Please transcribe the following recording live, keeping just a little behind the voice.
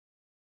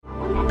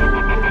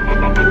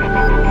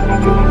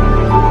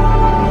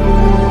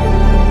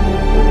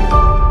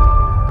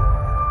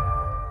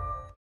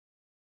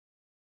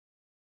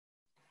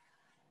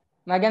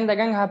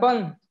Magandang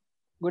hapon.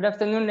 Good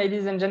afternoon,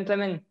 ladies and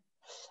gentlemen.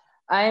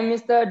 I am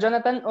Mr.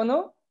 Jonathan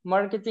Ono,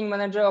 Marketing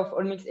Manager of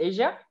Olmix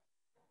Asia.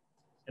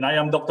 And I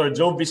am Dr.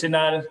 Joe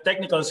Vicinal,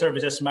 Technical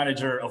Services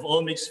Manager of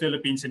Olmix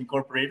Philippines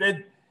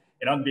Incorporated.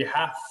 And on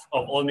behalf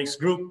of Olmix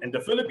Group and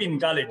the Philippine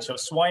College of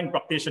Swine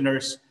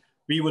Practitioners,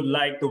 we would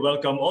like to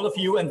welcome all of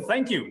you and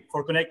thank you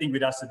for connecting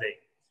with us today.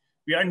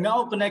 We are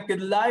now connected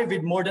live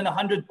with more than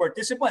 100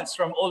 participants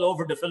from all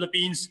over the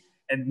Philippines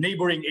and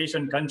neighboring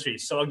Asian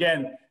countries. So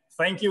again,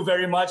 thank you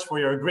very much for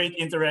your great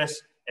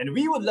interest, and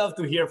we would love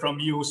to hear from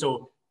you.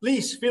 So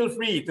please feel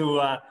free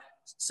to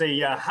say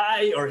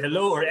hi or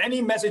hello or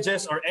any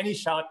messages or any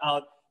shout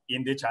out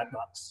in the chat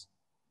box.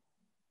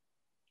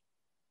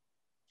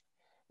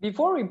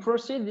 Before we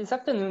proceed this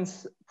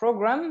afternoon's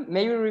program,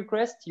 may we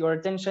request your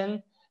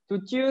attention to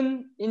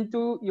tune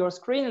into your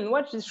screen and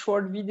watch this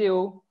short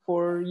video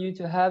for you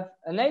to have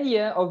an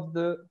idea of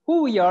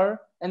who we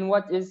are and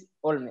what is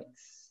Olmix.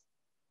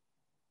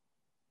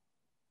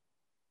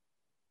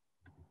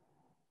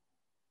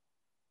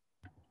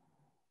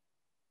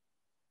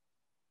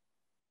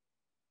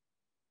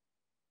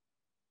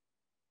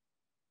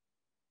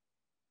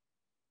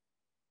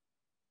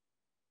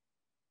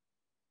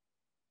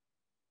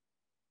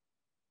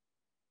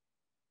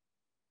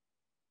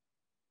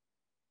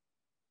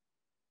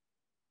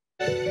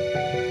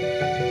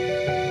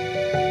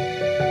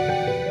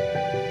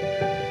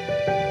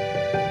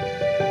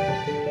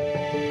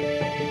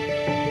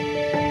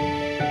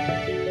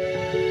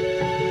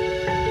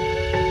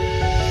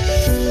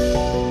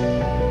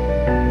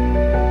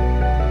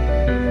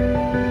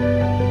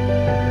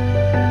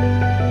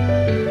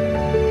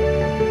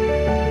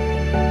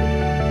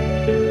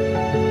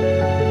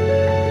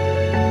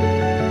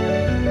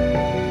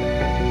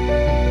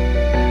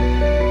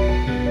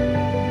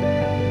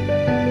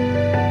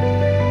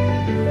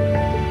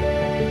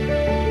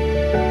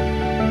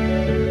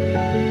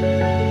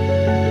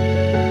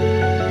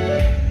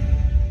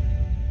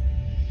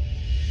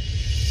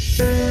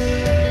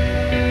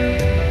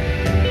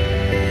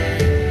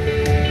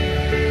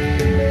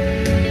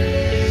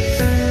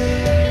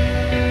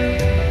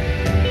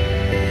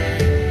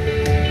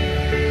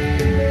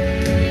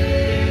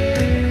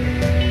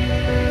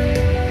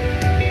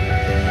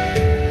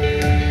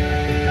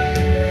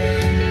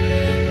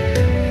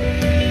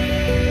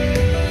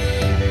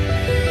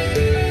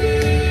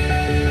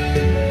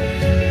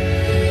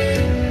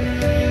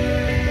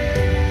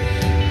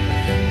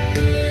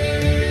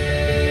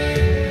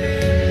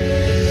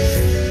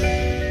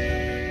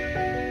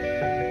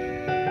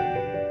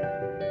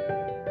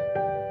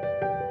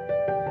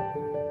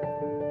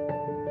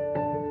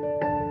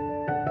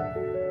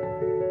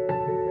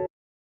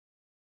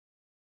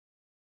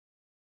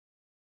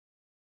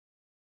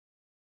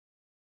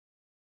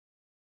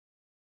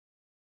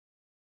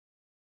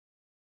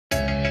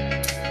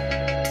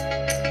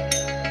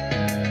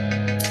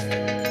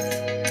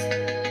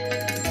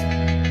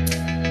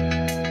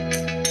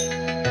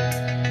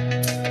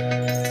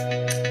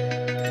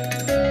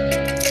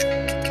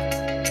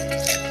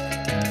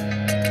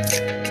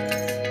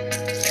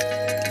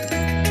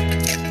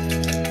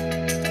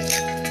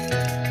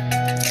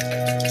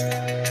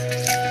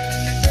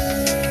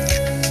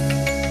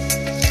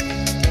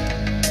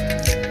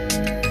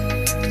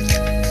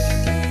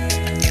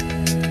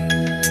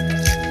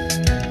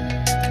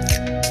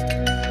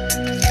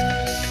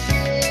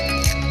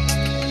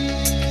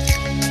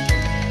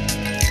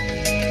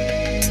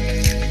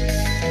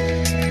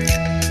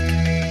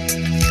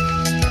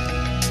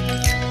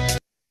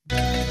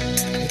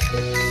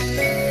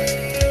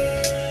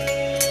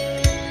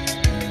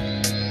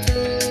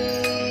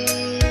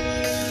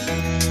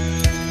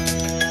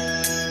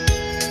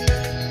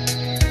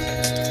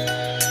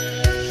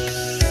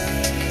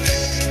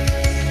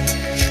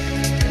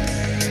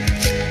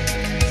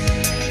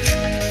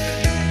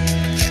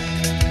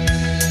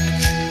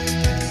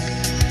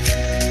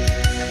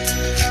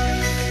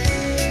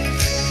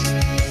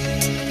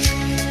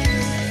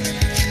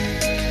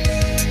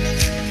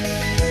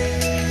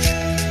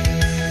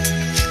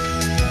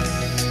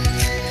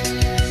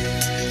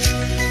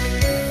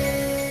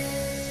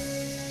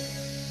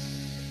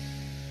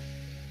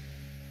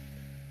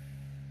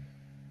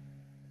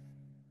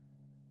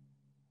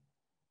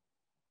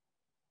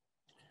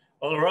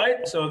 All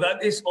right, so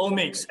that is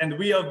Olmix, and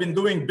we have been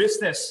doing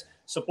business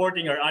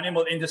supporting our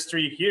animal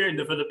industry here in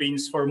the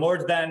Philippines for more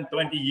than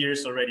 20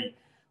 years already.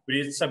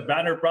 With some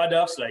banner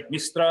products like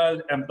Mistral,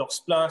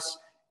 Mtox Plus,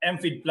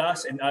 Mfeed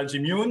Plus, and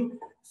Algimmune,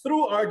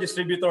 through our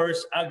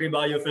distributors,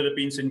 AgriBio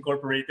Philippines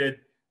Incorporated,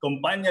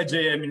 Compania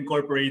JM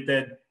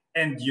Incorporated,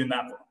 and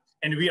UNAPO.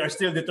 And we are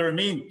still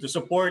determined to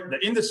support the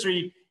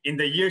industry in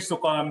the years to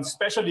come,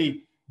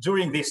 especially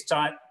during these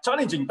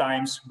challenging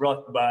times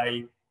brought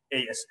by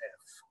ASF.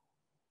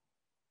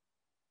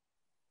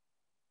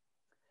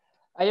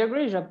 I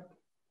agree, Jacques.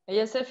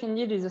 ASF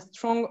indeed is a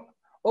strong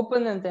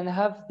opponent and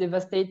have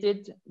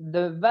devastated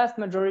the vast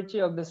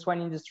majority of the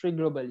swine industry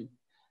globally.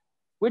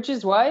 Which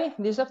is why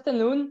this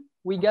afternoon,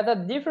 we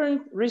gathered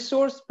different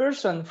resource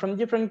persons from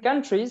different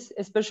countries,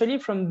 especially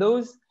from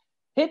those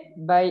hit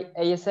by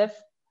ASF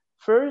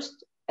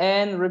first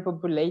and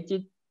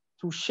repopulated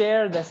to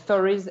share the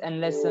stories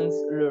and lessons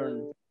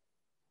learned.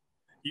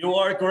 You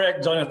are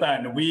correct,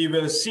 Jonathan. We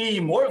will see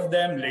more of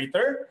them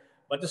later.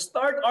 But to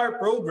start our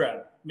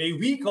program, may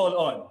we call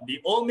on the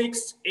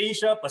Olmix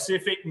Asia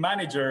Pacific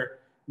Manager,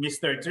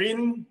 Mr.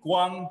 Trin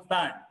Quang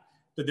Tan,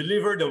 to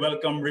deliver the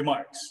welcome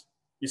remarks.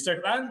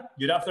 Mr. Tan,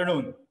 good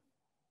afternoon.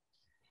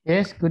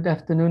 Yes, good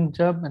afternoon,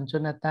 Job and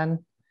Jonathan.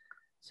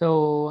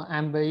 So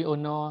I'm very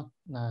honored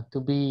to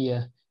be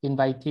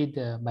invited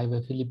by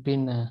the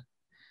Philippine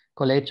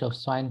College of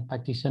Swine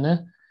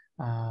Practitioner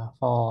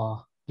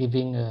for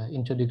giving an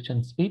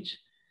introduction speech.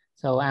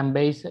 So I'm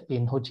based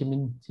in Ho Chi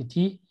Minh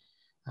City.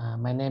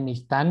 My name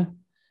is Tan,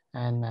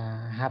 and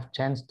I have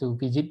chance to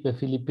visit the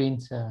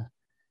Philippines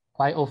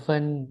quite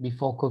often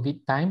before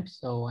COVID times.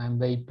 So I'm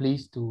very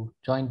pleased to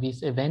join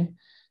this event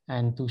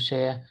and to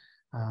share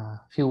a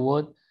few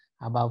words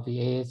about the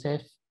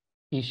ASF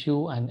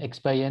issue and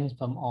experience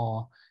from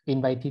our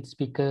invited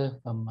speaker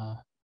from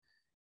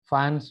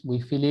France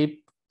with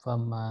Philippe,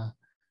 from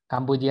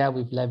Cambodia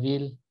with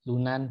Laville,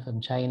 Lunan from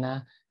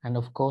China, and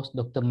of course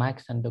Dr.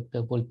 Max and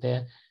Dr.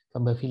 Voltaire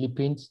from the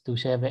Philippines to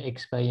share their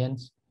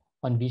experience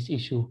on this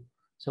issue.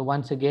 So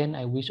once again,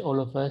 I wish all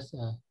of us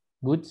a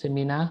good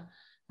seminar,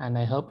 and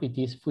I hope it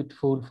is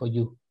fruitful for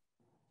you.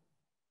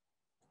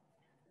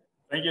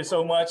 Thank you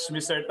so much,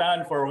 Mr.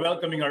 Tan, for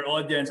welcoming our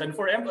audience and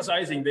for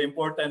emphasizing the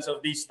importance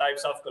of these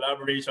types of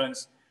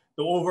collaborations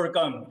to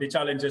overcome the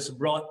challenges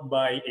brought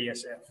by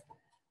ASF.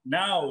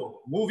 Now,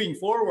 moving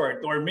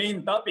forward to our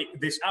main topic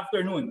this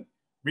afternoon,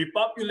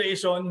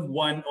 repopulation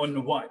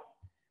one-on-one.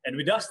 And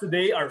with us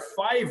today are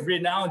 5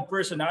 renowned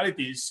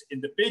personalities in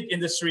the pig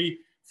industry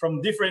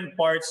from different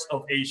parts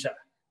of Asia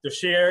to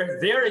share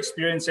their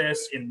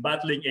experiences in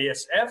battling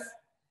ASF,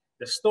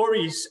 the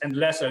stories and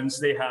lessons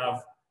they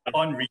have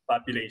on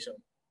repopulation.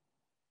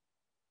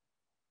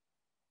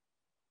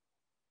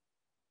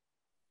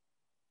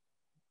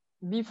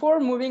 Before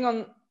moving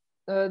on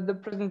the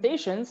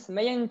presentations,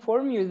 may I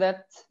inform you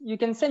that you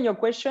can send your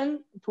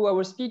question to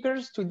our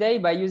speakers today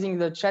by using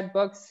the chat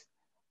box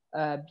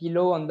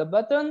below on the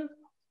button,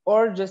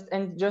 or just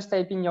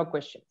type in your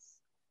questions.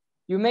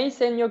 You may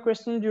send your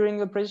question during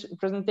the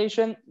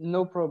presentation,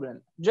 no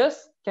problem.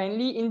 Just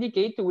kindly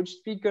indicate to which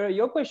speaker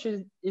your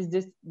question is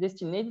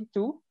destined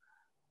to.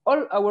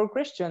 All our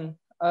questions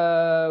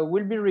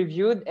will be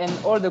reviewed, and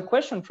all the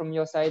questions from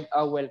your side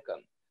are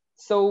welcome.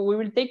 So we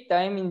will take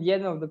time in the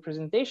end of the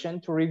presentation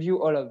to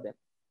review all of them.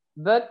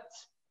 But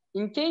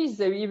in case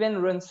the event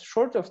runs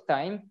short of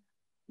time,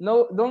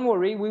 don't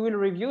worry, we will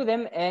review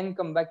them and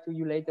come back to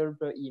you later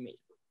per email.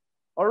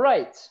 All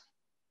right.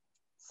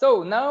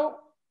 So now,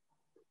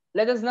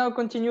 let us now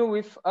continue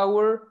with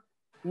our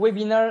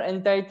webinar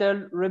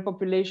entitled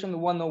Repopulation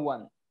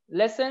 101,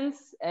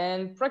 Lessons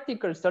and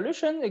Practical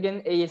Solutions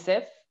Against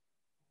ASF,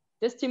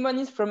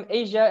 Testimonies from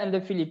Asia and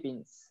the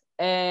Philippines.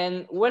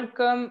 And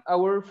welcome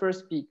our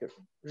first speaker,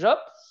 Job.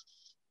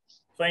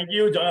 Thank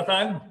you,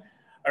 Jonathan.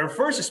 Our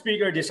first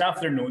speaker this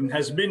afternoon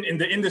has been in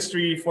the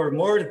industry for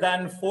more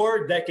than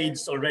 4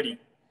 decades already.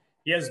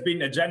 He has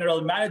been a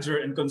general manager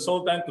and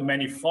consultant to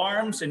many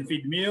farms and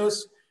feed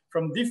mills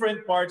from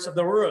different parts of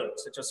the world,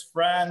 such as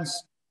France,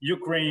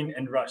 Ukraine,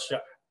 and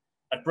Russia.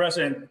 At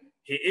present,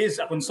 he is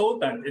a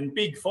consultant in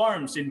pig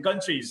farms in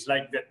countries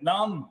like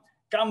Vietnam,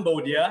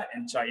 Cambodia,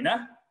 and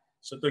China.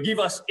 So to give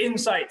us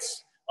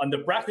insights on the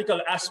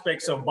practical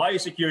aspects of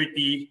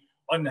biosecurity,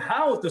 on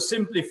how to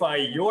simplify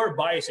your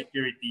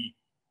biosecurity,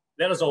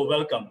 let us all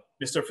welcome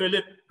Mr.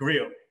 Philippe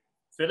Griot.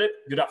 Philippe,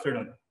 good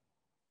afternoon.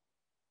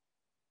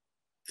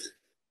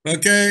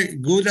 Okay,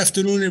 good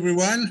afternoon,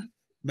 everyone.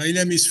 My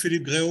name is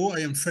Philippe Griot.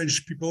 I am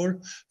French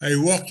people. I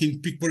work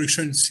in pig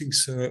production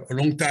since a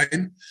long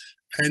time,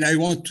 and I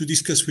want to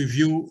discuss with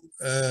you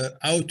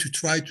how to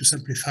try to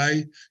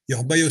simplify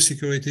your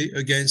biosecurity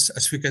against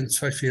African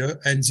swine fever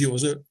and the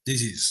other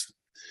disease.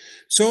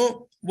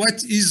 So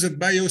what is the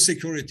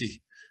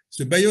biosecurity?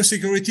 The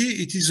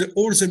biosecurity, it is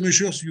all the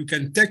measures you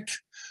can take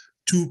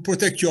to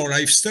protect your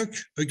livestock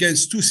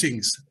against 2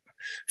 things.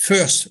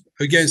 First,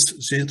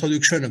 against the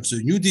introduction of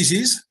the new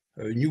disease,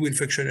 a new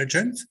infection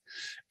agent.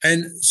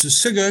 And the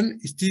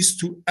second, it is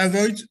to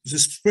avoid the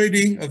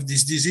spreading of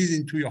this disease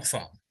into your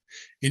farm.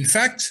 In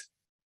fact,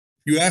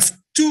 you have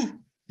 2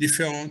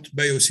 different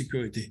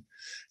biosecurity.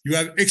 You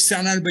have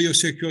external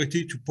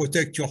biosecurity to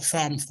protect your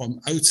farm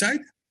from outside,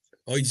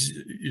 or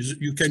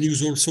you can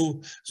use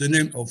also the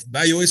name of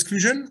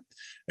bioexclusion.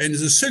 And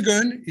the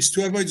second is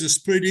to avoid the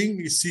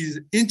spreading. This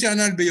is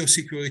internal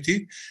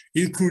biosecurity,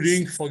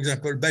 including, for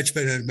example, batch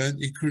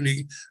management,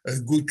 including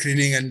good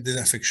cleaning and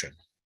disinfection.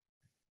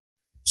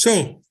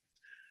 So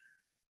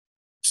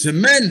the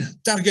main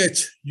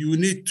target you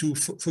need to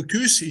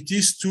focus, it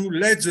is to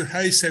let the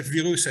ASF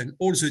virus and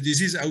all the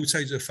disease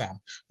outside the farm.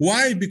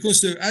 Why?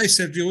 Because the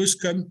ASF virus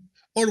come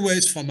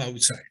always from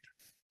outside.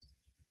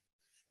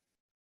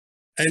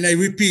 And I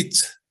repeat,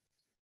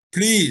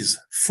 please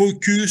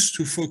focus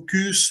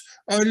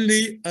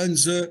only on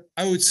the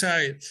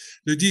outside.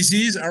 The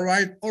disease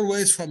arrives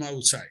always from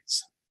outside.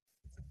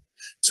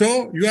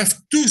 So you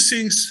have two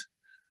things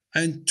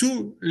and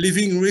two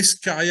living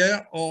risk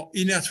carrier or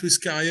inert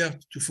risk carrier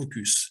to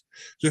focus.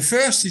 The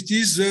first, it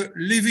is the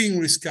living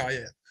risk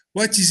carrier.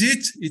 What is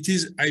it? It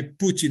is, I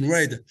put in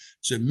red,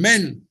 the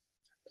main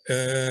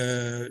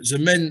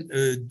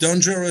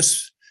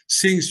dangerous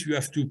things you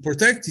have to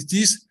protect. It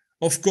is,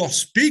 of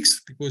course,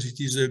 pigs, because it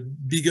is the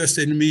biggest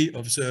enemy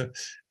of the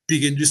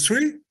pig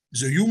industry,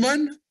 the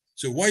human,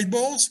 the wild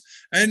boars,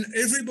 and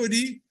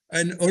everybody,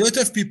 and a lot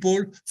of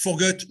people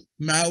forget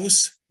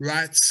mouse,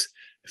 rats,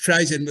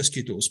 flies, and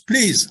mosquitoes.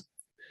 Please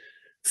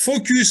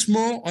focus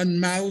more on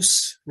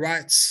mouse,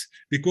 rats,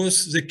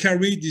 because they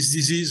carry this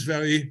disease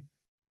very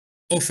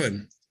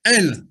often.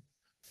 And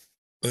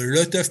a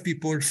lot of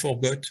people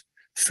forgot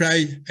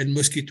fly and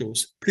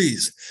mosquitoes.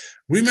 Please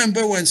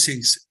remember one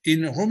thing.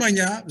 In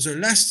Romania, the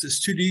last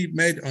study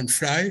made on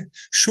fly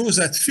shows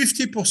that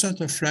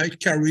 50% of fly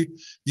carry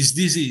this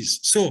disease.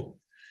 So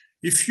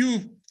if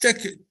you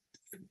take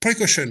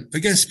precaution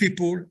against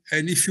people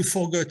and if you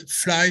forget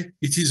fly,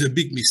 it is a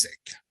big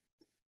mistake.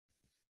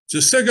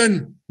 The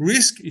second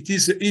risk, it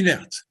is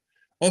inert.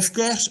 Of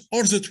course,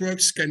 all the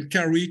trucks can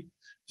carry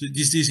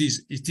this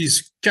disease. It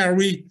is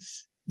carry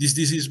this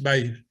disease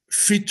by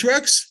feed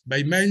trucks,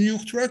 by manure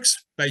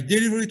trucks, by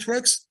delivery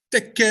trucks.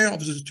 Take care of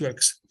the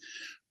trucks.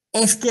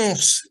 Of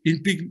course,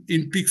 in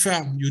pig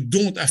farm, you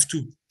don't have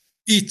to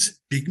eat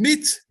pig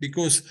meat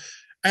because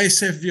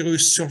ISF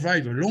virus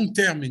survive a long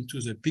term into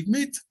the pig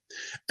meat.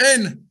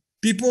 And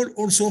people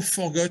also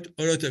forgot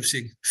a lot of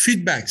things.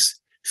 Feed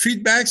bags.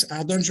 Feed bags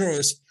are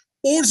dangerous.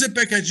 All the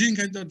packaging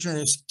are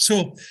dangerous.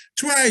 So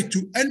try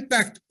to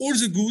unpack all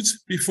the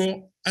goods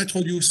before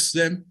introduce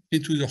them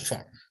into your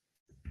farm.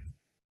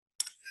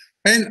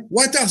 And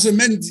what are the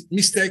main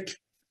mistakes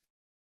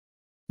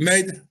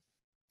made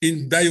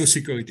in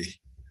biosecurity?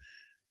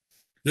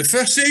 The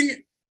first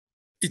thing,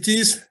 it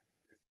is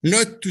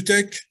not to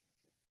take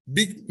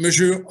big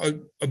measure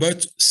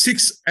about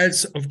 6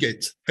 health of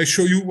gate. I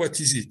show you what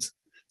is it.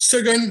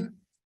 Second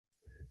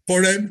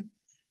problem,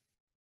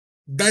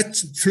 bad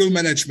flow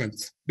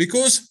management,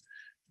 because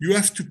you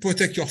have to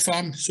protect your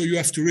farm, so you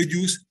have to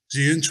reduce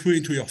the entry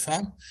into your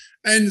farm.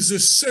 And the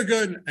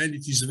second, and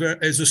it is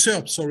the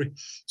third, sorry,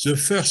 the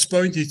first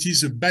point, it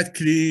is a bad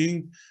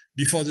cleaning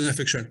before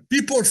disinfection.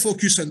 People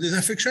focus on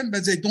disinfection,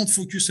 but they don't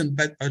focus on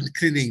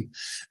cleaning.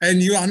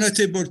 And you are not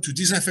able to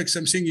disinfect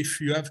something if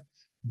you have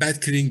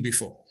bad cleaning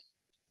before.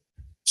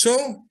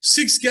 So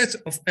 6 gates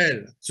of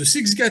hell. The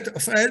 6 gates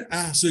of hell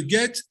are the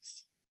gate.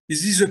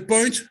 This is the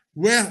point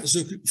where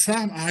the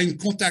farm are in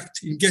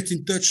contact, get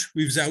in touch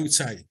with the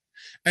outside.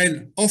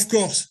 And of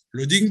course,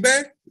 loading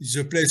bay is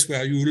a place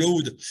where you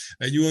load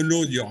and you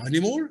unload your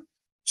animal.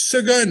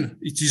 Second,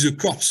 it is a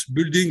corpse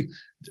building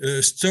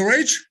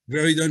storage,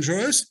 very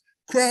dangerous.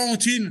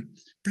 Quarantine,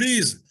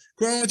 please.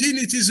 Quarantine,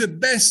 it is the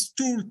best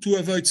tool to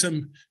avoid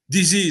some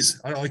disease.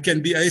 It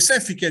can be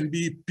ISF, it can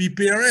be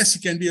PPRS,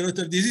 it can be a lot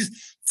of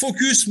disease.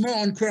 Focus more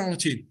on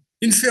quarantine.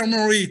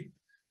 Infirmary,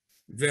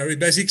 very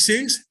basic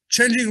things.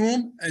 Changing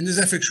room and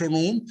disinfection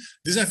room.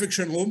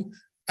 Disinfection room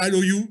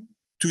allow you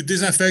to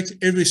disinfect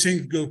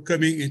everything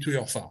coming into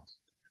your farm.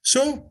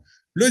 So,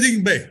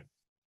 loading bay.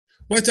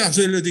 What are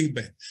the loading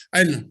bay?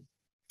 And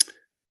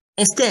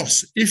of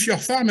course, if your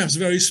farm is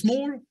very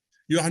small,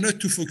 you are not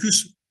to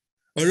focus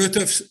on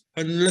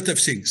a lot of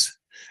things.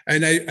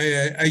 And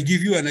I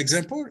give you an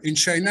example. In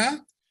China,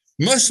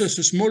 most of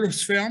the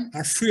smallest farms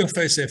are free of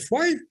ISF.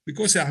 Why?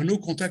 Because there are no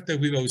contact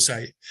with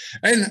outside.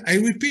 And I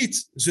repeat,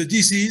 the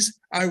disease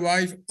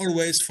arrives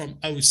always from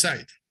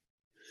outside.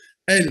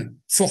 And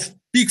for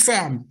big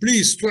farm,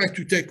 please try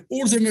to take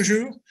all the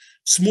measures.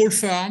 Small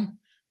farm,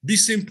 be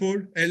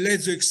simple, and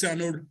let the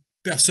external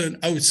person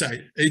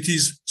outside. It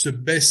is the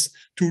best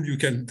tool you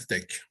can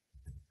take.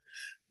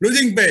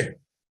 Loading bay.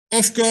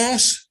 Of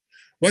course,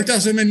 what are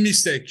the main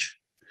mistakes?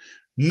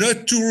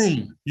 Not 2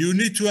 rooms. You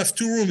need to have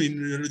 2 rooms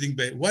in the loading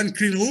bay. 1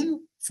 clean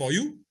room for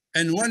you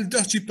and 1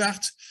 dirty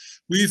part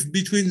with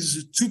between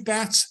the 2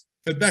 parts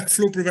a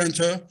backflow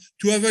preventer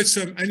to avoid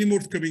some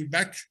animals coming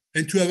back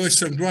and to avoid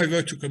some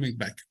driver to coming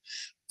back.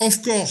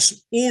 Of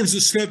course, all the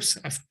slopes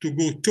have to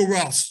go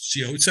towards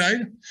the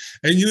outside,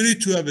 and you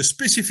need to have a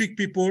specific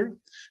people,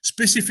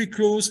 specific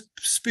clothes,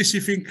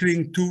 specific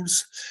cleaning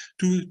tools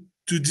to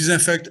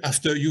disinfect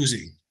after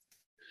using.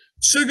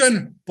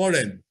 Second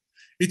problem,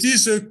 it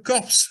is a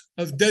corpse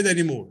of dead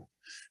animal.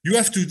 You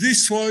have to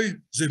destroy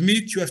the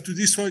meat, you have to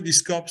destroy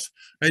this corpse,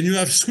 and you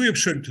have 3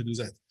 options to do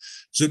that.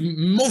 The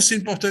most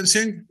important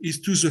thing is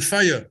to the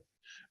fire.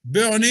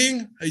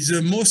 Burning is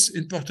the most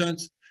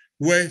important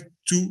way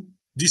to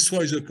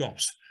destroy the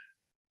corpse.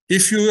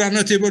 If you are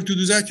not able to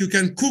do that, you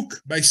can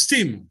cook by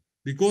steam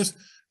because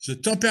the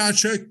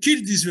temperature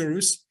kills this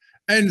virus.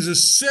 And the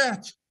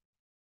third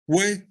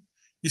way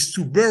is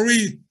to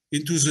bury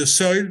into the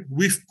soil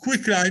with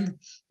quicklime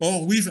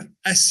or with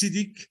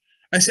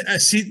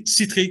acid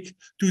citric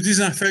to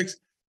disinfect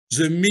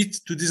the meat,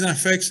 to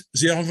disinfect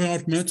the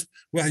environment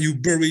where you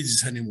bury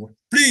this animal.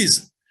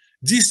 Please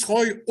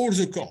destroy all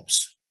the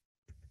corpse.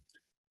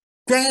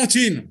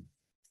 Quarantine,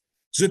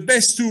 the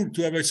best tool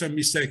to avoid some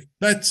mistake,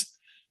 but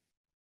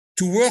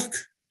To work,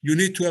 you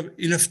need to have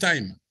enough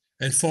time.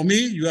 And for me,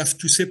 you have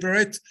to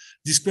separate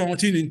this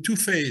quarantine in two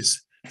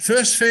phases.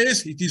 First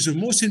phase, it is the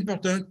most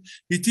important.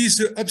 It is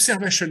the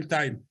observation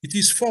time. It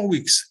is 4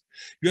 weeks.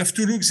 You have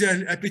to look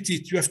the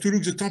appetite. You have to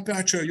look the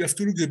temperature. You have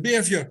to look the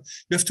behavior.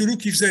 You have to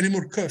look if the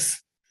animal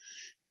cough.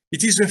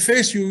 It is the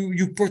phase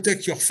you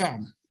protect your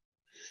farm.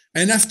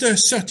 And after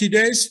 30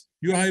 days,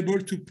 you are able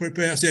to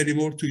prepare the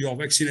animal to your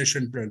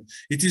vaccination plan.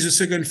 It is the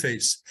second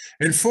phase.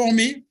 And for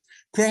me,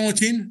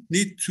 quarantine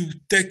needs to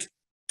take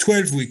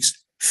 12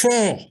 weeks.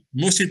 4,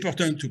 most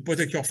important to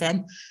protect your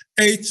farm,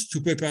 8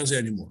 to prepare the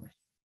animal.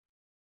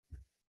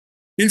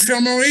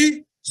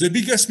 Infirmary, the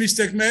biggest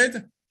mistake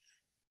made,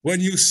 when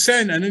you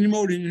send an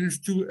animal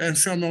into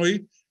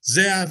infirmary,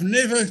 they have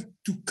never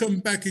to come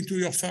back into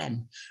your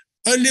farm.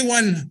 Only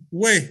one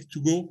way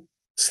to go,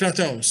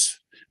 slaughterhouse,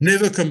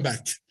 never come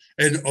back.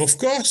 And of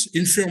course,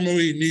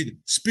 infirmary need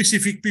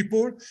specific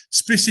people,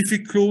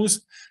 specific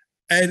clothes,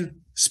 and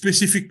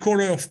specific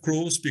color of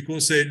clothes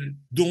because they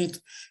don't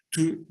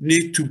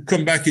need to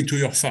come back into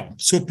your farm.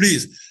 So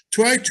please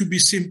try to be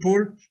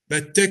simple,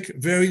 but take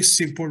very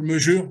simple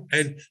measure,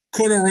 and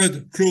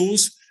colored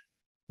clothes,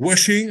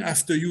 washing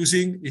after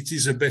using, it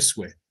is the best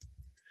way.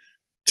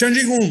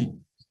 Changing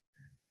room,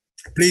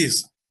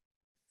 please.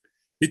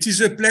 It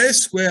is a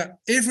place where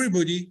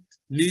everybody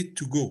needs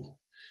to go.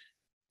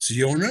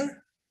 The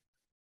owner,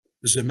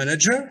 the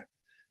manager,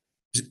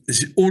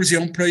 all the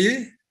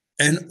employees,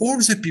 and all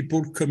the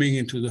people coming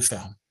into the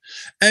farm.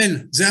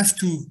 And they have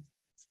to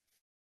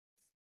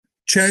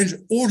change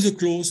all the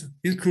clothes,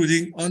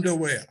 including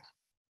underwear.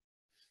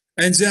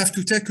 And they have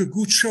to take a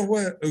good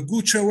shower. A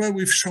good shower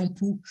with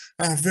shampoo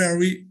are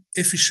very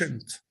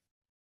efficient.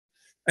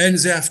 And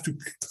they have to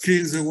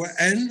clean the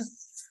hand,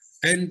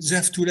 and they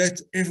have to let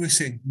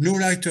everything, no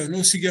lighter,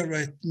 no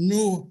cigarette,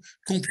 no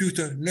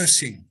computer,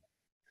 nothing.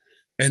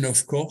 And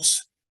of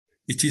course,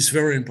 it is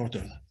very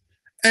important.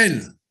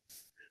 And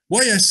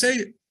why I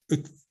say a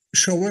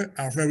shower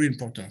are very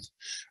important.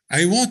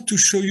 I want to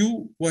show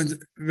you one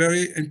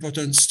very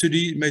important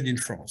study made in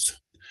France.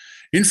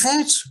 In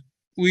France,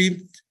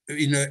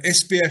 in a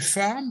SPF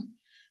farm,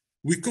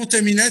 we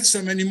contaminate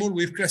some animal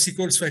with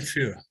classical swine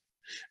fever.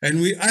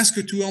 And we ask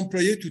two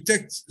employees to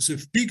take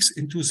the pigs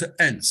into the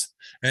hands.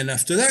 And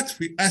after that,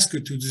 we ask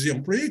the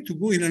employee to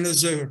go in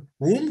another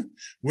room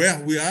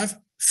where we have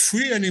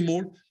 3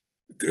 animal,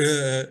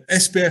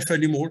 SPF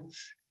animal,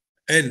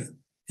 and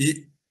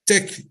he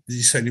take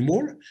this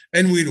animal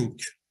and we look.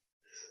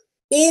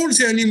 All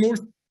the animals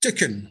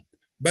taken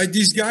by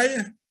this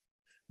guy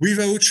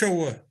without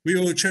shower,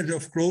 without change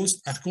of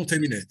clothes, are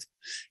contaminated.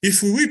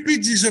 If we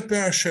repeat this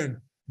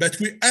operation, but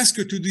we ask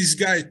to this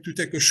guy to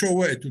take a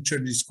shower and to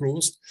change his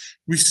clothes,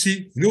 we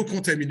see no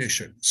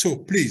contamination. So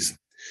please,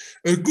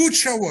 a good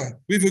shower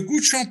with a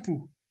good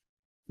shampoo,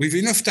 with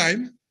enough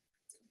time,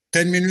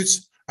 10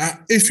 minutes,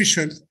 are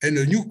efficient, and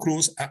the new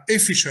clothes are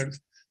efficient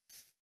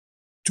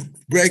to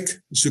break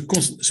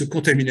the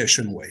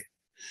contamination way.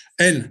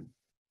 And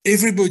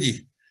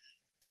everybody,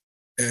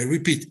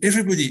 repeat,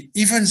 everybody,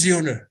 even the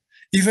owner,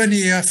 even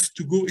he have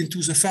to go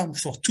into the farm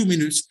for 2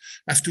 minutes,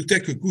 have to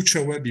take a good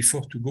shower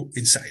before to go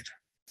inside.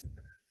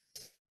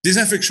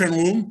 Disinfection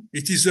room,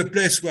 it is a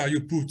place where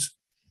you put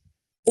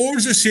all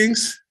the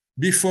things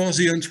before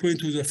the entry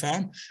into the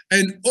farm,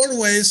 and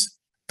always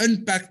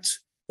unpack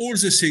all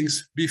the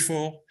things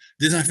before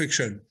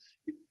disinfection.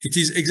 It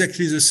is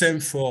exactly the same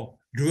for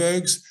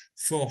drugs,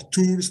 for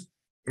tools,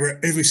 for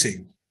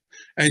everything.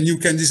 And you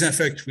can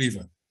disinfect with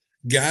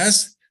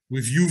gas,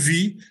 with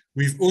UV,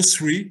 with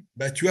O3,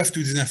 but you have to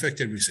disinfect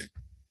everything.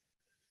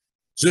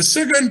 The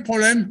second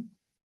problem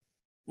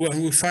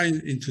when we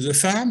find into the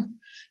farm,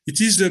 it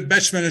is the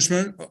batch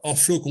management or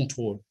flow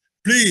control.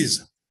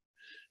 Please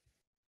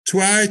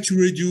try to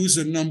reduce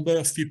the number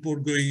of people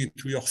going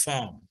into your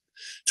farm.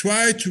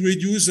 Try to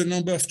reduce the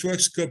number of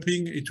trucks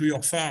coming into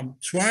your farm.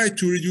 Try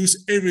to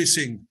reduce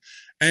everything.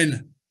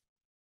 And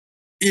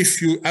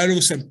if you allow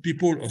some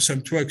people or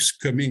some trucks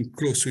coming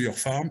close to your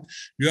farm,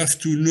 you have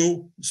to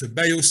know the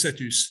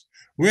biostatus.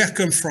 Where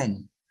come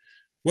from?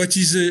 What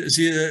is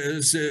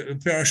the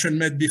operation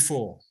made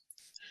before?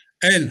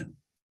 And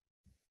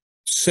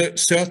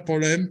third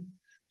problem,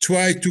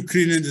 try to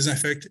clean and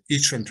disinfect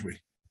each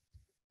entry.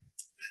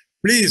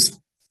 Please,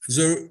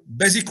 the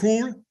basic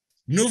rule,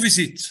 no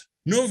visit,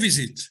 no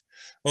visit.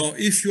 Or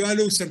if you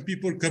allow some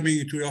people coming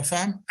into your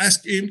farm,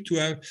 ask him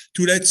to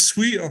let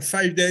 3 or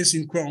 5 days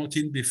in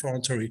quarantine before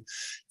entry.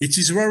 It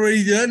is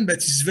already done, but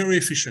it's very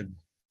efficient.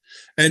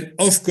 And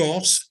of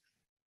course,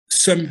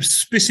 some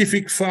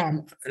specific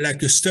farm,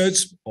 like a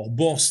studs or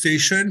boar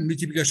station,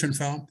 multiplication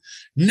farm,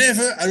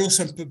 never allow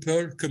some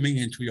people coming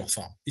into your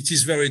farm. It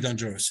is very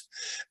dangerous.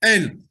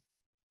 And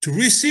to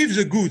receive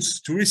the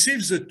goods, to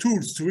receive the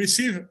tools, to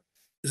receive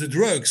the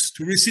drugs,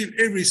 to receive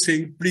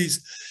everything,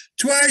 please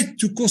try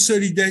to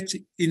consolidate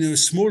in a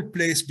small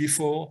place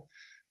before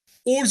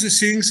all the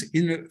things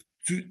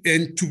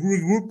and to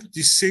regroup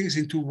these things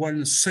into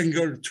one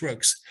single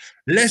trucks.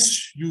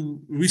 Less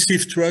you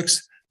receive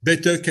trucks,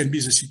 better can be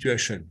the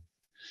situation.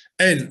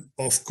 And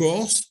of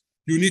course,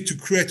 you need to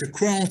create a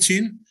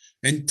quarantine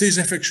and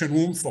disinfection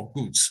room for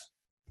goods.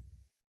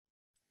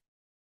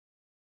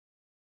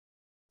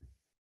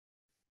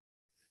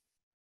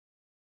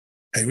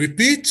 I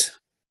repeat,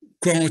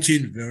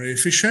 quarantine very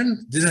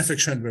efficient,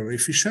 disinfection very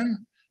efficient,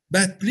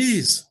 but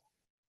please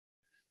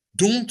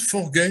don't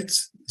forget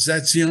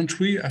that the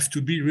entry have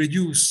to be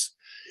reduced.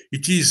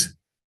 It is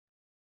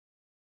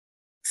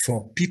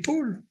for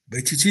people,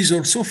 but it is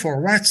also for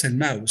rats and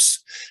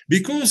mouse,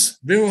 because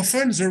very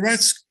often the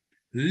rats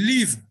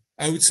live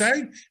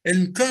outside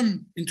and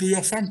come into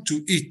your farm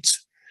to eat.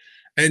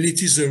 And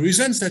it is the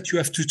reason that you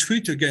have to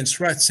treat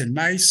against rats and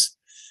mice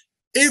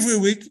every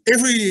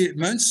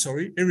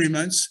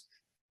month,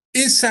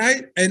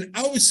 inside and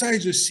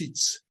outside the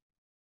seats.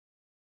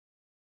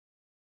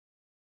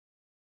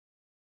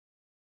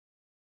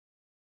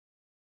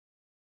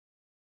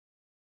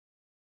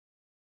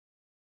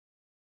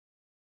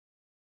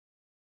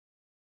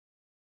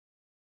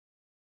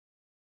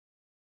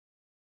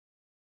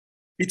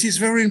 It is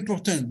very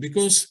important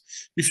because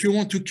if you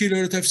want to kill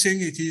a lot of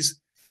things, it is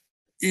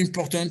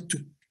important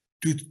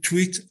to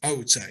treat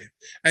outside.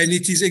 And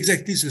it is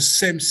exactly the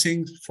same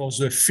thing for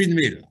the feed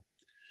mill.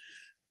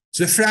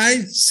 The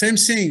fly, same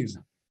thing.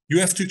 You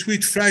have to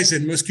treat flies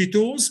and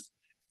mosquitoes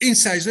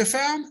inside the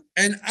farm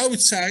and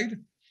outside,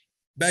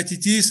 but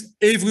it is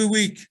every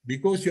week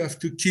because you have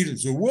to kill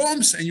the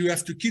worms and you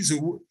have to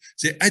kill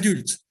the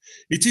adults.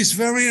 It is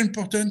very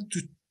important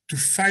to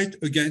fight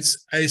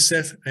against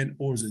ASF and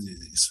all the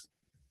diseases.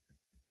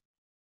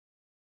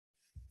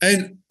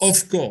 And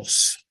of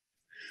course,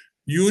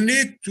 you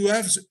need to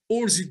have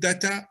all the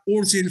data,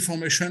 all the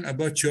information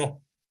about your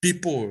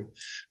people.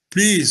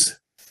 Please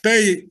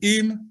pay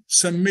him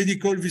some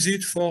medical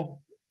visit for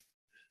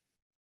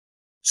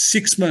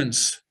 6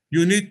 months.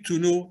 You need to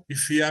know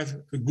if he have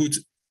a good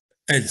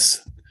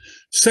health.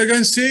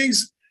 Second thing,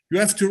 you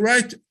have to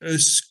write a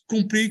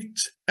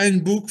complete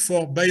handbook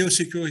for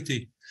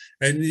biosecurity,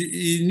 and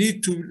it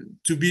need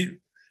to be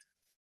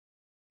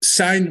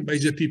signed by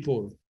the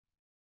people.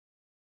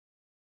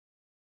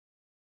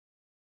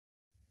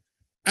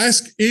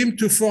 Ask him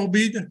to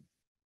forbid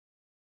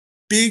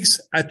pigs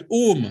at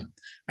home.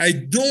 I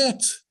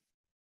don't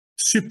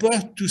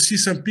support to see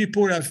some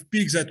people have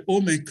pigs at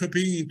home and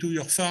coming into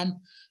your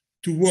farm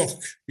to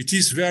work. It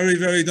is very,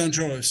 very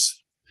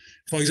dangerous.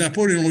 For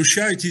example, in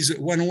Russia, it is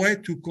one way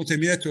to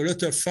contaminate a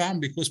lot of farms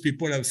because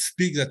people have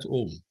pigs at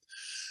home.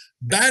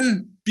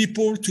 Ban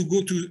people to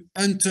go to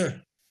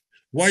hunter.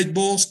 Wild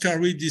boars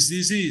carry this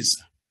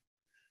disease.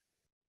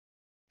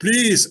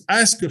 Please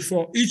ask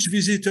for each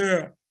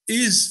visitor,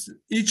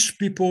 each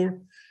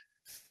people,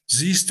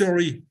 the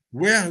history,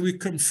 where we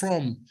come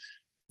from.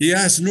 He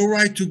has no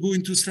right to go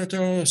into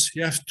slaughterhouse. He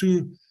has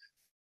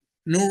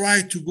no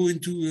right to go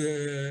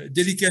into a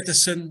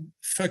delicatessen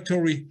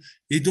factory.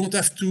 He don't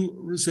have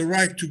the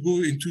right to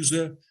go into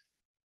the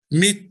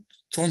meat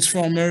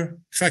transformer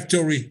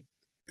factory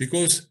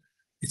because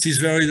it is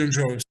very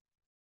dangerous.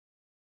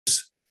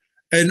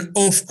 And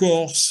of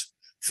course,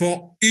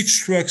 for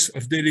each trucks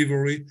of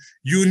delivery,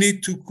 you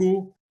need to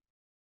go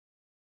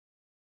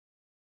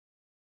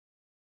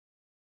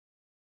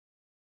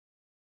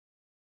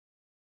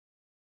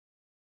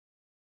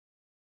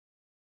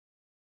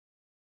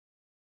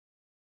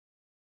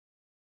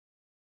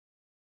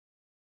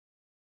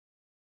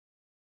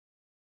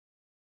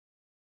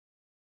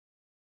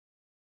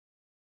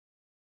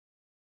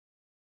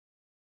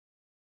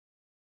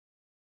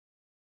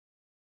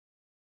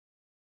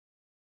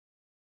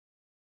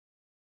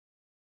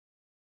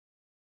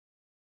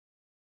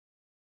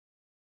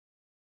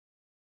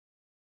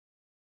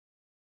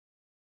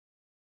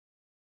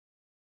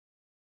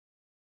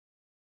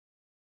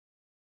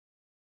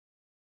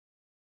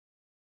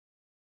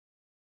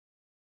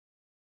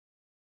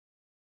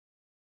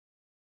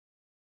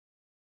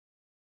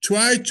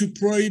try to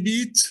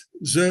prohibit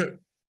the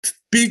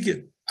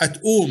pig at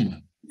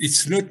home.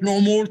 It's not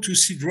normal to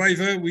see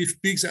driver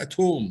with pigs at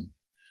home.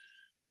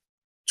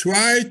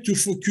 Try to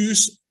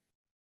focus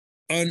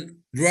on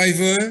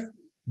driver,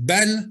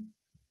 ban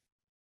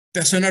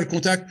personal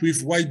contact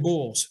with wild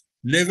boars,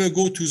 never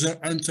go to the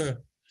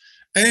hunter.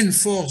 And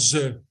for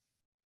the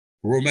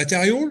raw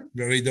material,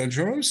 very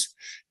dangerous,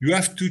 you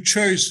have to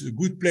choose a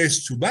good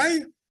place to buy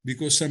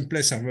because some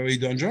places are very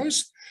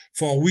dangerous.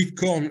 For wheat,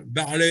 corn,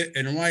 barley,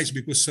 and rice,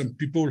 because some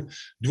people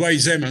dry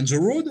them on the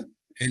road,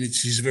 and it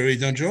is very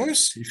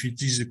dangerous if it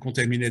is a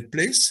contaminated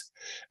place.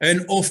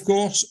 And of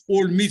course,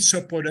 all meat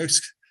subproducts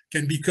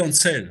can be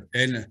canceled,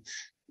 and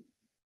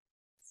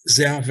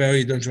they are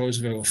very dangerous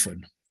very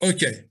often.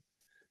 Okay.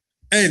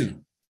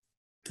 And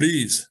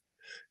please,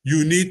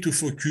 you need to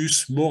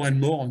focus more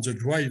and more on the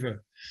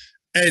driver.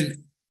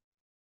 And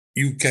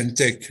you can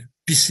take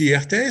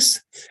PCR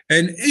test,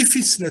 and if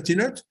it's not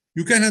enough,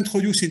 you can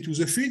introduce into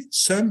the feed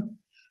some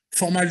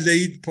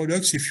formaldehyde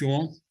products if you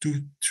want to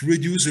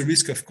reduce the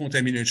risk of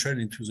contamination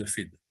into the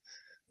feed.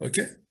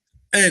 Okay?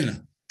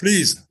 And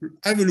please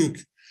have a look.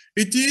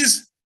 It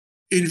is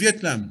in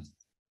Vietnam,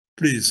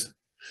 please.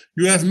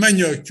 You have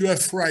manioc, you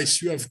have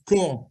rice, you have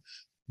corn,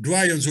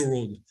 dry on the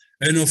road.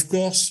 And of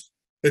course,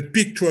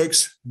 pig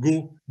trucks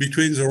go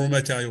between the raw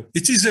material.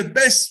 It is the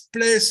best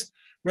place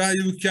where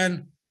you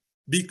can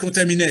be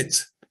contaminated.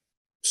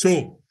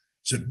 So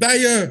the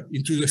buyer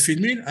into the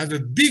feed mill have a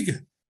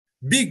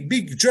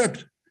big job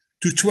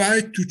to try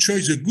to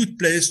choose a good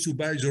place to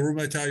buy the raw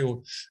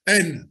material.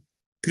 And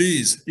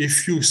please,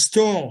 if you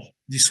store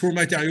this raw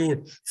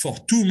material for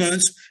 2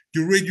 months,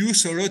 you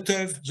reduce a lot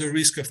of the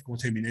risk of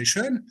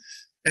contamination.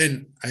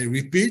 And I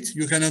repeat,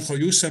 you can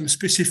introduce some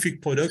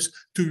specific products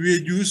to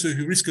reduce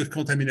the risk of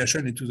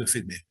contamination into the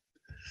feed mill.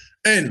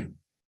 And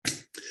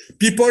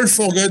people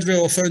forget very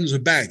often the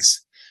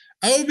bags.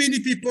 How many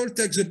people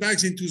take the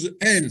bags into the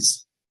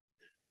hands?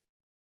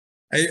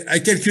 I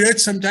calculate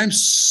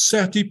sometimes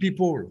 30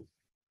 people.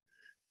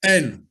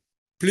 And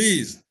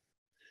please,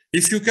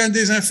 if you can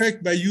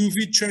disinfect by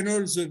UV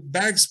channels the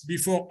bags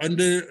before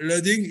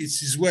underloading, it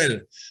is well.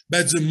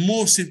 But the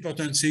most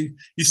important thing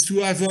is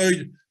to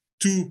avoid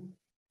to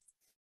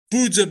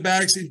put the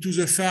bags into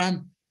the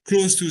farm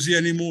close to the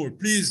animal.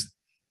 Please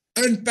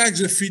unpack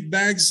the feed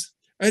bags,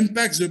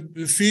 unpack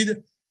the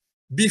feed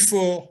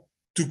before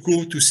to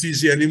go to see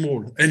the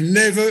animal, and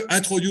never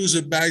introduce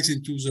the bags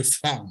into the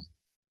farm.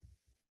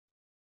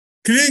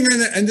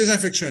 Cleaning and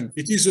disinfection,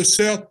 it is the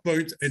third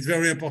point, a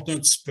very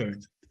important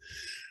point.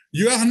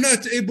 You are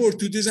not able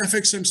to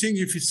disinfect something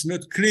if it's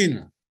not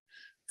clean.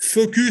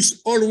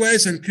 Focus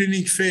always on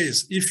cleaning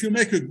phase. If you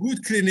make a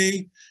good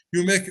cleaning,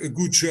 you make a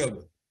good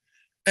job.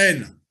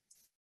 And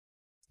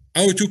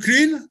how to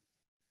clean?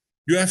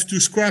 You have to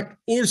scrap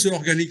all the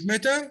organic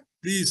matter,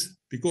 please,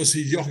 because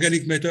the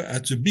organic matter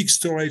has a big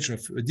storage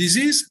of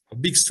disease, a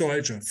big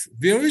storage of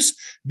virus,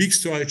 big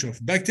storage of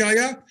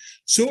bacteria.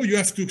 So you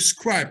have to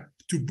scrap,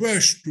 to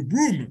brush, to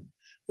broom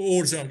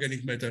all the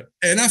organic matter.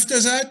 And after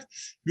that,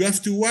 you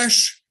have to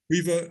wash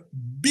with a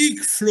big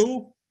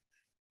flow,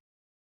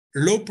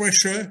 low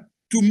pressure,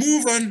 to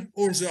move on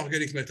all the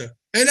organic matter.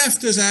 And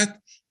after that,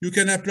 you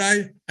can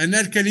apply an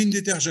alkaline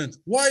detergent.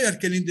 Why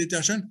alkaline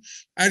detergent?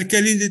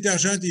 Alkaline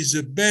detergent is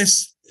the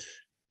best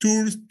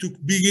tool to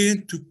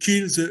begin to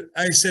kill the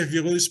ISF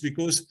virus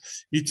because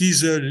it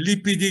is a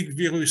lipidic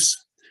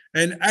virus.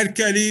 And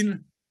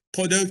alkaline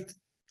product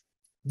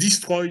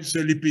destroys the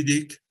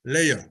lipidic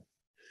layer.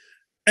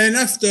 And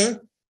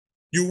after,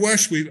 you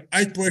wash with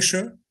high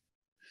pressure,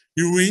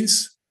 you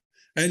rinse,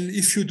 and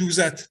if you do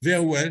that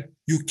very well,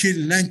 you kill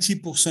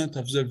 90%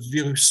 of the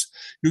virus,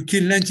 you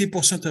kill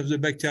 90% of the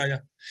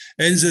bacteria,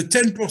 and the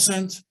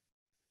 10%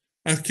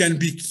 can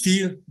be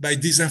killed by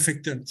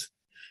disinfectant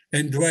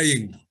and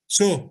drying.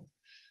 So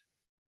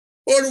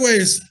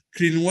always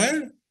clean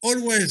well,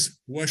 always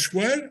wash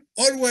well,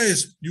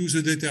 always use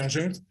a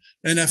detergent,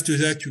 and after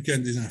that you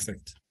can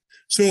disinfect.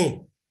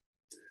 So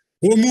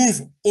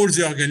remove all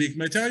the organic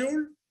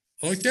material,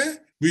 okay,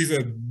 with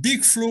a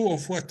big flow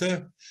of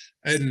water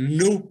and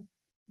no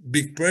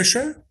big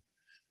pressure.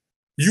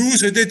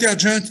 Use a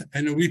detergent,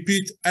 and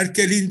repeat,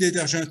 alkaline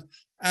detergent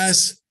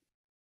as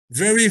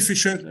very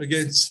efficient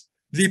against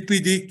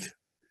lipidic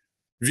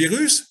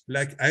virus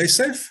like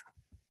ISF.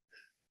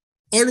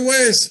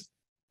 Always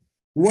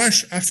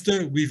wash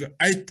after with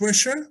high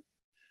pressure,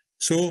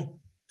 so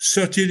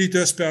 30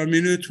 liters per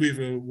minute with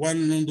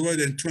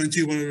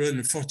 120,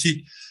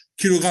 140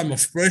 kilogram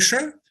of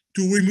pressure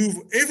to remove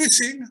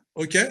everything,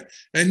 okay?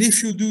 And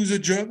if you do the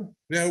job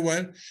very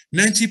well,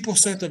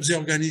 90% of the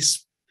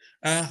organisms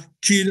are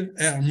killed,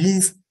 are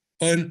moved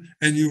on,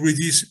 and you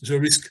reduce the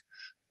risk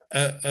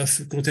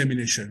of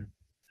contamination.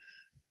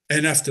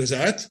 And after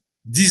that,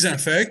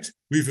 disinfect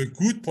with a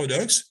good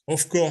products.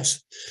 Of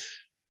course,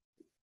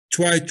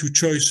 try to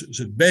choose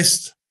the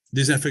best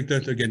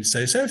disinfectant against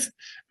ISF,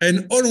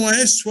 and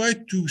always try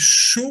to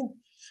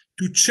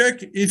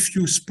check if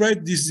you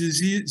spread this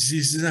disease,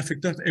 this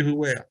disinfectant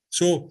everywhere.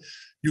 So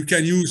you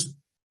can use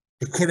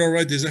a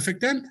colored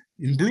disinfectant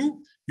in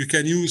blue. You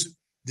can use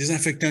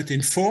disinfectant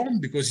in foam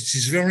because it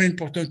is very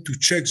important to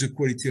check the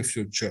quality of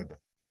your job.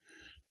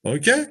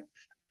 Okay?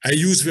 I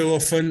use very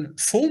often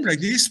foam like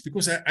this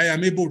because I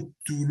am able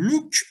to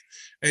look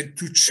and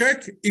to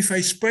check if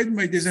I spread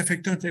my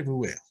disinfectant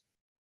everywhere.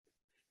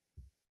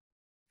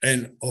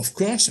 And of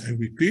course, I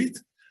repeat,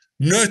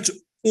 not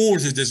all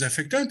the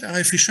disinfectants are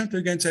efficient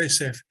against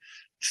ISF.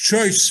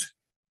 Choose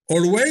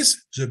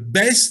always the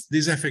best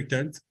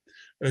disinfectant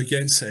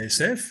against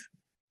ISF,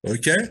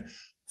 okay?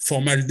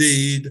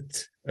 Formaldehyde,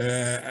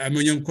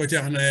 ammonium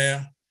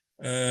quaternaire,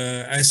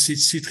 acide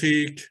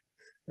citric,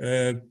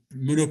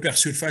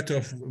 monopersulfate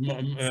of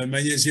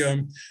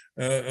magnesium,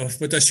 of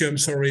potassium,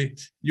 sorry.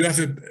 You have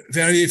a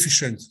very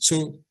efficient.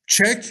 So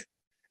check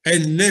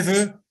and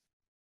never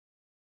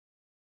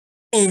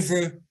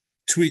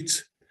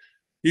over-treat.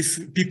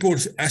 If people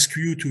ask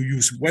you to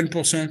use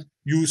 1%,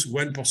 use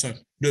 1%.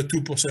 The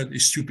 2%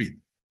 is stupid.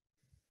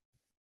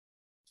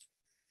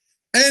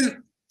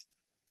 And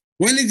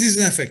when it is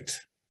an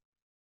effect,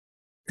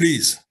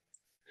 please,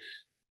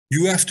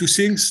 you have to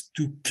things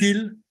to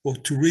kill or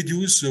to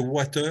reduce the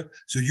water,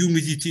 the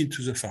humidity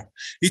into the farm.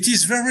 It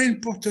is very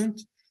important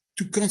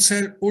to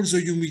cancel all the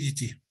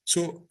humidity.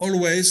 So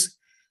always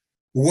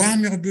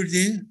warm your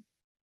building,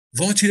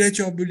 ventilate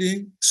your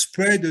building,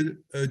 spread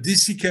a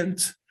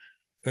desiccant,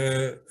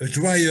 a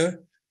dryer,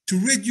 to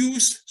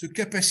reduce the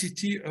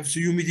capacity of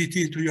the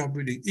humidity into your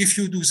building. If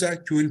you do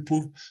that, you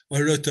improve a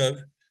lot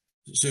of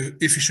the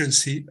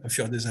efficiency of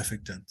your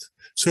disinfectant.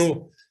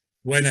 So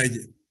when I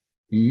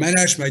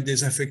manage my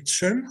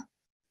disinfection,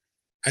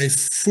 I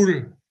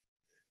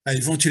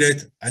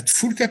ventilate at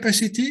full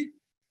capacity.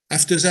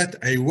 After that,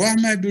 I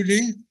warm my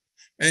building,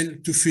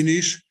 and to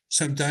finish,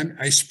 sometimes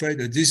I spread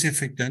a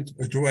disinfectant,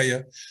 a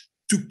dryer,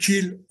 to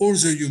kill all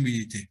the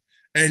humidity.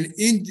 And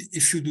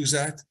if you do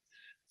that,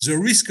 the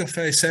risk of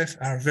ASF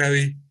are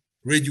very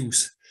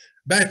reduced.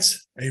 But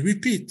I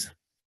repeat,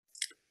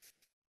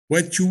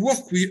 when you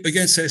work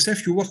against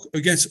ASF, you work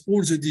against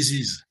all the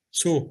disease.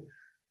 So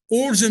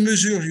all the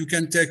measures you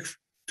can take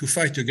to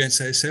fight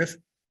against ASF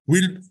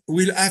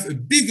will have a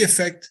big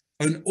effect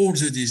on all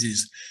the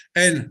disease.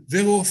 And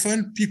very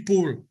often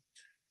people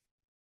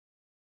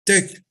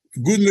take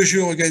good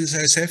measure against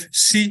ASF,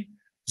 see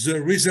the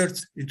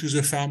result into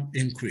the farm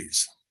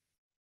increase.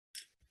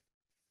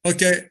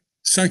 Okay,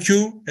 thank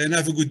you and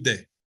have a good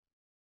day.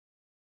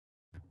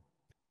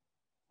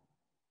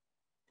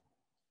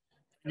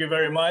 Thank you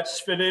very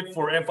much, Philip,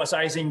 for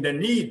emphasizing the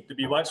need to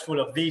be watchful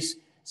of these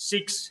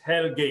 6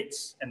 hell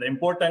gates and the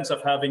importance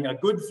of having a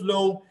good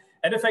flow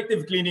and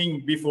effective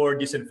cleaning before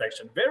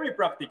disinfection. Very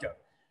practical,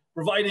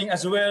 providing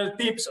as well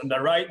tips on the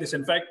right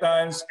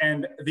disinfectants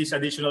and this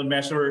additional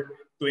measure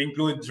to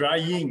include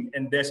drying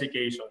and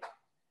desiccation.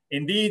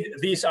 Indeed,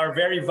 these are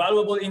very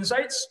valuable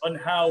insights on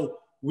how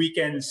we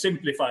can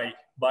simplify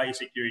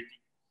biosecurity.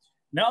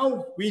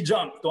 Now we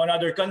jump to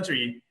another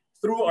country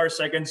through our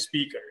second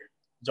speaker.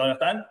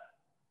 Jonathan?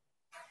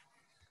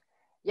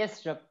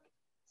 Yes, Jacques.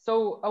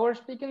 So our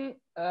speaker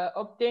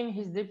obtained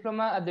his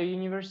diploma at the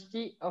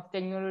University of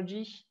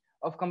Technology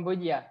of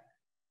Cambodia,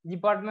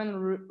 Department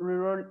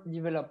Rural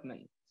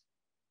Development.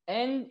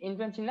 And in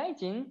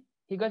 2019,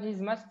 he got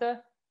his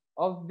Master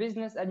of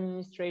Business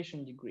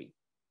Administration degree.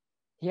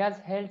 He has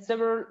held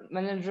several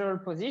managerial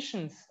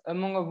positions,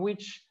 among of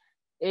which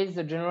is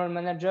the general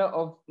manager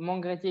of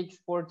Mongreti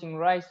Exporting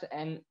Rice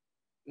and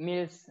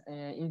Mills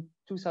in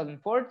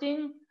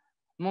 2014,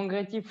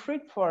 Mongreti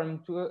Fruit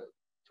Farm to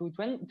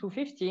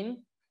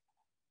 2015,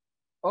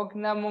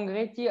 Okna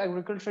Mongreti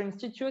Agriculture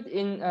Institute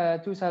in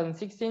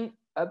 2016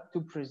 up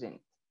to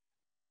present.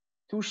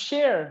 To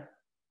share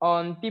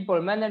on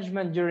people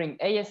management during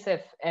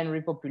ASF and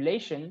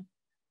repopulation,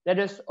 let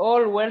us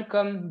all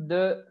welcome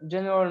the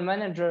General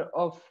Manager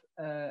of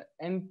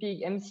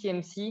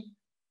MCMC,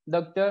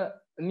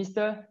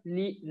 Mr.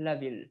 Lee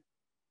Laville.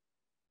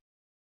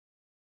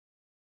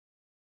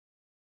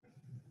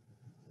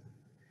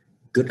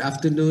 Good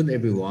afternoon,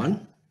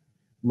 everyone.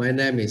 My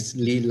name is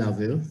Lee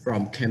Laville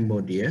from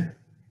Cambodia,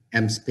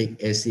 MSpeak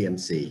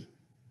ACMC.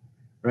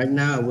 Right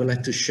now, I would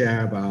like to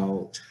share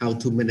about how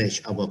to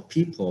manage our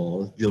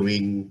people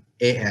during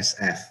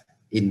ASF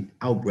in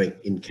outbreak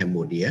in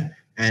Cambodia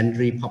and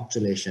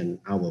repopulation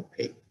our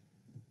pig.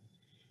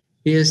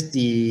 Here's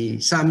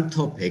some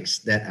topics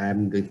that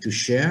I'm going to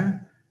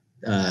share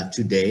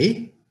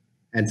today.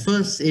 And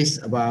first is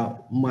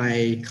about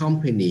my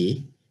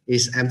company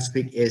is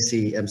MSpeak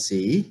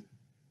ACMC,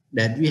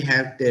 that we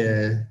have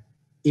the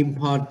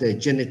import the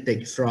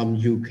genetic from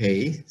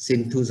UK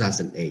since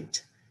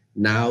 2008.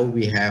 Now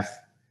we have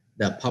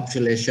the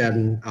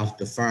population of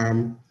the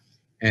farm,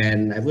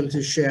 and I want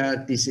to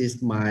share, this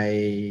is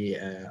my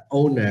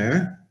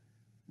owner,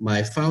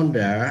 my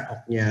founder,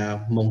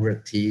 Okna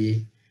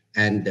Mongreti,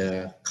 and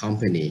the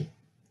company.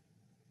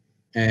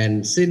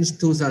 And since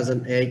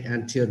 2008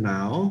 until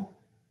now,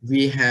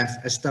 we have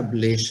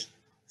established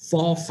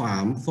 4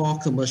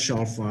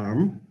 commercial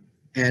farms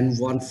and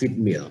 1 feed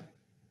mill.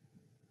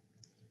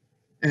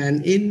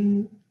 And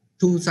in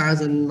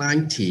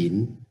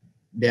 2019,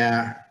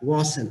 there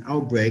was an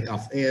outbreak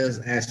of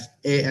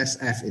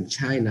ASF in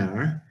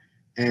China,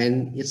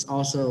 and it's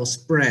also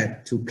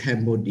spread to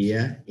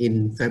Cambodia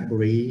in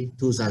February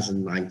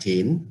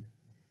 2019.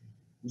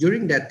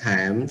 During that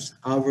time,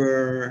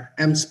 our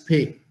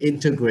MSpeak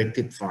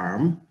integrated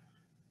farm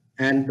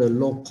and the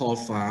local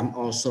farm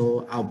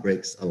also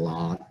outbreaks a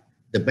lot.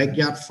 The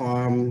backyard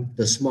farm,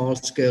 the small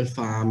scale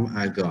farm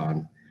are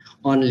gone.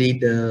 Only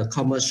the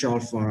commercial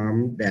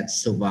farm that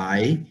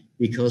survive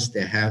because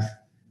they have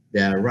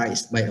their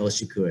rights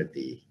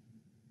biosecurity.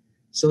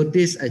 So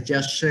this, I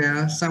just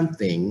share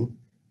something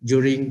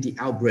during the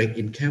outbreak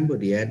in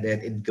Cambodia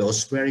that it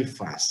goes very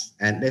fast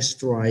and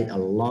destroy a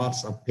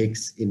lot of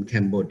pigs in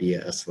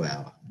Cambodia as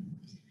well.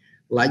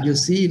 Like you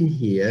see in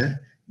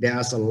here,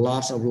 there's a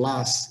lot of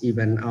loss,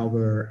 even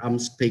our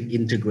MSpeak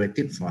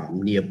integrated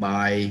farm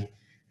nearby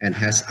and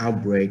has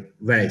outbreak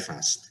very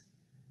fast.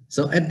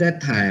 So at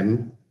that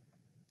time,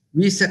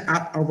 we set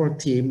up our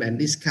team and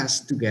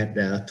discussed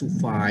together to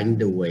find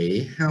the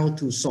way how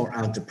to sort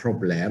out the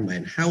problem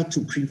and how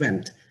to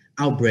prevent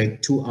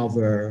outbreak to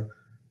our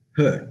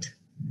herd.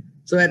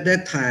 So at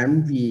that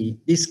time, we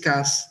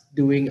discussed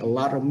doing a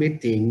lot of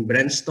meeting,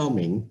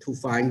 brainstorming to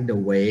find the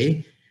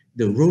way,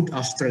 the route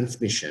of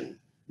transmission,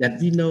 that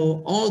we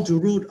know all the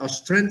route of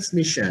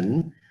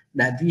transmission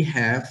that we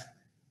have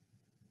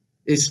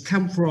is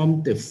come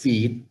from the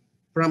feed,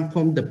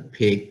 from the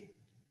pig,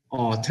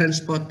 or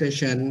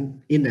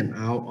transportation in and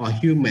out, or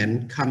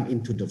human come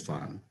into the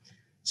farm.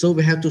 So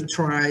we have to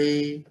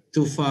try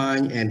to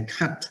find and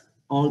cut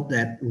all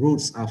that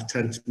routes of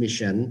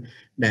transmission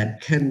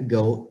that can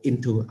go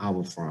into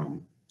our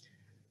farm.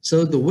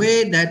 So the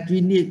way that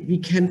we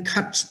can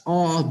cut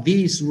all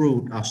these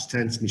routes of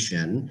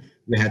transmission,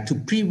 we have to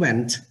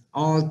prevent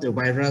all the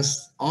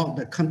virus, all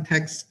the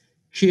contacts,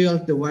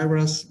 kill the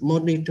virus,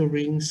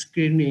 monitoring,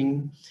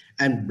 screening,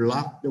 and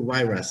block the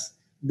virus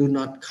do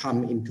not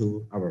come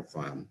into our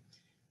farm.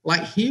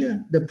 Like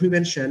here, the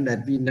prevention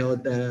that we know,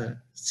 the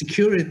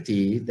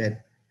security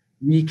that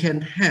we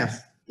can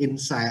have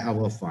inside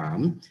our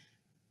farm,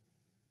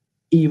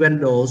 even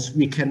though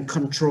we can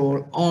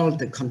control all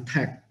the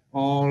contact,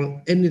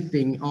 all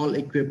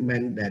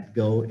equipment that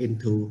go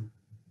into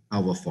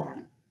our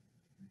farm.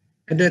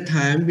 At that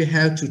time, we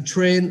have to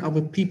train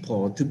our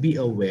people to be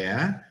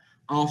aware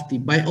of the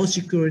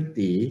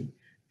biosecurity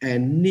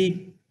and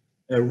need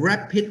a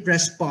rapid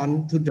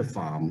response to the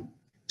farm,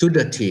 to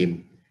the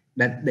team,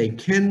 that they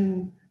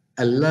can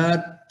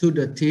alert to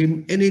the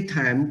team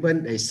anytime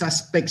when they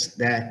suspect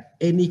that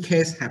any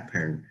case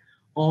happen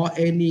or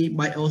any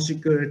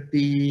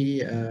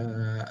biosecurity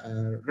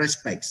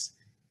respects.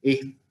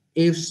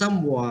 If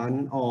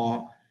someone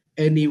or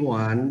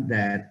anyone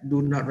that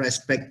do not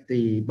respect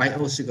the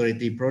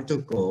biosecurity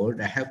protocol,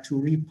 they have to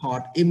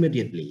report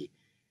immediately.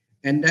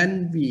 And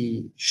then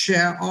we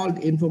share all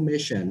the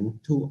information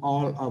to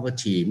all our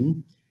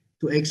team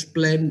to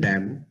explain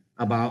them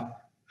about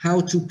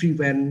how to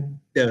prevent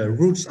the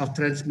routes of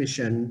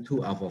transmission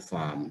to our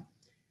farm.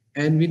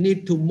 And we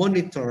need to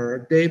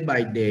monitor day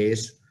by day,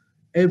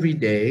 every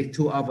day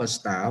to our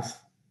staff,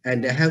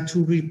 and they have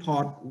to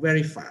report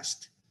very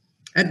fast.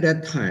 At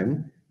that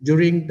time,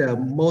 during the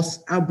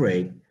most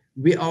outbreak,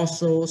 we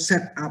also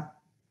set up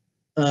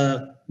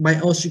a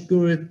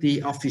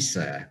biosecurity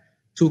officer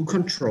to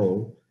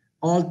control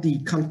all the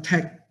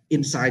contact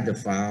inside the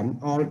farm,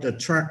 all the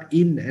truck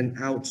in and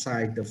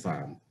outside the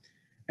farm.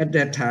 At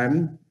that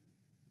time,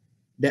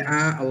 there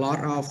are a lot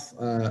of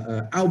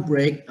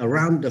outbreak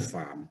around the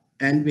farm,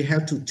 and we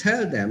have to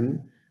tell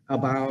them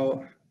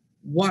about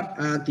what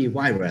are the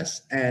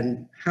virus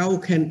and how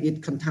can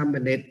it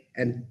contaminate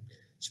and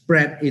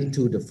spread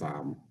into the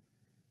farm.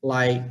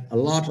 Like a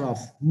lot of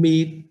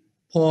meat,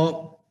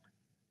 pork,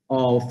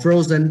 or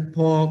frozen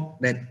pork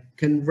that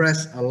can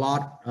rest a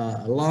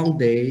long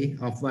day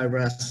of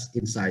virus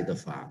inside the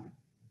farm.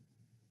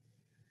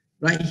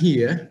 Right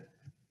here,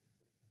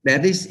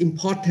 that is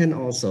important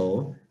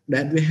also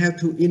that we have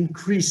to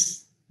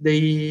increase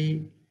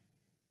the,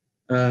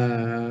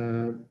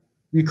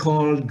 we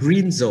call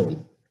green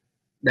zone,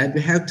 that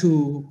we have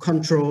to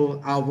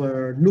control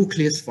our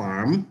nucleus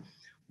farm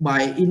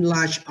by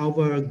enlarge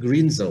our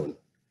green zone.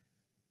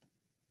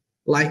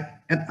 Like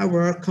at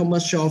our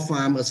commercial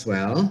farm as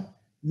well,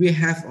 we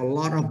have a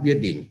lot of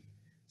building.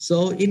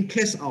 So in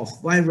case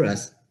of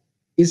virus,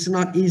 it's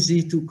not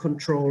easy to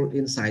control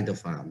inside the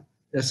farm.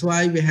 That's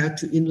why we have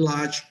to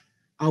enlarge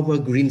our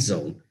green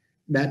zone,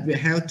 that we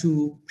have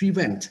to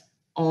prevent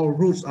all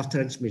routes of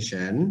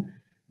transmission.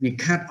 We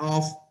cut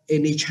off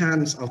any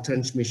chance of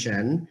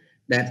transmission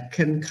that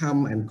can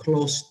come and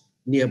close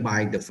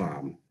nearby the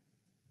farm.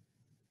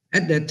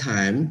 At that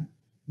time,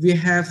 we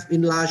have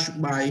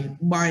enlarged by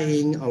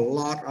buying a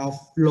lot of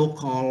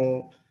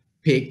local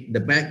pig, the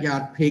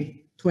backyard pig,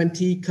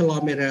 20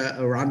 kilometers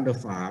around the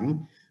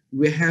farm.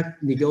 We have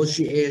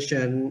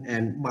negotiation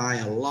and buy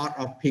a lot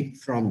of pig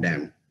from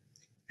them.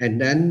 And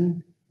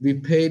then we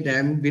pay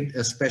them with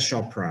a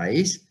special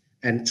price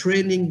and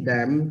training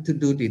them to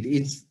do the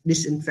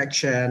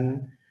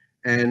disinfection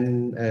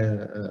and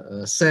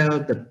sell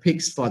the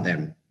pigs for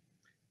them.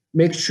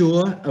 Make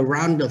sure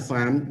around the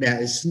farm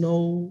there is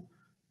no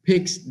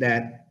pigs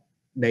that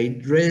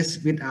they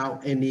raise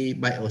without any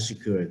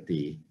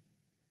biosecurity.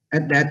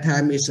 At that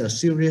time is a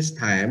serious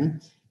time.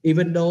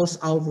 Even though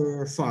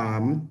our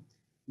farm,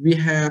 we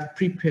have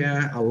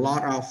prepared a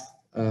lot of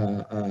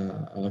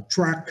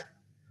truck,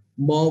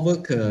 more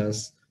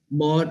workers,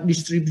 more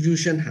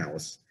distribution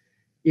house.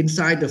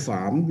 Inside the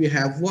farm, we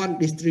have one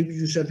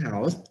distribution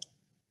house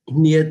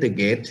near the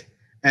gate,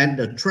 and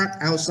the truck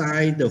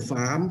outside the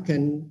farm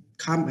can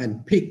come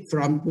and pick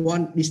from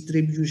one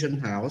distribution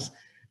house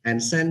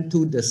and send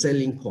to the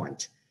selling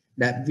point,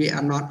 that we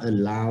are not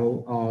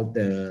allow all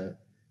the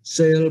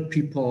sale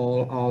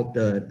people or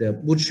the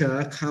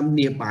butcher come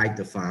nearby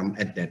the farm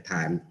at that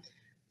time.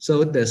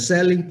 So the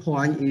selling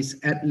point is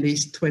at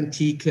least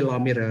 20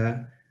 kilometers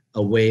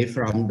away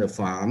from the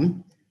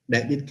farm,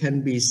 that it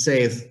can be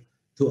safe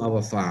to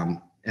our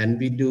farm. And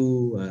we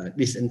do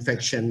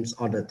disinfections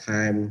all the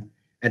time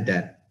at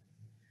that.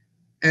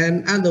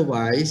 And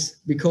otherwise,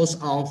 because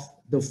of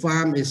the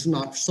farm is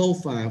not so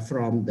far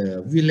from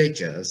the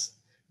villagers,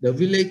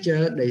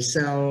 they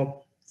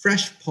sell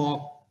fresh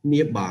pork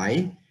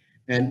nearby,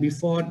 and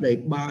before they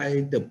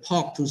buy the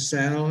pork to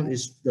sell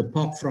is the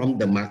pork from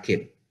the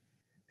market.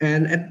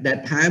 And at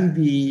that time,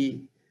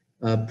 we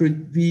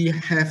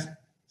have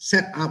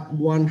set up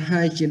one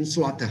hygiene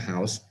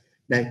slaughterhouse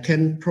that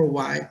can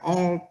provide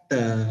all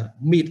the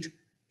meat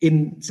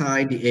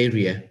inside the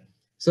area.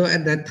 So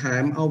at that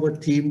time, our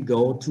team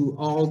go to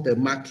all the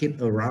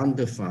market around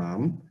the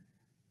farm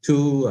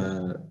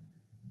to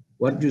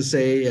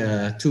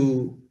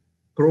to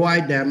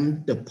provide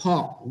them the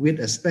pork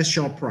with a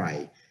special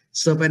price,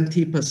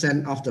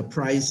 70% of the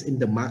price in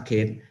the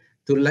market,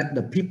 to let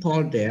the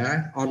people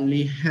there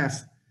only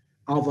have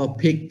our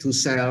pig to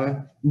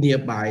sell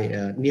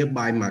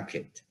nearby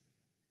market.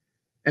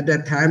 At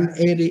that time,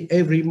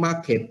 every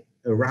market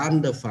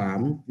around the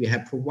farm, we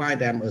have provided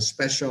them a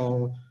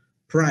special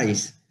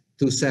price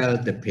to sell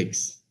the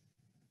pigs.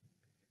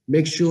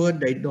 Make sure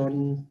they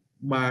don't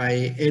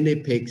buy any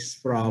pigs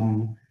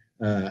from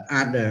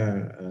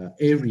other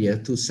area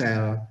to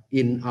sell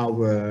in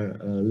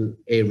our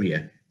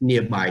area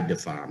nearby the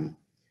farm.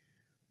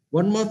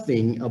 One more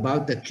thing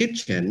about the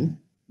kitchen,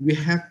 we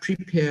have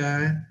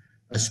prepared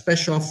a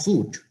special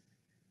food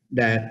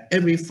that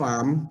every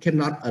farm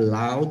cannot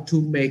allow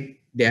to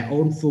make their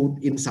own food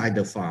inside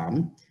the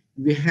farm.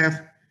 We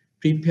have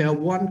prepared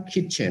one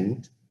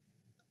kitchen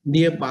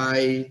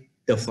nearby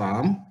the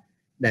farm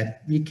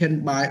that we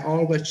can buy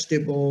all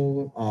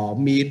vegetable or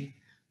meat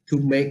to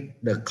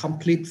make the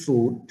complete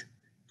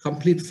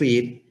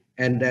feed,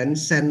 and then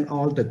send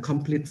all the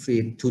complete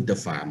feed to the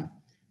farm.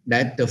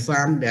 That the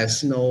farm,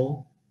 there's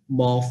no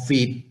more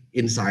feed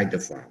inside the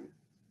farm.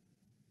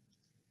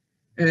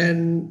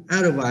 And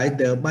otherwise,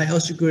 the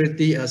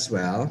biosecurity as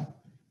well,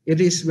 it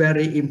is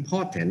very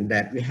important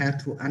that we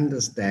have to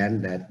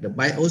understand that the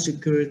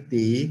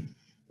biosecurity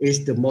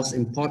is the most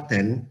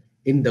important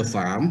in the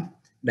farm,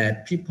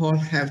 that people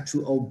have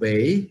to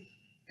obey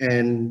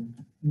and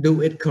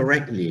do it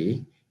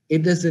correctly.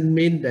 It doesn't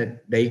mean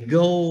that they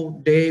go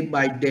day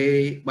by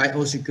day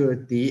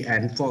biosecurity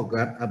and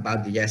forget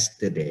about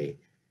yesterday.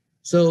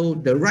 So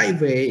the right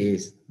way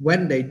is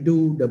when they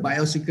do the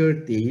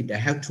biosecurity, they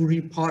have to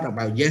report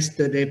about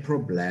yesterday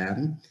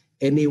problem.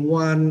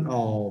 Anyone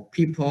or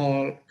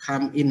people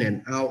come in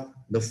and out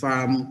the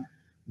farm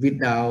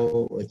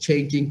without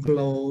changing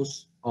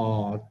clothes,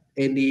 or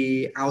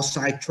any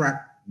outside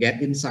truck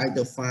get inside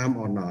the farm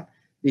or not.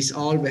 This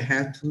all we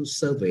have to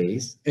survey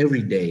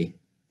every day.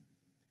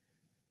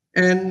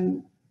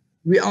 And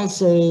we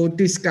also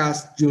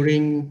discussed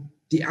during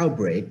the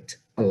outbreak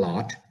a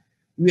lot.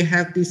 We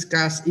have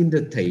discussed in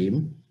the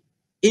team,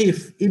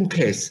 if in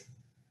case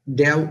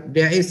there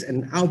is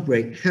an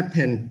outbreak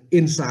happen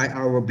inside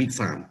our big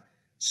farm,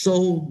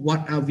 so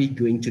what are we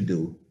going to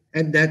do?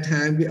 At that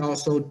time, we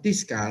also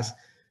discussed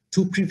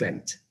to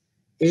prevent.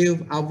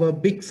 If our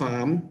big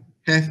farm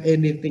have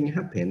anything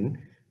happen,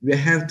 we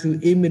have to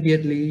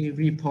immediately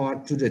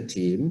report to the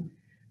team,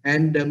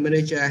 and the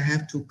manager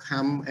have to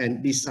come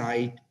and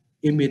decide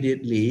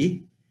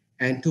immediately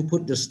and to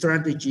put the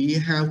strategy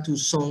how to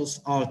solve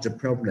all the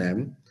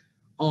problem,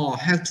 or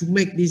have to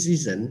make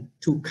decision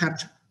to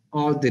cut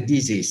all the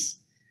disease.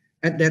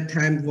 At that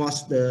time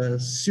was the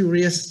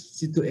serious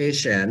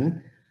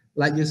situation.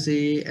 Like you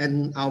see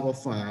in our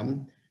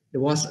farm,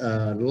 there was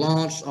a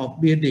lot of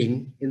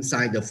building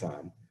inside the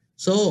farm.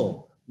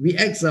 So we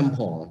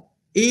example,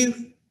 if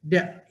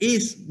there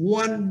is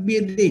one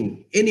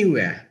building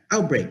anywhere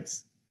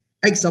outbreaks,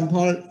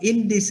 example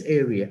in this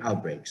area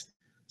outbreaks,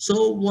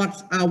 so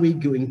what are we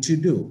going to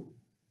do?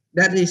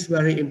 That is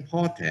very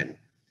important.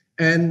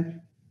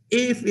 And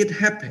if it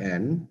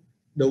happens,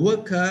 the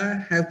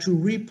worker have to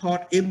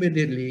report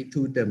immediately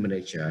to the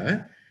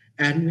manager,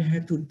 and we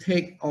have to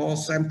take all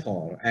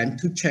sample and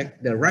to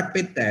check the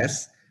rapid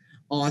test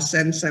or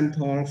send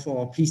sample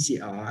for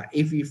PCR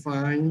if we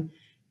find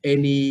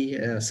any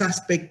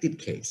suspected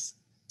case.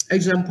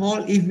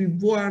 Example, if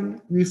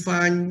we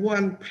find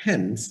one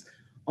pens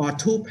or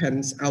two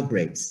pens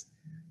outbreaks,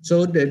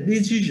 so the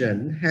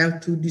decision have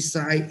to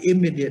decide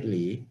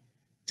immediately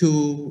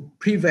to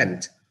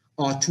prevent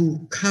or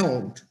to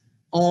count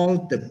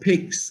all the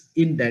pigs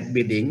in that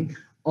building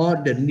or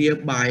the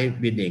nearby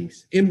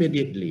buildings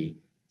immediately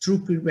to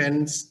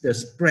prevent the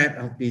spread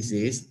of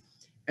disease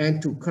and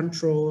to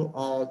control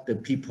all the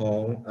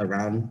people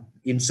around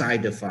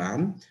inside the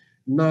farm,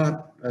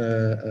 not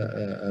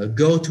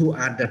go to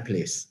other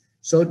place.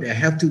 So they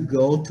have to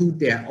go to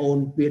their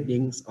own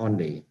buildings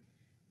only.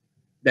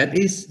 That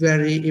is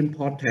very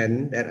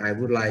important that I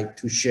would like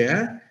to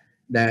share,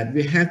 that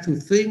we have to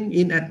think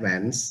in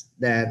advance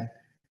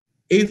that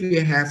if we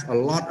have a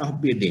lot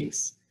of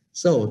buildings,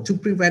 so to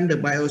prevent the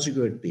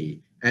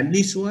biosecurity, and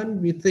this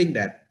one we think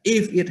that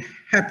if it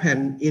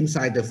happened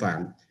inside the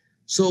farm,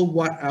 so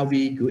what are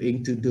we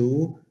going to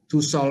do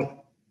to solve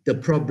the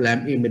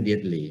problem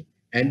immediately,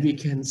 and we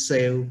can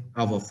save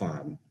our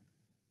farm.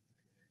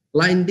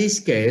 Like in this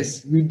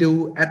case, we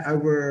do at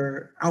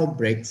our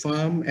outbreak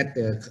farm, at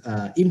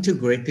the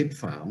integrated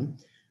farm,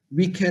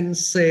 we can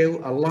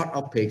save a lot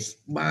of pigs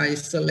by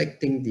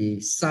selecting the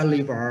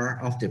saliva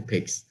of the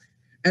pigs.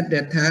 At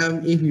that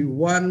time, if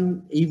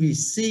we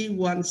see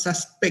one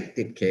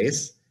suspected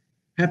case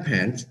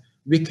happens,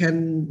 we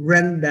can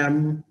run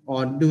them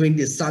on doing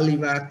the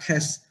saliva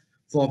test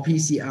for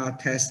PCR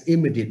test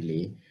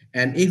immediately.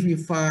 And if we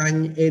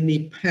find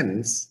any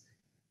pens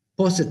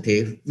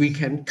positive, we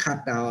can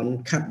cut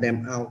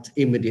them out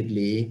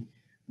immediately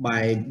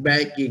by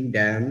bagging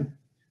them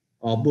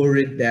or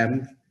bury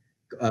them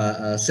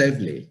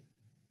safely.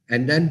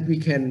 And then we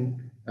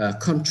can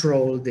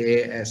control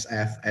the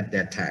ASF at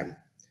that time.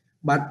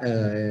 But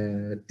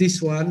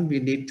this one, we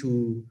need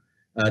to,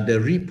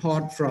 the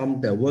report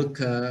from the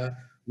worker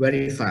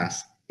very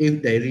fast.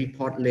 If they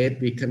report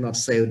late, we cannot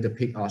sell the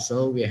pig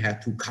also. We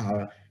have to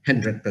cover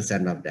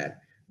 100% of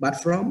that.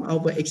 But from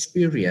our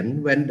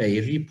experience, when they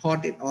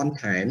report it on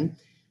time,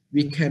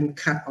 we can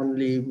cut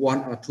only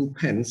 1 or 2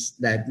 pens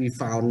that we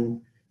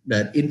found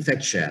the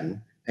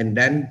infection. And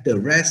then the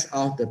rest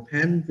of the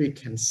pen, we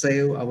can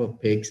sell our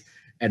pigs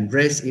and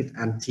raise it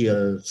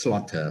until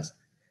slaughter.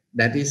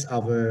 That is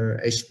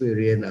our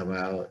experience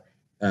about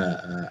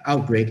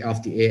outbreak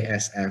of the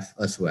ASF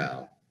as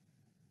well.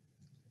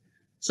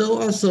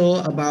 So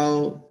also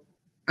about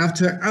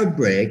after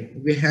outbreak,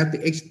 we have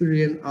the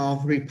experience of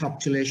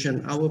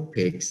repopulation our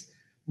pigs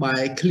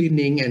by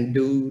cleaning and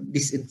do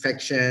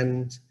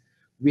disinfection.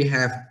 We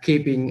have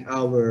keeping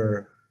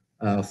our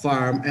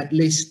farm at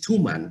least 2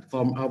 months.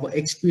 From our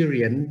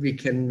experience, we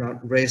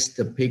cannot raise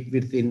the pig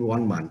within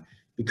 1 month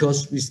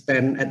because we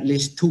spend at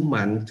least 2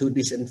 months to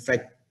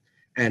disinfect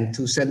and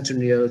to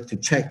sentinel to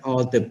check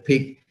all the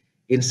pig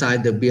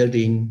inside the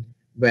building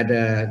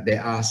whether they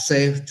are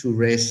safe to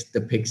raise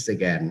the pigs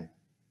again.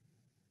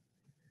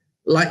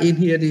 Like in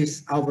here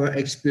is our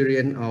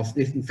experience of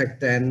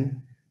disinfectant.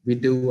 We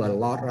do a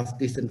lot of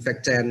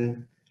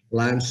disinfectant,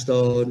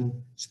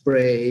 limestone,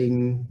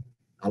 spraying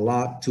a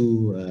lot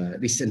to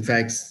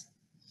disinfect.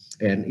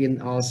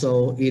 And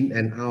also in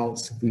and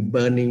out, we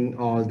burning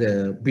all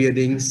the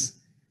buildings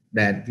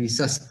that we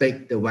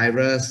suspect the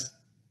virus.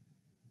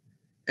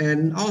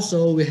 And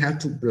also we have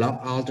to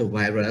block out the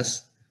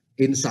virus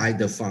inside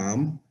the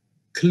farm,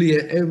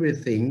 clear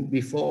everything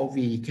before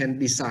we can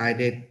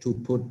decide to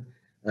put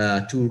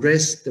to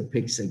raise the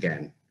pigs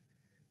again.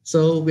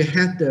 So we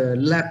have the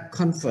lab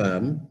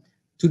confirm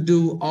to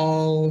do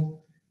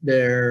all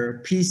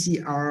their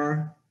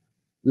PCR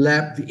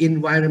lab,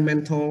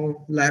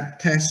 environmental lab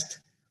test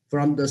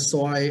from the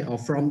soil or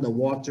from the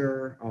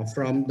water or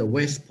from the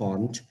waste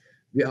pond.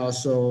 We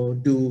also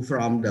do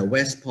from the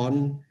waste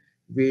pond.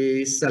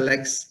 We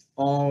select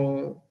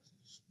all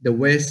the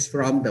waste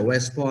from the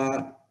waste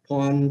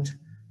pond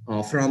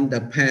or from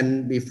the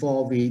pen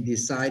before we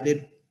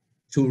decided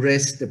to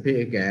raise the pig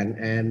again,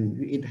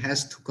 and it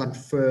has to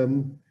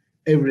confirm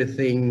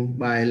everything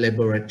by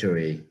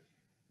laboratory.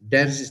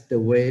 That is the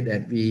way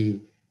that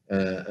we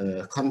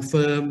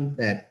confirm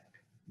that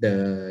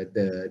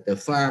the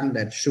farm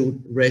that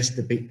should raise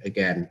the pig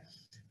again.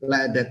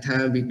 Like at that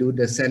time, we do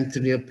the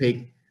sentinel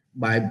pig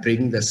by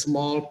bring the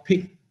small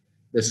pig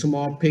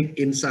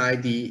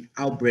inside the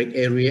outbreak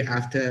area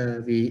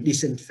after we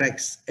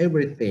disinfect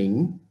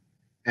everything,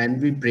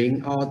 and we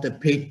bring all the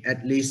pig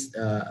at least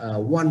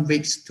 1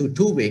 week to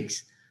 2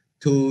 weeks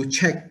to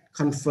check,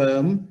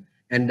 confirm,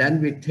 and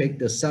then we take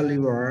the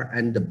saliva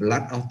and the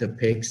blood of the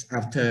pigs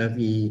after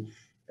we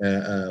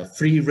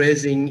free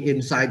raising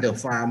inside the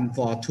farm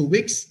for 2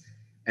 weeks,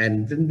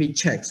 and then we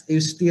check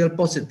if still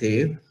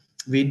positive.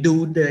 We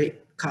do the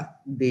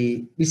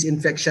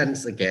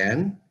disinfections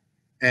again,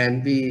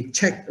 and we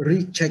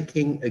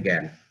rechecking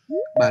again.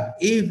 But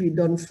if we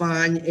don't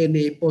find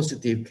any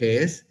positive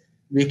case,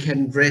 we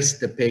can raise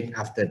the pig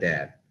after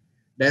that.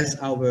 That's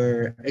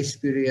our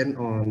experience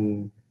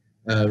on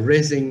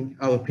raising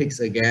our pigs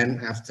again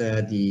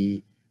after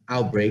the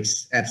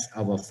outbreaks at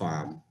our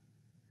farm.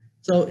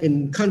 So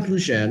in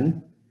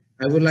conclusion,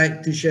 I would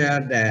like to share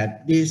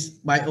that this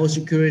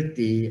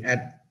biosecurity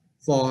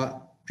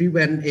for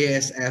prevent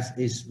ASF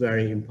is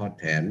very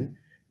important,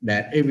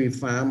 that every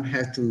farm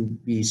has to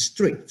be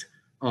strict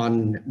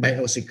on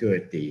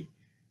biosecurity,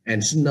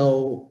 and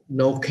no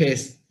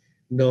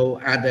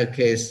other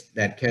case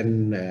that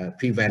can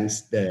prevent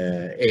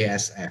the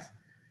ASF.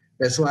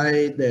 That's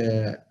why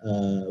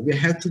we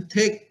have to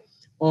take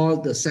all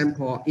the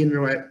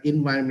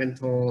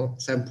environmental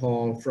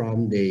sample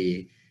from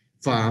the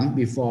farm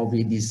before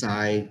we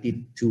decide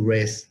to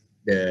raise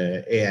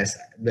the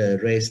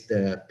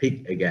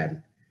pig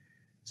again.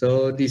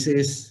 So this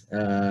is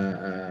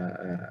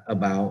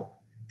about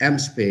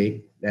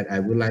MSPIC that I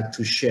would like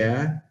to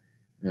share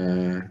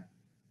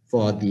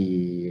for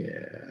the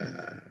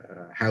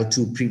how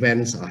to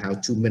prevent or how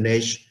to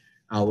manage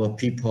our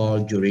people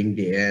during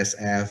the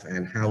ASF,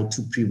 and how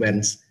to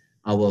prevent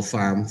our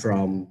farm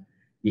from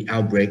the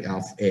outbreak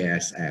of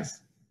ASF.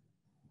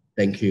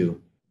 Thank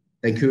you.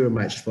 Thank you very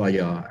much for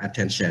your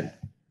attention.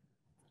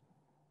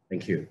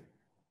 Thank you.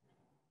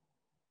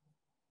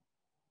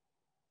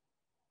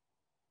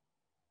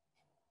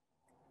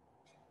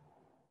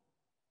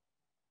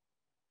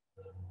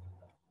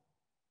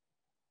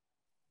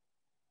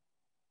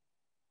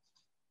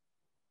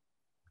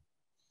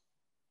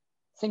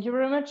 Thank you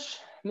very much,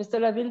 Mr.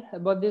 Laville,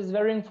 about this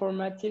very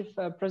informative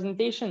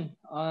presentation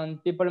on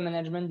people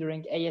management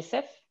during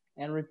ASF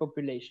and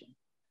repopulation.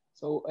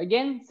 So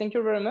again, thank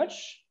you very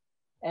much,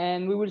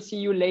 and we will see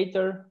you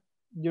later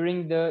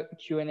during the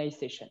Q&A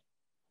session.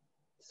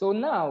 So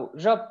now,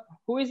 Job,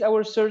 who is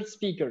our third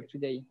speaker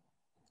today?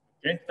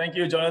 Okay, thank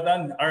you,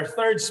 Jonathan. Our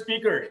third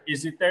speaker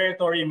is the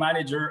Territory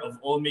Manager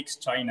of Olmix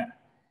China.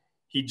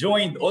 He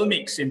joined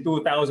Olmix in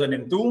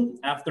 2002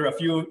 after a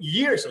few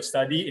years of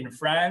study in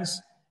France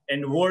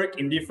and work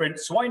in different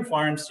swine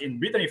farms in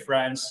Brittany,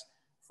 France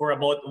for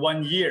about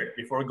 1 year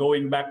before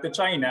going back to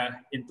China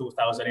in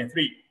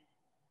 2003.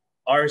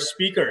 Our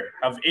speaker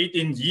have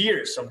 18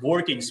 years of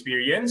working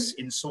experience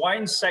in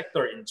swine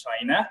sector in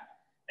China,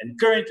 and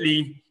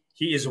currently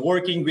he is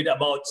working with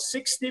about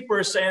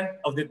 60%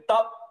 of the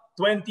top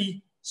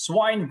 20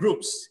 swine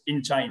groups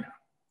in China.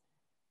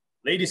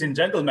 Ladies and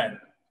gentlemen,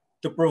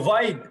 to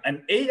provide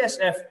an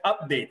ASF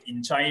update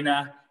in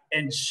China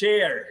and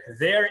share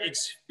their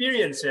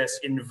experiences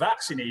in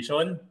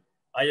vaccination,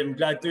 I am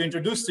glad to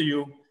introduce to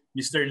you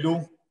Mr.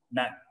 Lu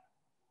Nan.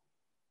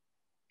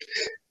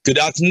 Good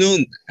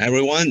afternoon,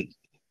 everyone.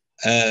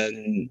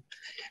 I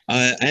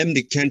am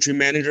the country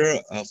manager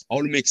of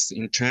Olmix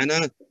in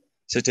China.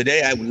 So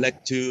today I would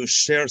like to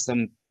share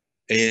some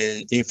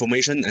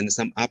information and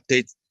some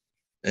updates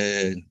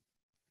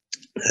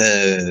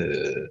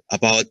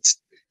about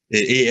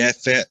the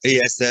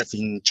ASF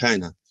in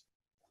China.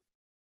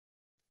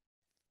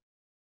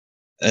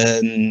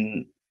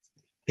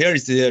 Here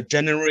is a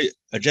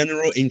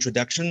general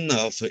introduction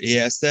of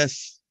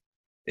ASF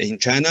in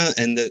China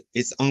and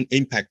its own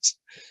impact.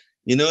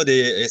 You know,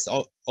 it's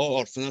all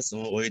of us,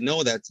 we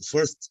know that the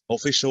first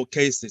official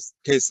case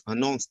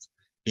announced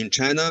in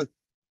China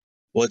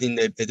was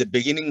at the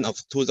beginning of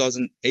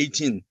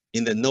 2018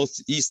 in the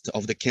northeast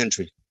of the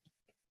country.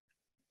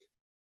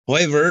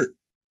 However,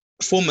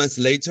 4 months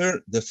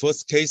later, the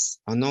first case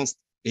announced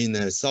in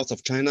the south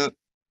of China,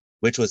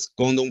 which was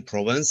Guangdong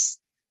province,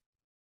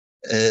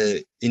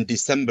 in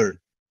December.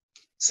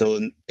 So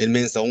it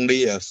means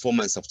only 4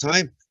 months of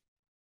time.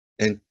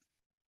 And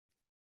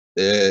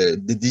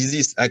the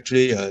disease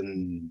actually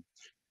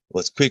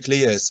was quickly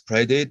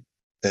spreaded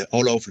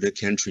all over the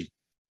country,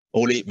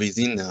 only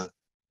within a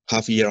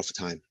half year of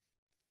time.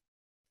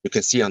 You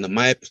can see on the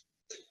map,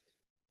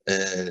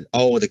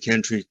 all the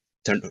country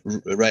turned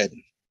red,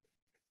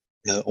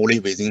 only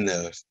within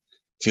a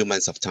few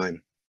months of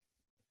time.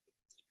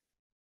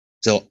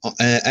 So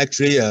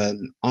actually,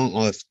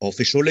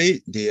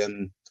 officially,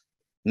 the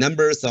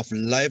numbers of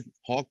live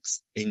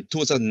hogs in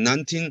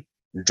 2019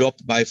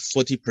 dropped by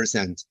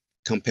 40%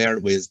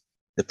 compared with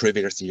the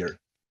previous year.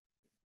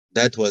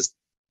 That was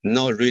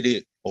not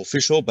really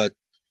official, but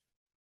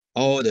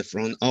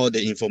from all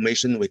the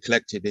information we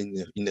collected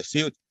in the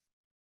field,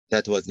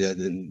 that was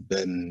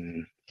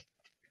the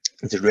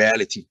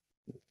reality.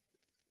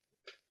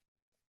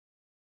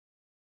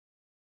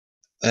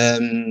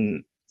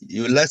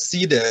 Let's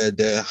see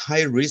the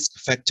high risk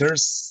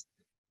factors.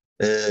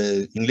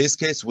 In this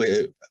case,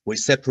 we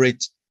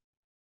separate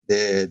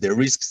the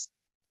risks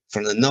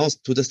from the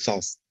north to the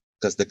south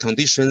because the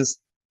conditions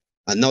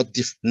are not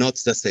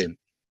the same.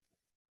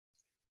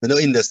 You know,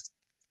 in the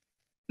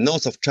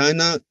north of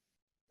China,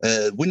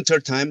 winter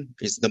time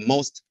is the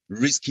most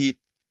risky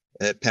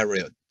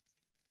period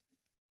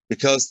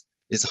because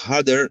it's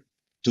harder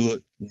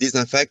to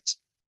disinfect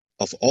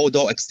of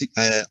outdoor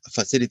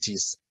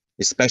facilities,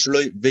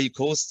 especially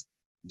vehicles,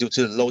 due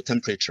to low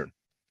temperature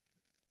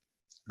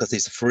because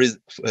it's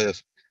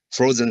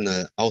frozen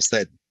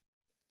outside.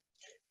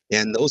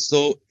 And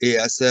also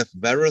ASF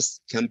virus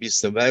can be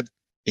survived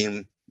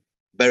in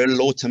very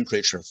low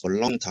temperature for a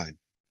long time.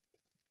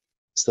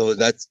 So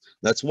that's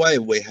why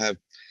we had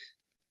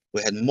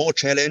more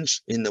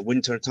challenge in the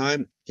winter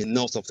time in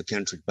north of the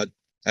country, but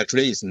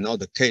actually it's not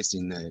the case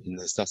in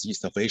the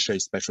southeast of Asia,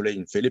 especially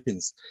in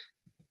Philippines.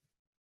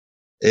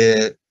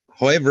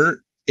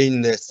 However,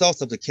 in the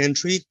south of the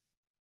country,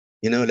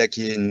 you know, like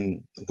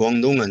in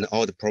Guangdong and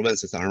all the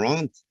provinces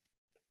around,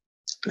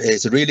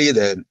 it's really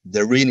the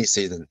rainy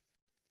season.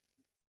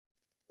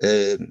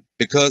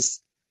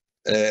 Because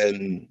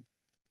let's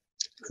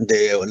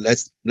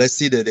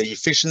see that the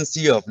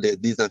efficiency of the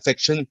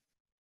disinfection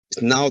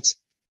is not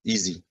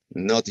easy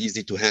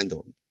to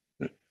handle,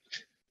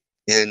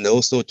 and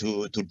also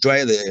to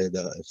dry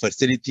the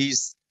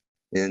facilities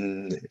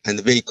and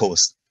the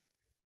vehicles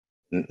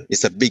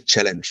is a big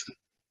challenge.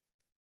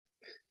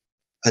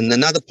 And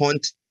another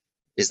point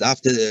is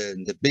after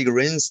the big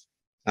rains,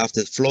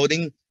 after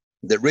flooding,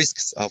 the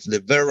risks of the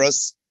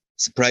virus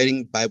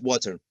spreading by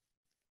water.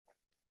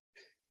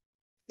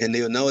 And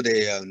you know,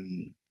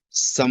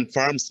 some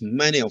farms,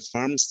 many of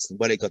farms,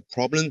 where they got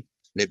problem,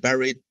 they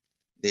buried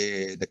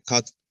the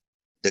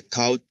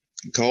cow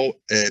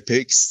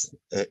pigs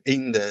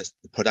in the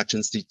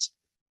production seat.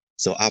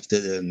 So after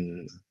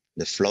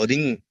the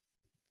flooding,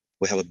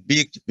 we have a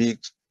big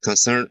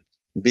concern,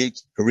 big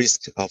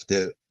risk of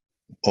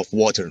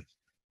water.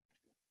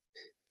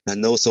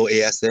 And also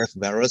ASF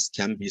virus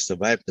can be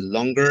survived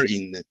longer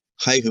in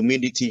high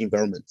humidity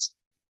environments.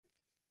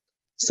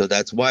 So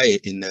that's why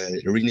in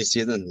the rainy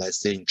season, let's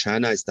say in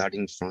China,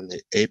 starting from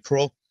the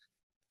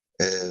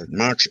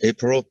March,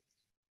 April,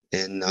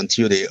 and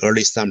until the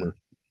early summer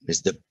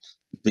is the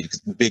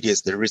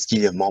biggest, the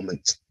riskier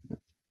moment.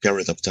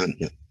 period of time.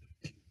 Yeah.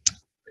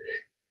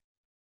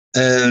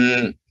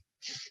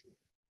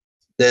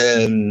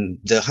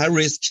 The high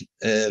risk,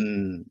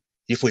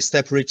 if we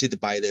separate it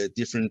by the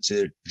different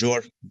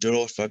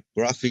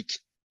geographic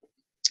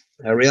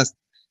areas,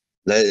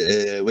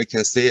 we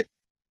can see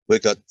we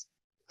got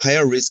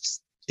higher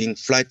risks in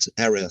flat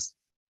areas.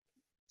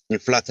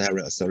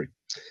 Sorry.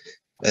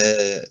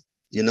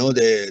 You know,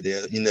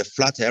 in the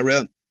flat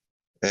area,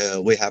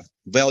 we have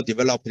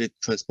well-developed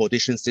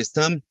transportation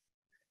system,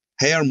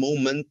 higher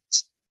movement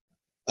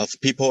of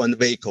people and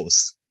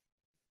vehicles.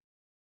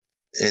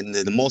 And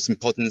the most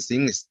important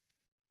thing is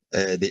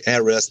the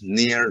areas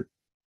near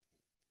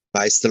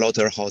by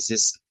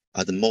slaughterhouses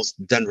are the most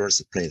dangerous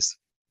place.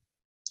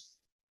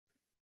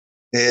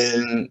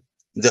 And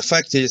the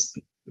fact is,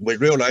 we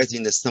realize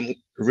in some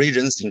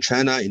regions in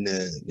China, in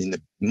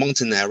the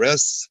mountain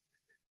areas,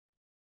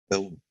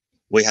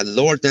 we had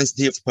lower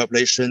density of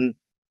population,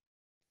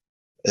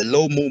 a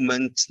lower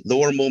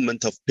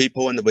movement of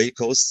people and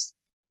vehicles,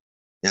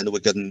 and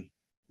we got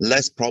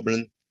less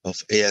problem of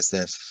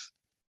ASF.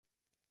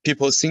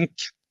 People think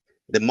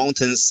the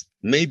mountains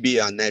may be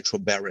a natural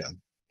barrier.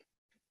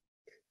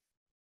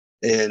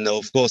 And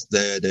of course,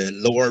 the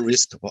lower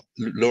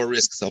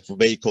risks of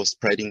vehicle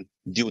spreading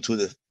due to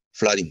the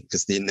flooding,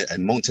 because in the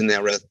mountain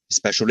area,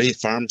 especially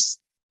farms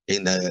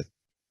in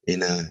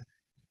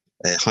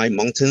high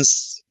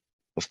mountains,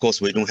 of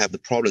course, we don't have the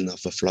problem of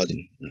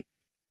flooding.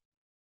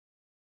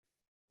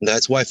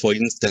 That's why, for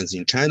instance,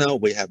 in China,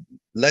 we have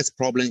less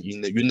problem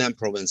in the Yunnan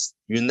province.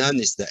 Yunnan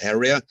is the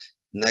area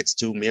next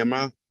to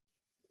Myanmar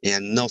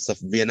and north of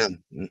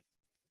Vietnam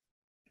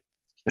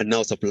and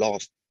north of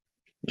Laos.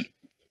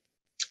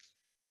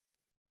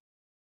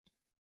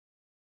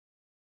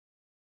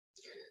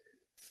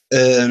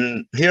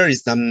 Here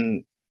is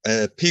some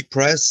peak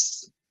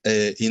price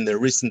in the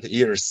recent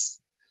years.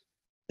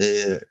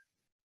 The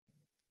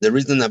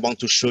reason I want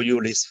to show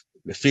you these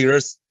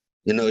figures,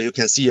 you know, you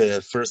can see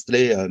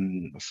firstly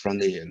from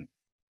the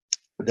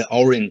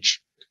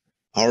orange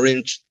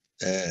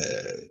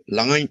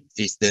line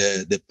is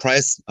the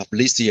price of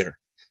this year.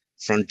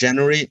 From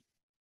January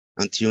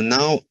until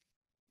now,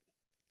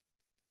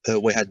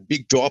 we had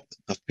big drop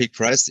of pig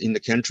price in the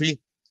country,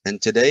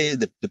 and today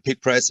the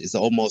pig price is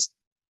almost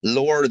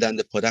lower than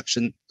the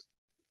production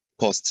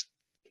cost,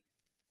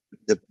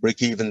 the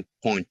break-even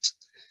point.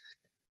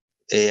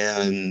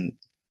 And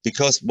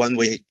because when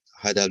we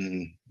had a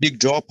big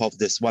drop of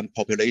the swine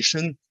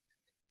population,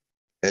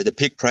 the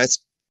pig price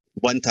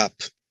went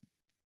up.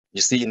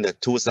 You see in the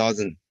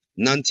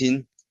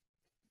 2019,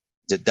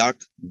 the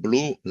dark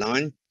blue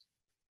line,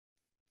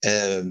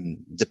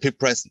 the pig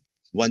price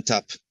went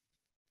up.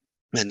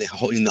 And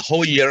in the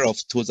whole year of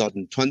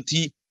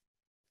 2020,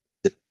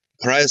 the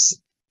price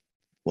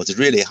was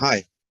really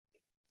high.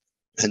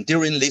 And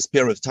during this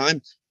period of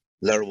time,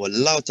 there were a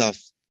lot of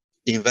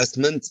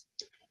investment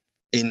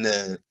in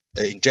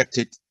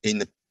injected in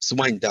the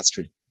swine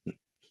industry.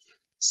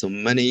 So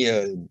many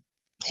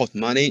hot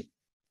money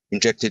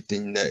injected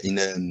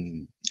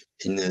in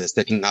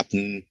setting up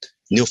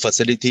new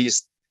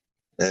facilities.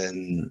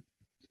 And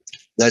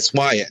that's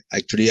why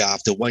actually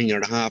after 1.5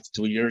 years,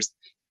 2 years,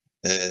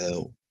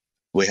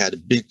 we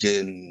had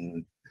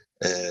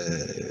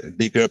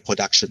bigger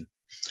production.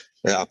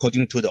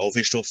 According to the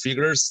official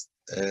figures,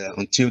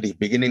 until the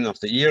beginning of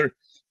the year,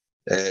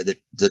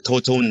 the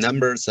total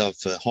numbers of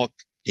hog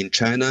in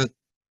China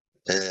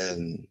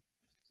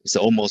is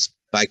almost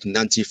like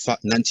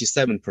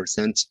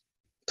 97%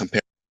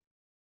 compared.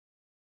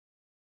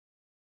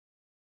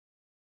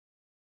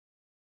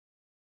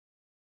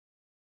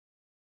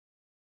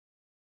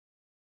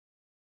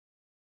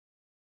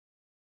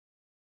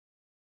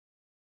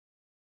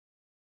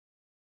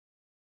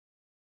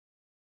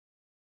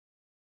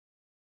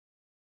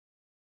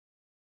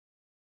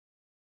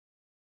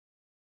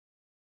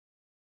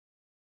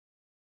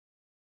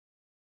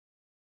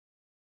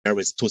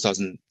 With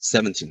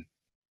 2017.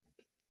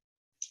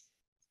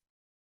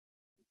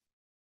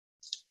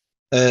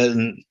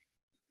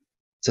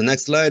 So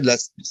next slide,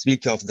 let's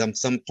speak of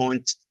some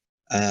point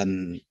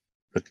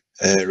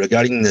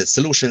regarding the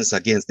solutions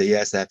against the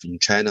ASF in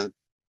China.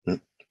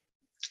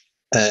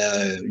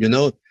 You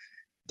know,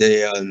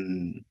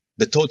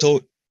 the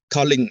total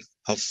culling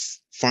of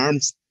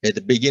farms at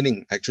the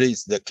beginning actually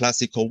is the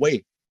classical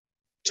way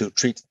to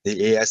treat the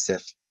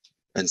ASF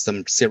and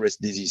some serious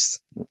disease.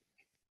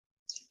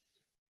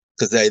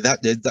 Because at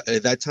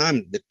that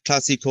time, the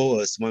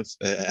classical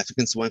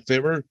African swine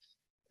fever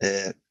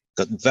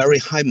got very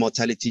high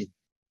mortality.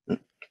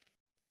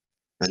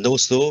 And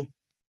also,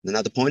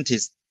 another point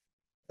is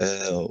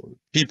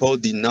people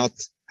did not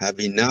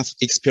have enough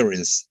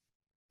experience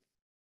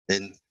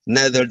and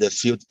neither the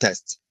field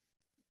test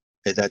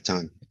at that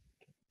time.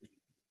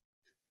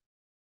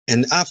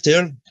 And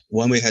after,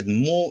 when we had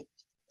more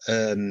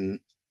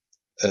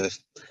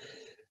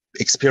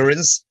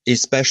experience,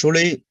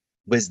 especially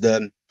with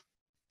the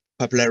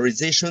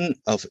popularization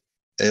of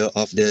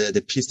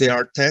the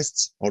PCR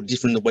tests or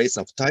different ways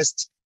of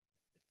tests,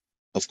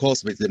 of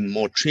course, with the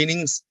more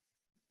trainings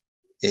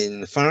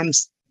in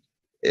farms,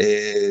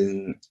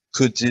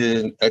 could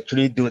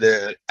actually do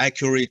the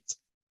accurate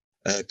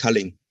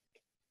culling.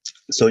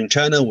 So in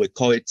China, we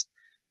call it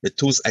the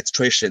tooth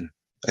extraction.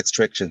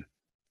 Extraction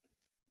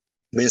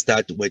means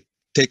that we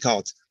take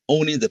out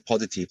only the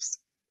positives.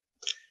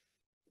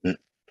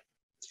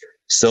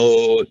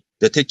 So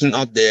the taking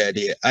out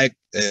the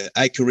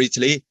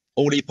accurately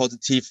only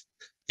positive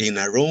in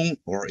a room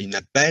or in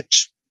a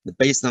batch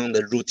based on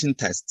the routine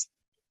tests.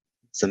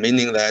 So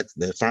meaning that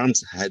the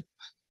farms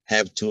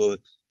have to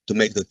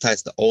make the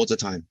test all the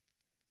time.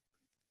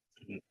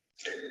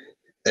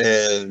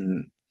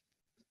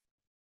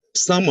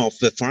 Some of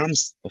the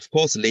farms, of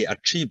course, they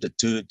achieved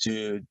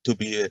to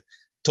be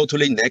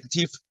totally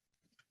negative,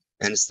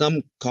 and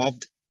some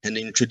carved and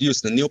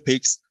introduced the new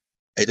pigs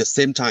at the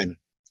same time.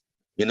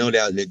 You know,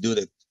 they do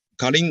the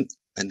culling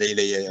and they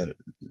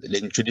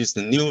introduce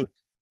the new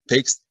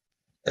pigs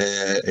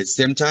at the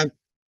same time.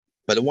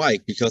 But why?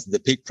 Because the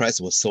pig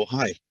price was so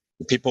high.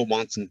 People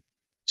want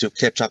to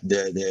catch up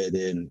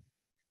the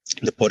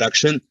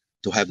production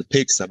to have the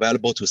pigs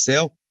available to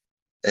sell.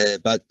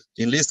 But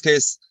in this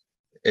case,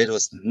 it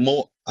was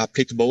more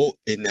applicable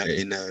in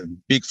a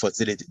big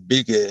facility,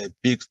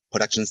 big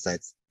production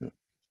sites.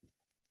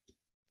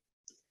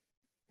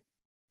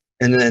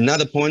 And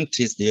another point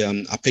is the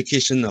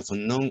application of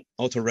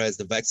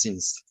non-authorized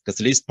vaccines, because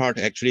this part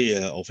actually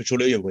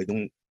officially we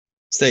don't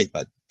say,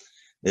 but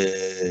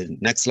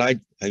next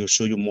slide, I will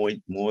show you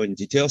more in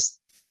details.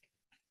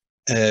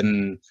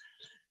 Regarding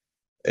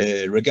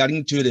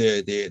to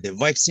the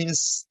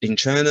vaccines in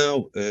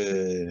China,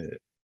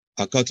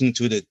 according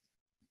to the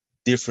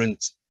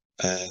different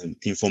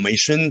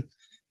information,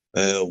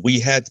 we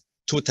had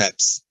two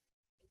types: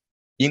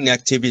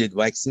 inactivated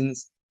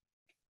vaccines,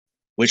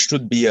 which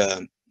should be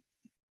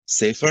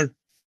safer.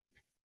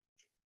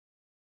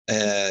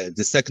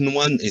 The second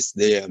one is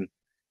the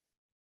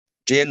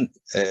gene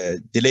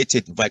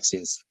deleted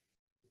vaccines.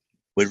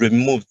 We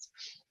removed,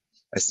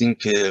 I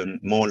think,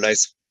 more or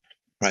less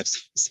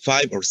perhaps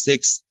 5 or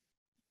 6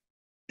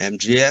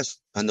 MGF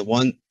and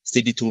 1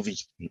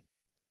 CD2V.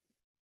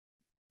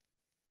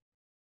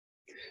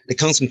 The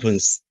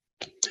consequence,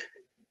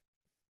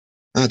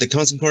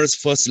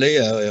 firstly,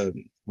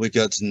 we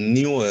got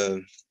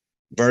new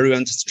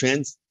variant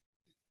strains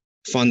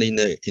found in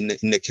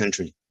the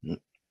country,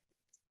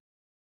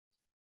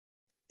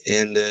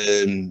 and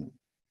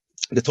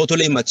the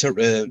totally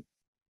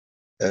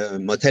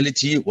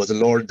mortality was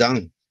lowered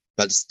down,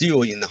 but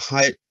still in the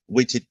high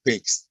weighted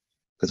pigs,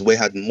 because we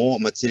had more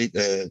mortality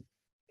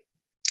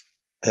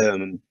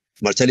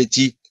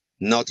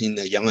not in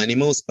the young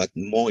animals, but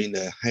more in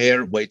the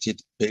higher weighted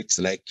pigs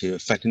like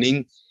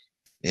fattening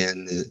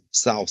and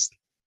sows.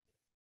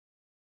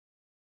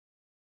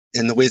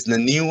 And with the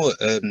new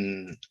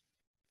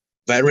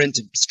variant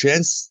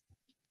strains,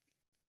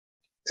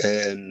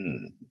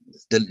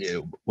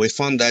 we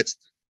found that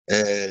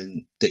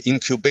the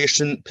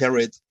incubation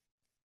period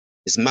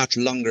is much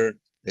longer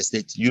as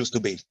it used to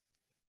be.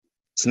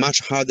 It's much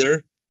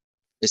harder.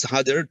 It's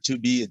harder to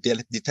be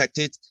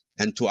detected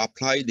and to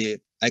apply the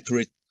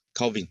accurate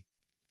culling.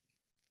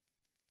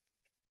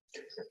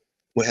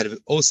 We had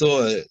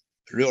also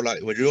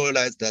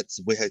realized that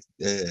we had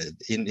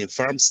in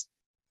farms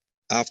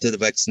after the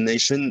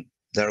vaccination,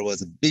 there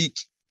was a big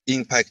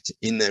impact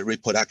in the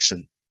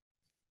reproduction.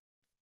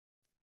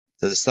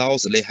 So the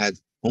sows, they had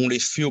only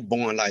few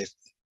born alive.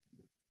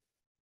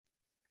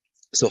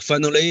 So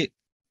finally,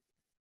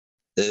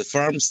 the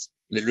farms,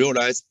 they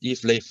realized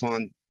if they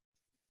found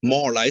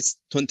more or less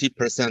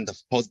 20% of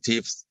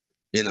positives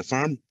in a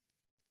farm,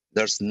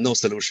 there's no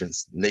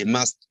solutions. They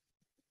must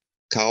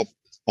cull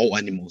all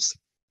animals.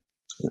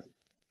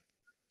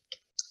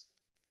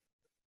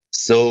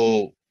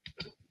 So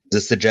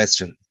the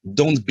suggestion,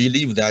 don't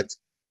believe that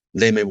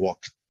they may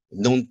work.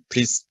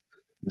 Please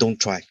don't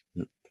try.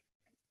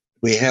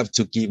 We have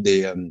to give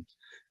the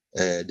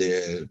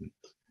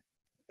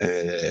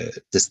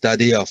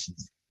study of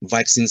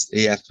vaccines,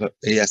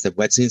 ASF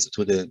vaccines,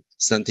 to the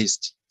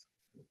scientists.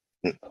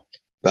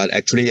 But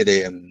actually,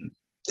 it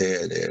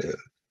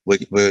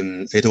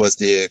was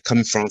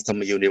coming from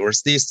some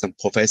universities, some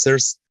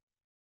professors.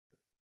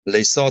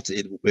 They thought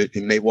it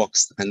may work,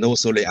 and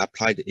also they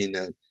applied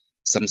in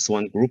some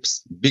swine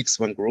groups, big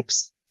swine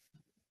groups.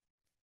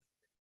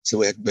 So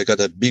we got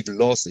a big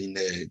loss in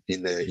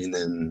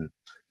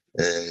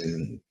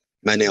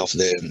many of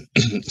the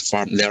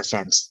their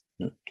farms.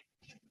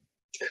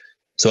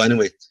 So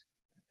anyway,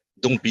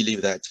 don't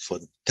believe that for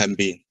the time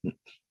being.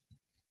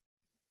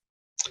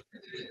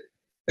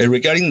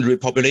 Regarding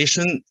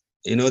repopulation,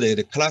 you know,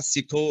 the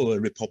classical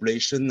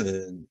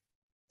repopulation,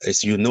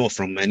 as you know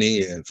from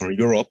many from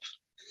Europe,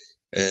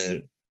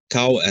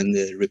 cow and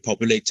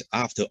repopulate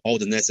after all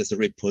the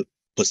necessary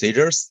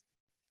procedures.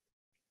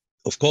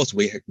 Of course,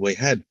 we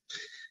had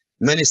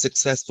many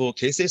successful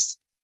cases,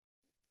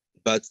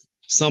 but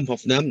some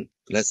of them,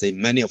 let's say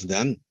many of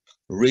them,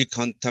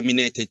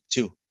 recontaminated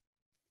too.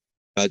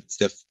 But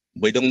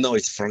we don't know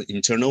it's from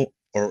internal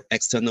or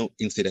external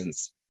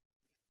incidents.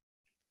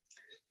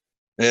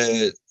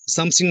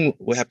 Something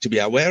we have to be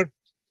aware,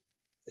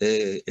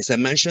 as I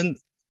mentioned,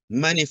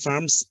 many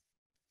farms,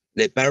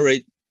 they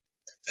bury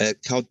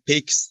cow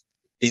pigs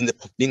in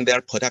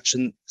their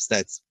production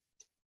sets,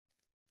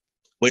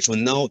 which were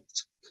not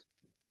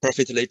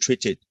perfectly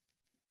treated.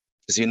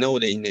 As you know,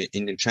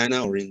 in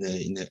China or in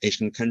the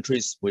Asian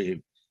countries,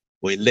 we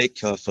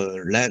lack of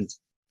land.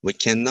 We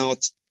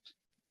cannot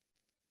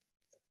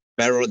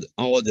bury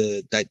all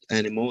the dead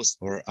animals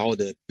or all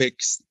the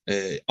pigs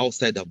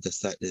outside of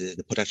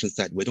the production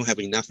site. We don't have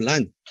enough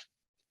land.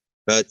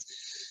 But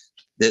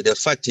the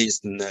fact is,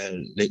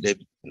 they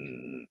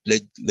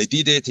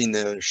did it in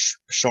a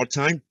short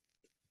time,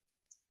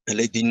 and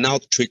they did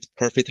not treat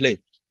perfectly.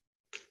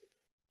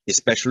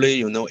 Especially,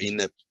 you know,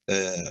 in a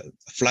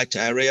flat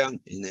area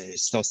in the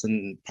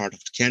southern part of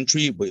the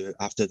country, where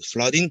after the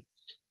flooding,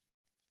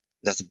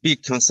 that's a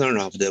big concern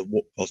of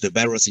the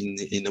virus in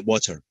the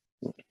water.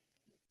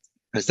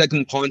 The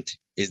second point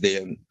is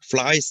the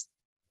flies,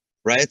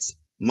 rats,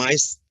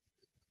 mice.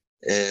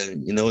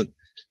 You know,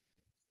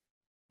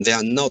 they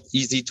are not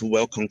easy to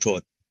well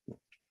control.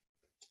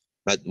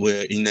 But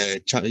we're in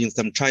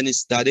some Chinese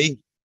study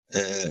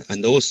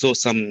and also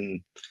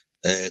some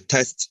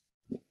tests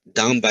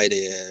done by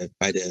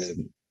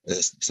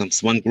some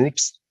swine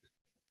groups.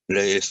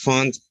 They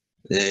found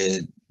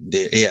the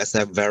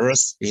ASF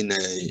virus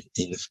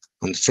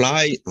on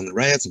fly, on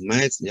rats,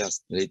 mice.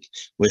 Yes,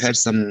 we had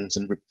some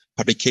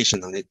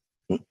publication on it.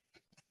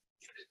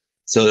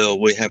 So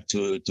we have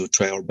to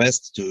try our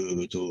best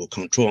to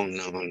control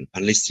on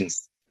these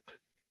things.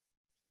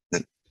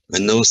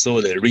 And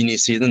also the rainy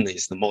season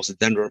is the most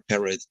dangerous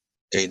period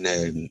in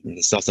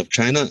the south of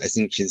China. I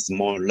think it's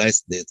more or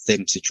less the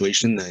same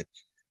situation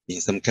in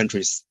some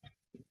countries.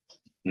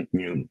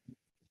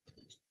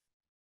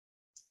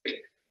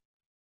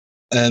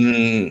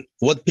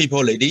 What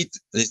people they did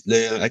is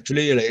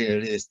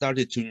they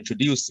started to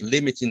introduce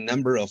limited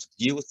number of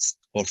youths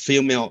or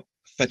female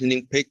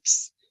fattening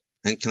pigs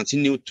and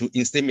continue to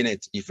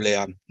inseminate if they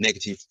are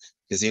negative,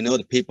 because you know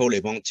the people they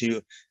want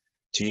to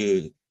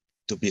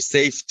be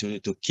safe, to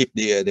keep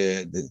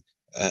a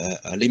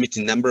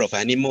limited number of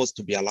animals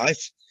to be alive.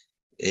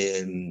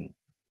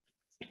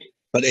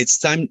 But at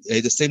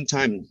the same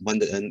time, when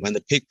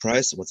the pig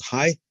price was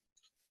high,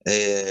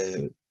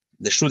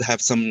 they should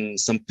have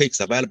some pigs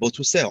available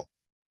to sell.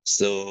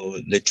 So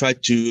they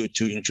tried to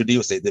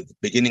introduce at the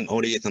beginning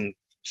only some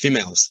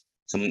females,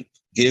 some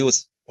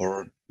girls,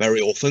 or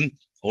very often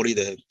only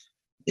the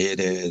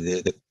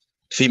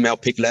female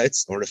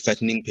piglets or the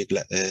fattening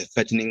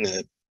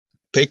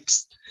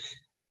pigs.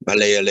 But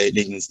they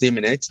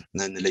inseminate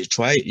and they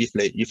try if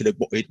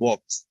it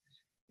works,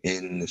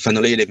 and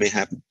finally they may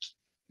have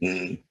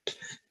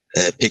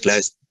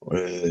piglets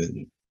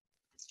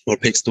or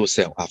pigs to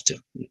sell after.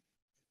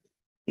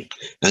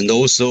 And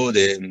also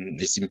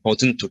it's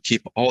important to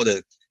keep all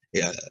the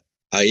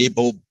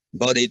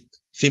able-bodied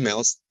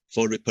females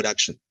for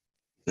reproduction,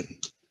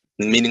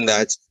 meaning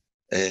that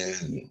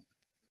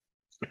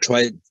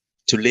try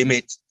to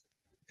limit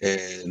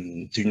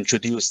to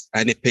introduce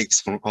any pigs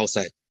from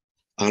outside,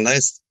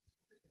 unless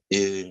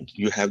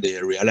you have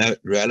the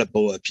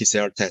reliable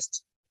PCR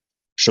test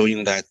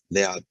showing that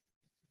they are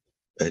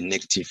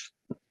negative.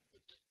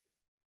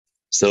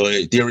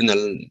 So during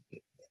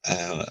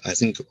I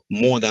think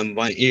more than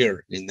 1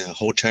 year in the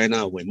whole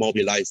China, we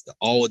mobilized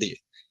all the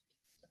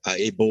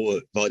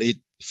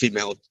able-bodied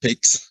female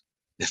pigs,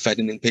 the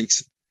fattening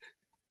pigs,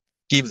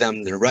 give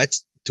them the right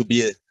to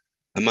be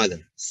a mother.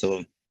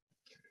 So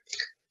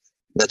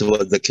that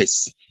was the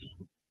case.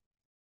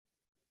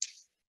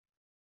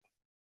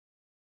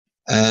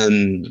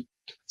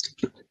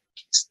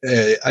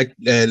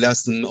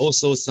 There's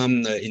also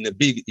some in the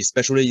big,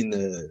 especially in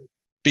the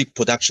big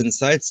production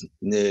sites,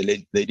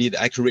 they did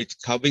accurate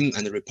calving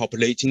and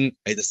repopulating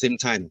at the same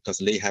time, because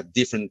they have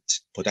different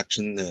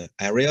production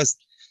areas.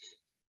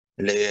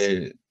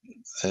 They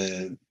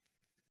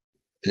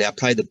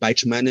apply the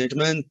batch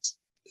management,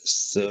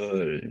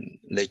 so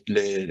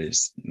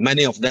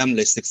many of them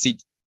they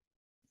succeed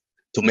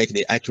to make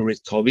the accurate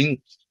calving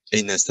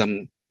in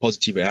some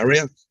positive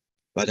area,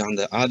 but on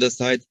the other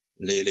side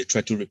they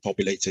try to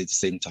repopulate at the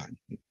same time.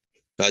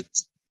 But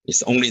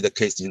it's only the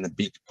case in the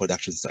big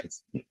production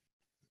sites.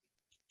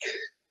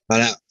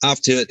 But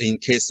after, in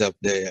case of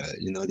the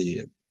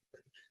the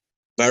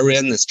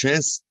variant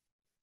strength,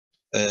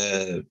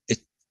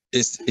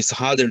 it's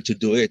harder to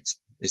do it.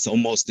 It's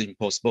almost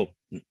impossible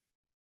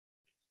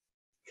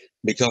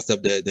because of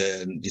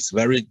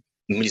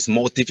it's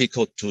more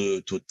difficult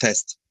to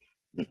test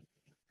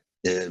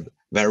the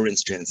variant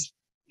strength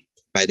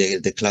by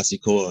the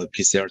classical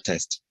PCR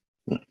test.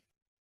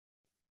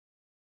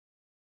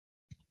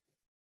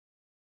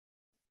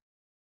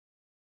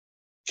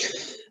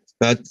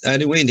 But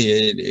anyway,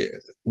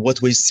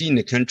 what we see in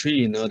the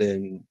country,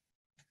 the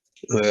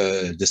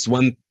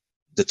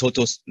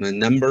total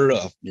number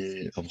of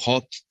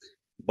hog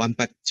went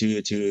back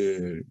to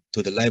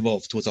the level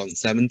of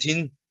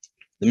 2017,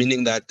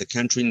 meaning that the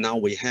country now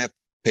we have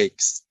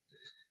pigs.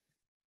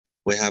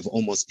 We have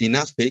almost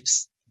enough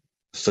pigs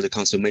for the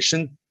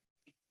consumption.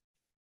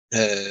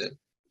 That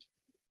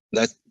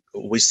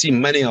we see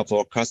many of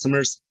our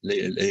customers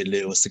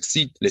they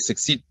succeed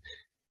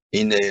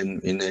in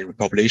a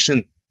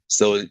repopulation.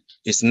 So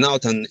it's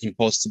not an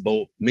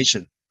impossible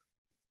mission.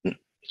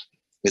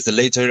 It's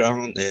later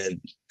on,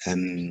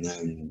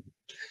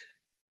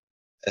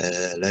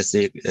 let's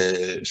say,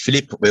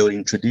 Philip will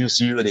introduce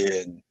you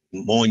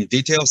more in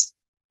details.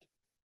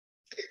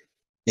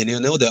 And you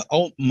know, the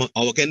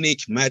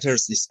organic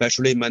matters,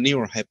 especially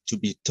manure, have to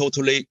be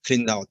totally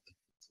cleaned out,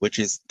 which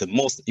is the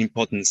most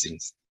important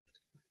things.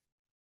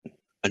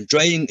 And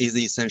drying is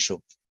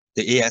essential.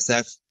 The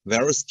ASF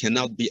virus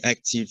cannot be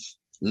active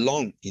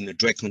long in the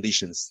dry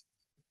conditions.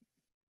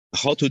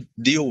 How to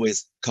deal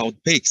with cold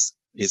pigs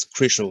is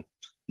crucial,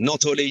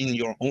 not only in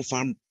your own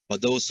farm,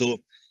 but also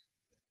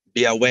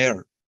be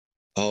aware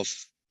of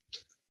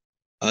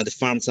the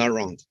farms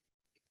around.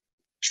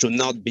 Should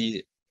not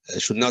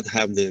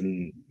have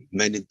the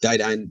many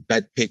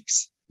bad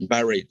pigs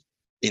buried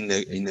in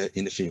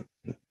the field.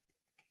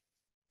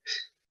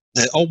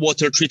 All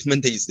water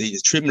treatment is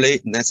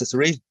extremely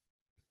necessary.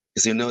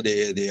 As you know,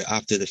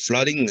 after the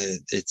flooding,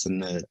 it's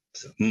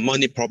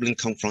money problem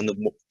come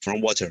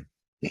from water.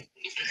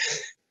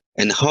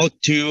 And how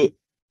to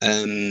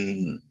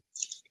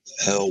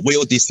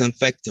will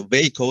disinfect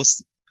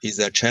vehicles is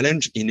a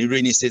challenge in the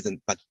rainy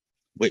season, but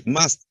we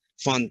must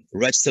find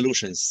right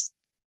solutions.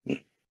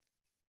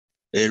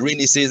 The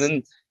rainy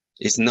season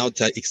is not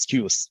an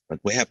excuse, but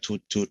we have to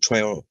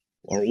try our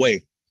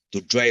way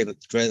to dry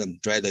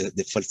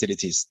the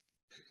facilities,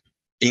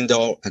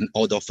 indoor and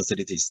outdoor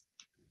facilities,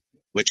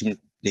 which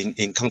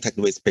in contact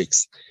with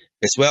pigs,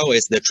 as well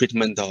as the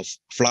treatment of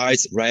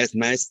flies, rats,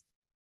 mice.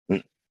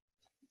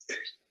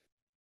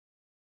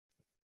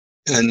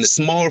 And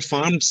small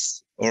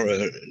farms, or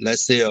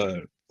let's say,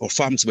 or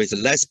farms with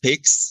less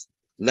pigs,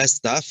 less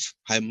staff,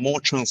 have more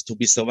chance to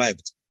be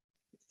survived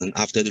and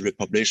after the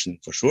repopulation,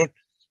 for sure,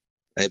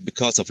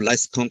 because of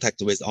less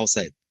contact with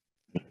outside.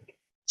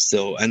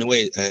 So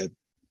anyway,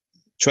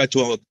 try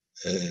to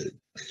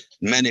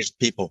manage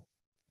people.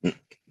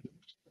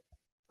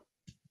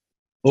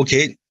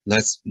 Okay,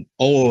 that's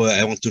all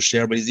I want to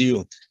share with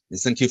you. And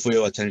thank you for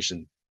your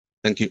attention.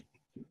 Thank you.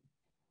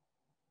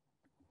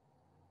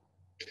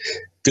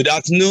 Good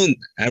afternoon.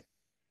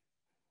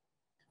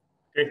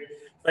 Okay.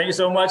 Thank you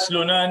so much,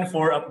 Lunan,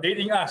 for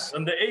updating us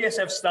on the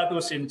ASF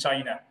status in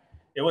China.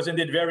 It was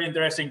indeed very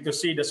interesting to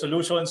see the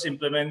solutions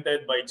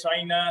implemented by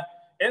China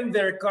and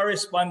their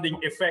corresponding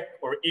effect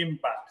or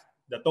impact,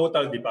 the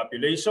total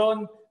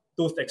depopulation,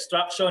 tooth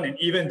extraction, and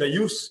even the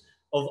use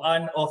of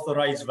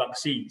unauthorized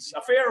vaccines.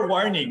 A fair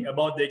warning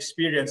about the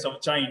experience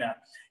of China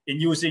in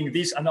using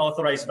these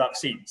unauthorized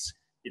vaccines,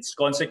 its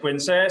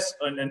consequences,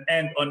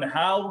 and on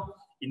how,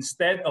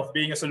 instead of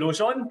being a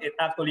solution, it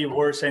actually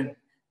worsened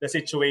the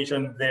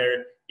situation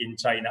there in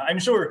China. I'm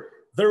sure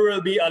there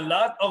will be a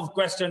lot of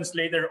questions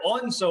later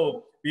on,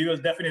 so we will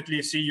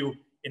definitely see you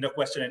in the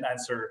question and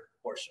answer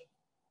portion.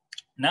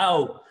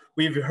 Now,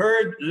 we've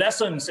heard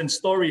lessons and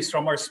stories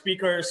from our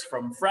speakers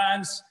from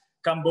France,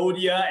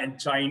 Cambodia, and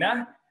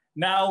China.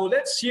 Now,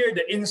 let's hear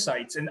the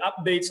insights and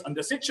updates on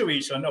the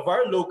situation of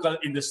our local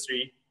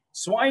industry,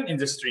 swine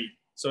industry.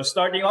 So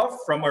starting off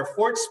from our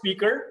fourth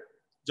speaker,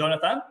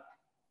 Jonathan.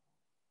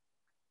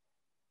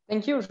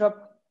 Thank you,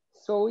 Jacques.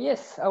 So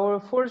yes, our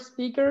fourth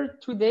speaker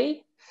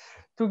today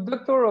took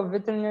Doctor of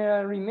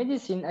Veterinary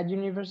Medicine at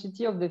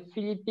University of the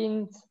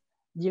Philippines,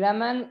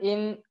 Diliman,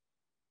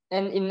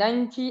 and in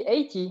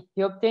 1980,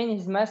 he obtained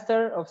his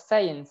Master of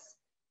Science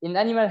in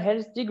Animal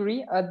Health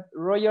degree at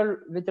Royal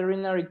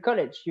Veterinary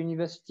College,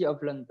 University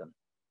of London.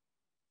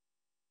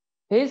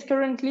 He is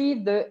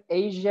currently the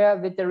Asia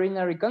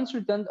Veterinary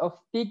Consultant of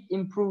Pig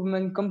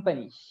Improvement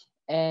Company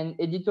and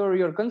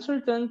editorial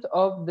consultant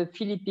of the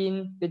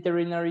Philippine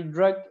Veterinary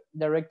Drug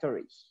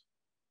Directory.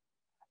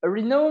 A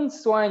renowned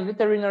swine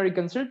veterinary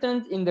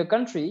consultant in the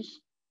country,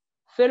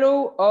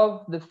 fellow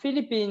of the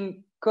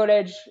Philippine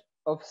College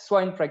of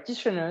Swine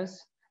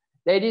Practitioners,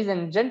 ladies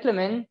and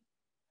gentlemen,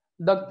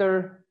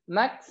 Dr.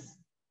 Max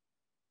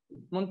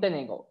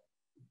Montenegro.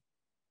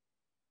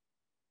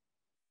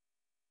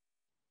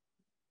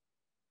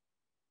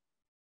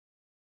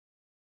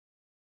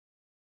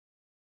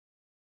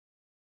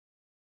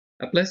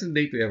 A pleasant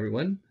day to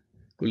everyone,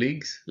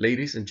 colleagues,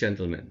 ladies and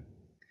gentlemen.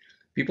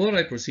 Before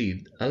I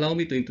proceed, allow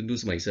me to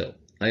introduce myself.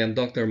 I am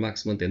Dr.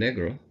 Max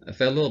Montenegro, a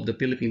fellow of the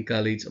Philippine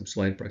College of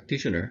Swine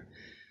Practitioner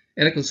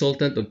and a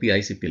consultant of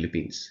PIC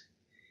Philippines.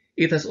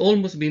 It has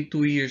almost been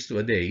 2 years to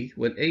a day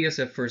when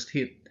ASF first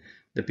hit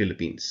the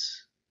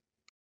Philippines.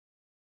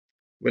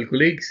 Well,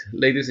 colleagues,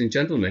 ladies and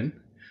gentlemen,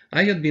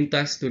 I have been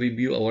tasked to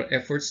review our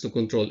efforts to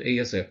control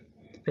ASF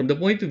from the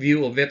point of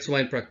view of vet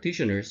swine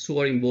practitioners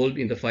who are involved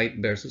in the fight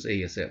versus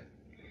ASF.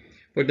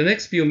 For the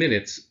next few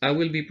minutes, I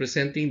will be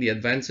presenting the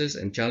advances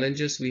and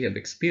challenges we have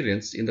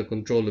experienced in the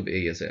control of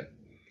ASF.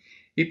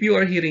 If you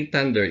are hearing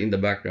thunder in the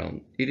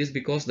background, it is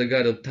because the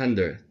god of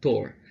thunder,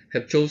 Thor,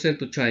 have chosen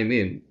to chime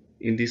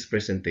in this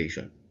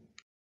presentation.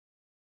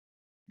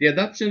 The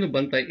adoption of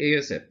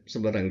anti-ASF sa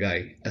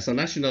barangay as a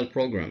national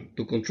program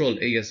to control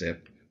ASF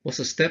was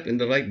a step in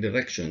the right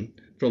direction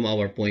from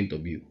our point of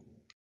view.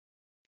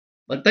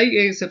 Bantay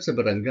ASF sa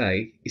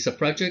Barangay is a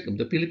project of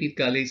the Philippine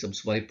College of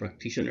Swine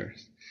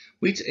Practitioners,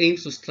 which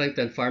aims to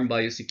strengthen farm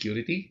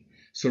biosecurity,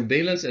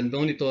 surveillance, and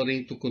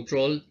monitoring to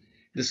control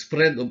the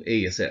spread of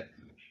ASF.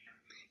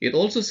 It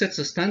also sets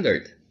a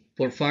standard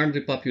for farm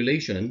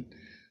repopulation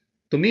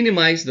to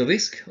minimize the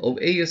risk of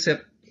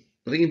ASF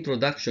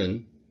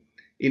reintroduction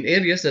in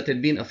areas that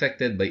had been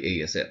affected by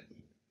ASF.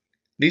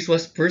 This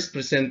was first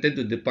presented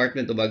to the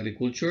Department of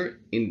Agriculture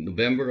in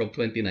November of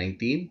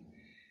 2019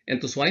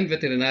 and to swine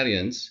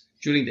veterinarians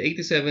during the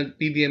 87th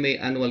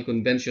PBMA Annual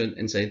Convention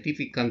and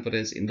Scientific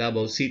Conference in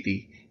Davao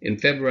City in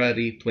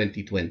February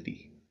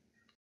 2020.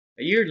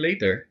 A year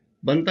later,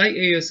 Bantay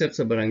ASF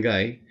sa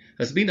Barangay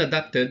has been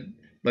adopted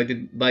by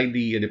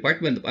the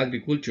Department of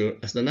Agriculture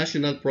as the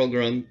national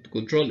program to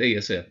control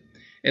ASF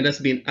and has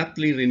been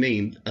aptly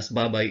renamed as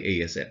Babay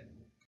ASF.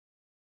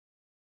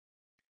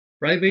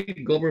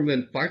 Private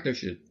government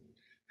partnerships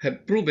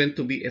have proven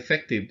to be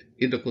effective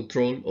in the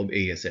control of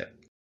ASF.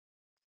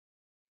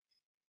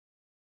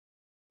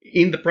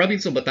 In the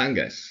province of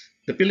Batangas,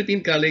 the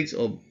Philippine College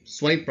of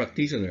Swine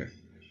Practitioners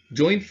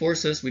joined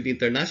forces with the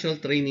International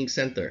Training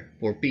Center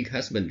for Pig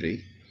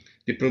Husbandry,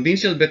 the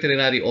Provincial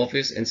Veterinary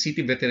Office and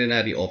City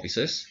Veterinary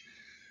Offices,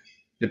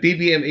 the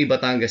PBMA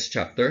Batangas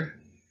Chapter,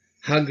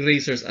 Hog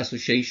Raisers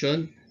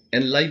Association,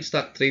 and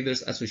Livestock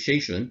Traders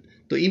Association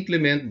to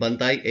implement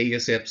Bantay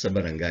ASF sa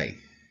barangay.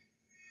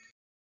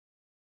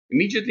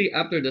 Immediately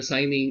after the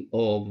signing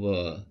of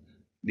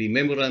the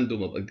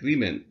Memorandum of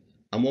Agreement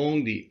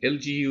among the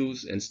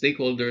LGUs and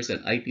stakeholders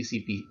at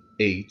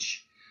ITCPH,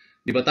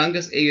 the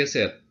Batangas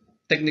ASF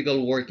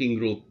Technical Working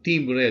Group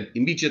Team Red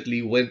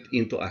immediately went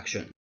into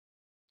action.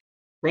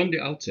 From the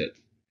outset,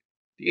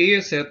 the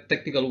ASF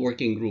Technical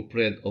Working Group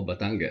Red of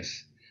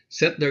Batangas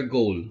set their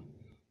goal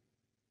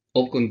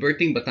of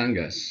converting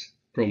Batangas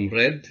from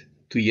red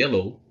to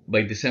yellow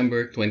by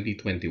December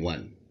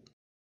 2021.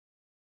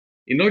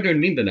 In Northern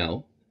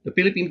Mindanao, the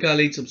Philippine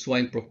College of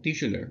Swine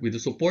Practitioners, with the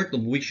support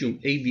of Wisdom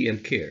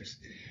ADM Cares,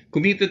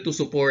 committed to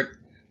support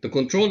the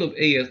control of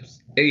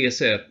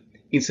ASF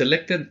in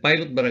selected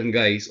pilot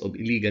barangays of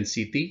Iligan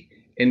City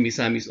and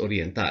Misamis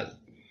Oriental.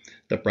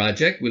 The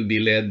project will be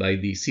led by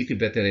the City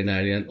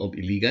Veterinarian of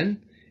Iligan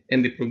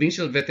and the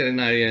Provincial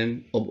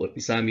Veterinarian of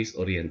Misamis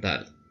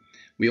Oriental.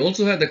 We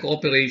also have the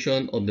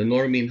cooperation of the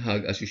Normin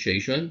Hog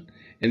Association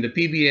and the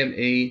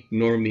PBMA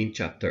Normin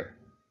Chapter.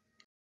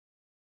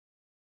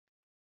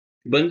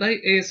 Bantay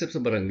ASF sa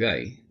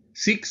Barangay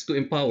seeks to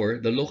empower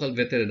the local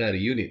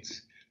veterinary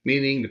units,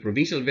 meaning the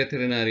provincial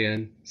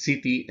veterinarian,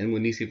 city, and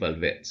municipal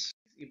vets.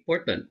 It's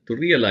important to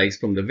realize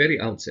from the very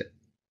outset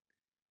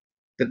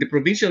that the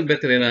provincial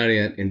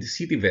veterinarian and the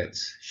city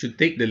vets should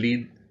take the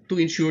lead to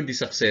ensure the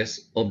success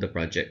of the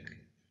project.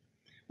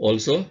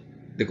 Also,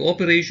 the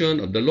cooperation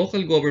of the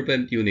local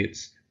government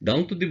units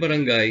down to the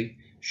barangay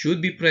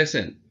should be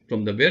present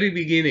from the very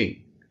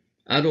beginning.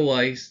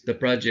 Otherwise, the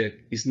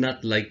project is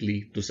not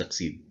likely to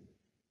succeed.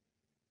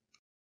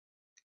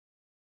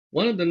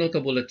 One of the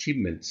notable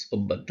achievements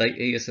of Bantay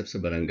ASF sa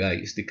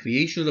Barangay is the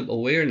creation of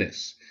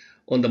awareness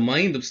on the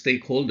mind of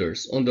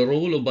stakeholders on the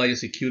role of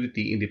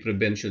biosecurity in the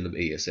prevention of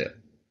ASF.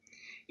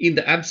 In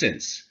the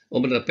absence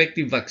of an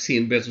effective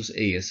vaccine versus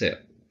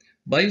ASF,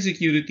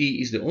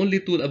 biosecurity is the only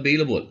tool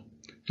available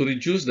to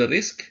reduce the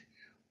risk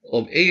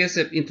of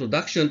ASF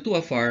introduction to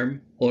a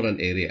farm or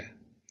an area.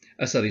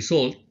 As a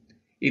result,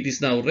 it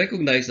is now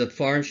recognized that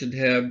farms should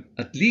have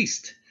at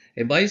least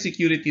a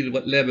biosecurity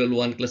level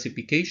 1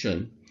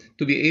 classification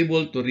to be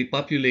able to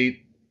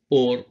repopulate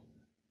or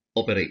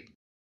operate.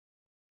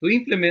 To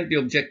implement the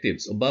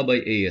objectives of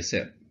Babay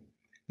ASF,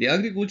 the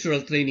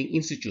Agricultural Training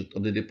Institute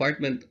of the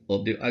Department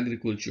of the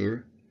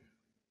Agriculture,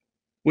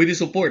 with the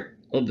support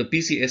of the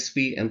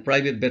PCSP and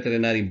private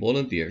veterinary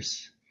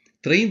volunteers,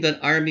 trained an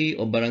army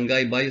of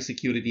barangay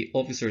biosecurity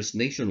officers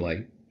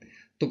nationwide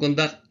to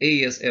conduct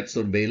ASF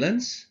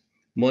surveillance,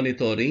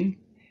 monitoring,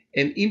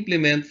 and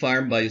implement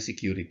farm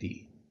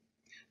biosecurity.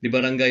 The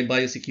barangay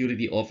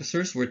biosecurity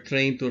officers were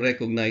trained to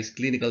recognize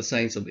clinical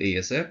signs of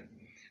ASF,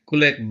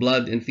 collect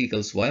blood and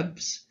fecal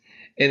swabs,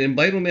 and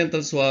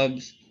environmental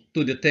swabs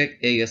to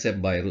detect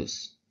ASF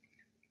virus.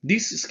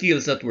 These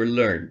skills that were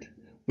learned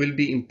will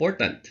be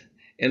important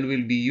and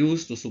will be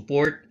used to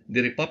support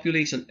the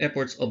repopulation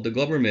efforts of the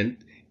government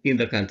in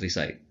the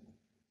countryside.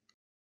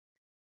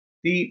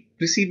 The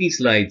preceding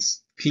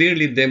slides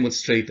clearly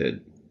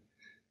demonstrated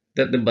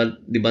that the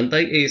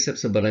Bantay ASF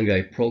sa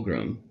Barangay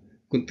program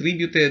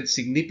contributed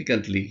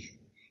significantly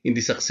in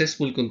the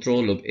successful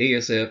control of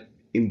ASF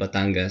in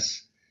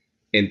Batangas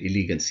and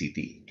Iligan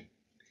City.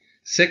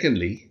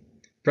 Secondly,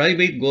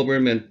 private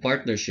government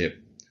partnership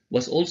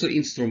was also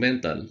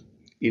instrumental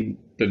in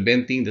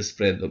preventing the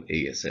spread of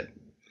ASF.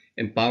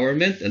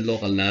 Empowerment and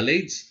local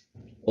knowledge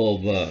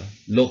of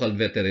local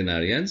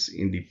veterinarians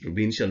in the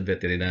Provincial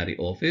Veterinary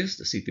Office,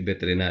 the City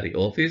Veterinary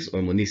Office,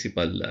 or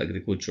Municipal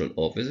Agricultural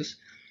Offices,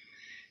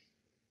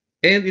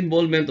 and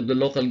involvement of the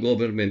local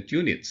government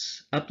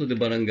units up to the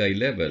barangay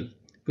level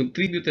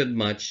contributed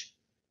much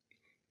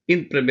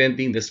in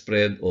preventing the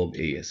spread of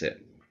ASF.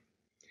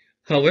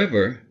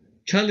 However,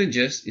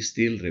 challenges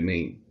still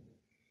remain.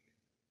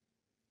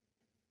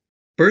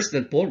 First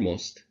and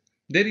foremost,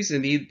 there is a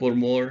need for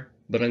more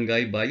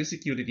barangay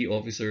biosecurity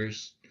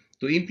officers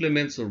to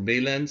implement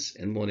surveillance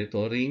and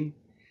monitoring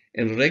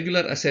and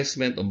regular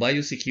assessment of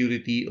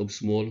biosecurity of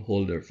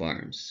smallholder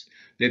farms.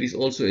 There is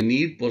also a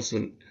need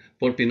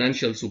for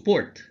financial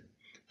support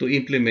to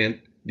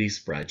implement these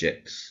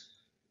projects.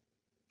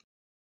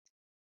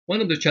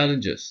 One of the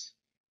challenges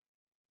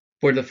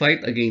for the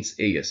fight against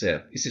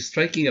ASF is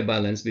striking a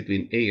balance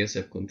between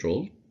ASF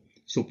control,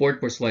 support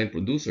for swine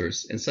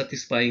producers, and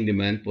satisfying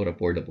demand for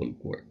affordable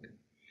pork.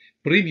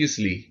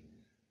 Previously,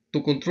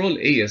 to control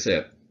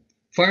ASF,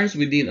 farms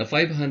within a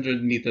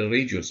 500-meter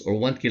radius or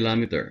 1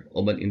 kilometer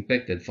of an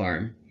infected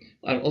farm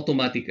are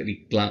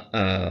automatically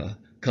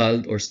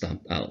culled or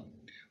stamped out.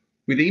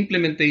 With the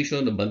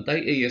implementation of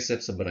Bantay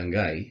ASF sa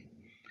barangay,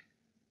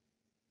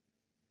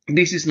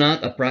 this is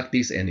not a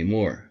practice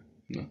anymore.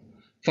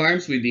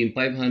 Farms within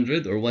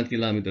 500 or 1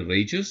 kilometer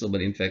radius of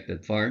an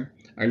infected farm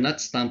are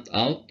not stamped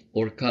out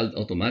or culled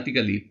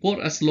automatically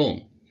for as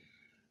long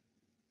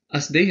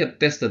as they have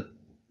tested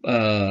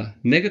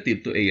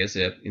negative to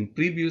ASF in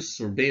previous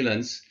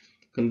surveillance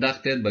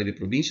conducted by the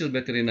provincial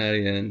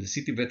veterinarian, the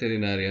city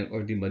veterinarian,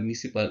 or the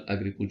municipal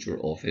agriculture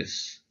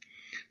office.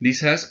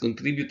 This has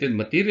contributed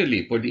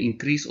materially for the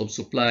increase of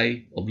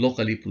supply of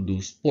locally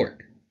produced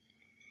pork.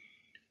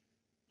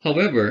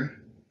 However,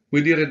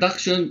 with the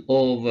reduction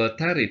of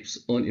tariffs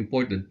on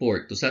imported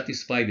pork to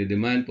satisfy the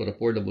demand for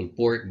affordable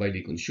pork by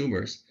the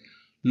consumers,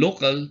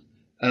 local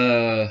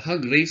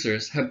hog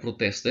raisers have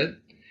protested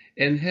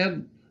and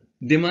have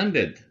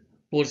demanded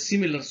for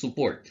similar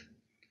support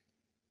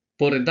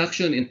for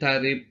reduction in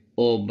tariff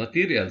of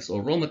materials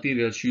or raw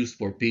materials used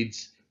for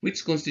feeds,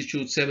 which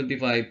constitute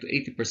 75 to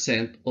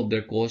 80% of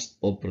their cost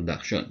of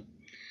production.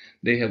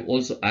 They have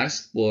also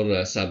asked for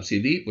a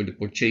subsidy for the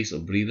purchase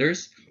of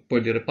breeders for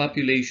the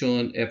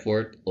repopulation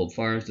effort of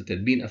farms that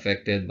had been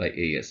affected by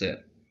ASF.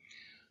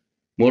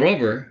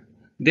 Moreover,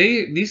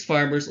 these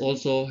farmers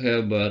also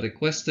have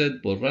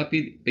requested for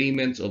rapid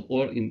payments of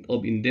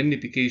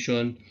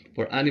indemnification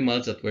for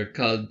animals that were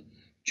culled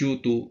due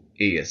to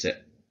ASF.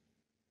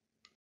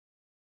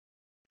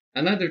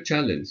 Another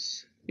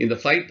challenge in the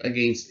fight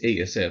against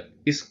ASF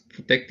is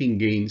protecting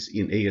gains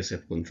in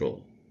ASF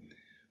control.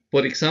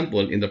 For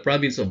example, in the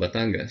province of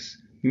Batangas,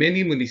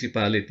 many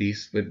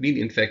municipalities have been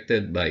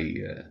infected by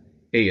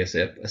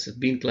ASF as have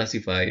been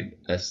classified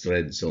as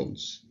red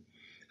zones.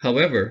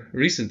 However,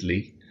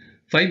 recently,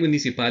 5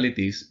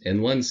 municipalities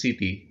and 1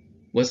 city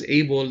was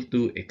able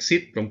to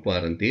exit from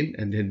quarantine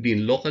and had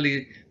been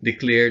locally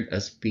declared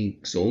as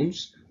pink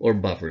zones or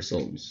buffer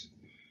zones.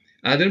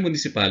 Other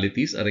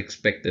municipalities are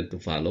expected to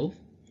follow,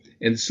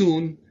 and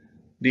soon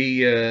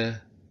the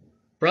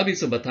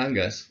province of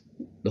Batangas,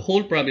 the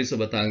whole province of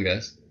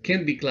Batangas,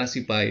 can be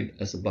classified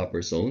as a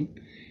buffer zone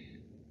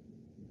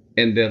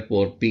and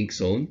therefore pink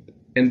zone,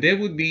 and they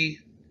would be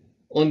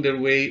on their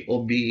way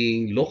of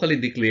being locally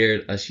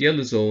declared as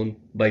yellow zone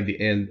by the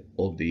end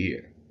of the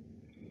year.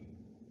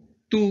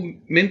 To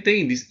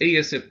maintain this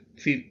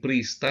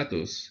ASF-free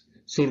status,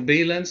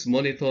 surveillance,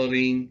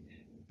 monitoring,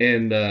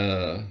 and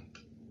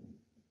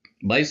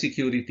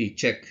biosecurity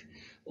check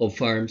of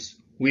farms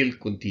will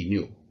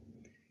continue.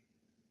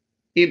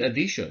 In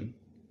addition,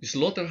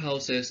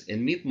 slaughterhouses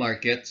and meat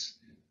markets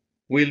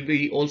will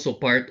be also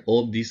part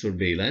of the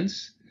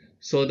surveillance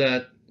so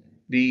that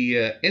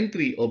the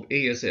entry of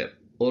ASF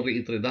or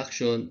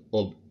reintroduction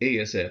of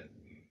ASF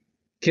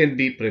can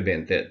be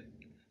prevented.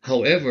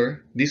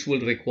 However, this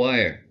will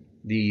require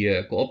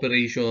the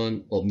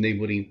cooperation of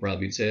neighboring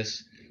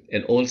provinces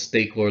and all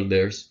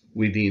stakeholders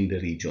within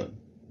the region.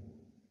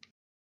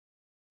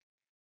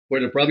 For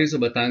the province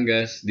of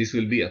Batangas, this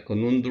will be a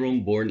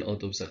conundrum born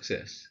out of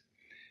success,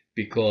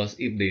 because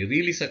if they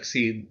really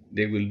succeed,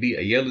 there will be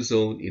a yellow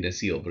zone in a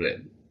sea of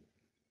red.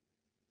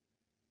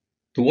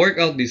 To work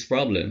out this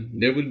problem,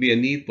 there will be a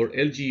need for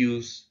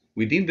LGUs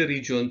within the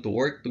region to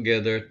work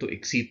together to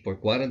exit for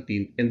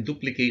quarantine and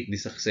duplicate the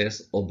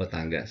success of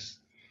Batangas.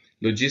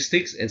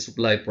 Logistics and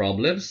supply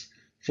problems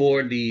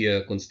for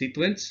the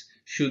constituents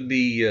should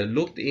be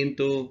looked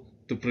into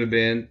to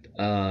prevent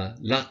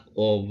lack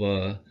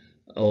of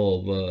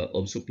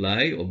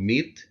supply of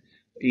meat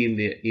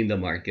in the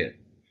market.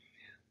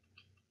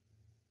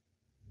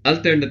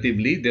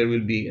 Alternatively, there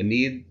will be a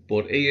need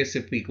for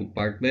ASF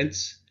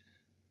compartments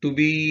to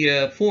be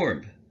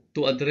formed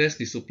to address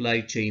the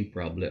supply chain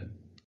problem.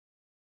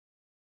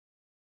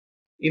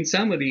 In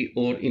summary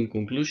or in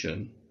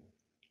conclusion,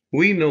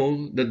 we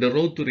know that the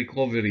road to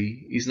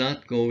recovery is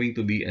not going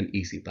to be an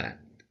easy path.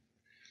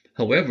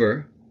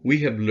 However, we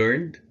have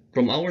learned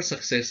from our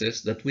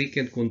successes that we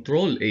can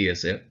control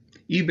ASF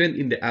even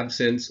in the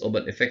absence of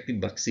an effective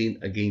vaccine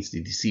against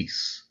the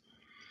disease.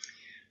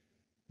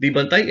 The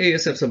Bantay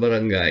ASF sa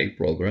Barangay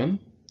program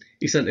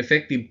is an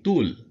effective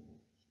tool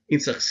in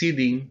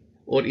succeeding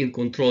or in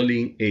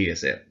controlling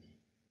ASF.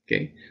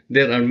 Okay?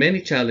 There are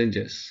many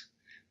challenges.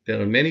 There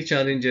are many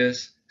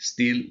challenges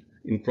still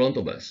in front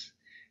of us.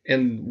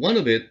 And one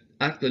of it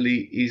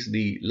actually is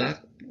the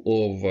lack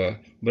of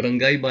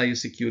Barangay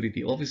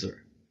Biosecurity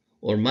Officer,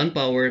 or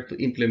manpower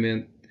to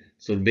implement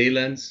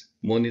surveillance,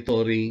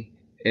 monitoring,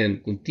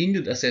 and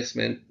continued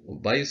assessment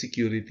of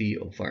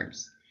biosecurity of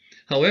farms.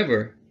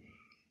 However,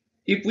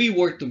 if we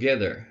work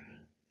together,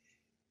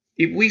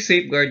 if we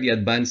safeguard the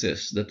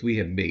advances that we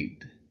have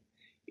made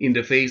in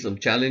the face of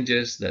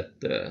challenges that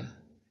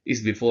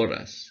is before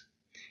us,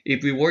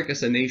 if we work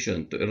as a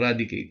nation to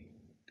eradicate,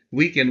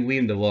 we can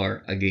win the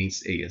war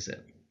against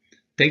ASF.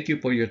 Thank you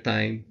for your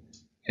time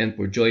and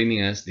for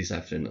joining us this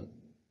afternoon.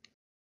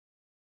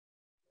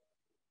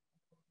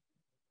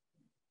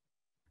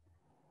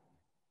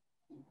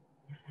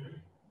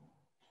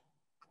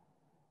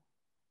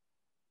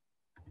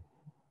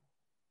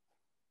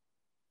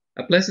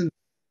 A pleasant.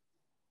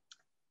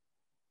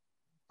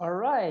 All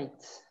right.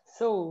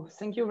 So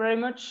thank you very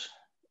much,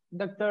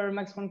 Dr.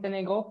 Max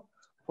Montenegro,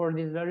 for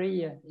this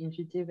very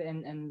intuitive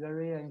and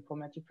very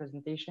informative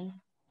presentation.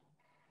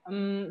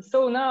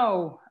 So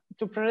now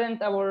to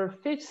present our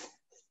fifth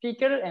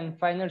speaker and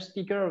final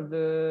speaker of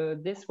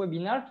this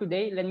webinar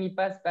today, let me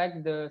pass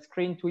back the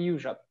screen to you,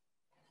 Job.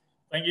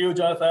 Thank you,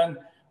 Jonathan.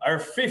 Our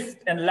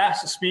fifth and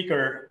last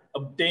speaker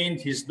obtained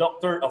his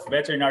Doctor of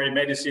Veterinary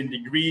Medicine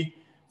degree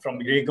from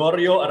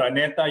Gregorio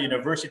Araneta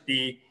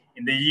University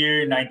in the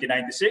year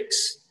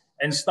 1996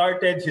 and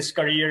started his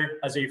career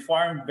as a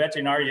farm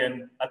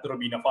veterinarian at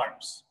Robina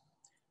Farms.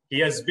 He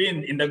has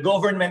been in the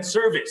government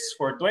service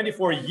for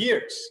 24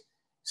 years,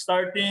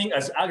 starting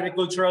as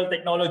agricultural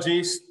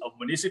technologist of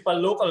Municipal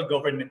Local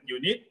Government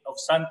Unit of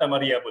Santa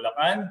Maria,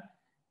 Bulacan,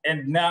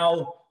 and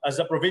now as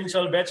a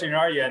provincial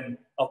veterinarian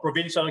of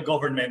Provincial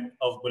Government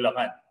of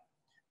Bulacan,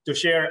 to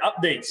share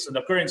updates on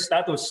the current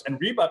status and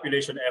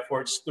repopulation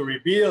efforts to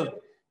rebuild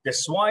the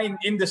swine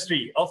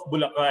industry of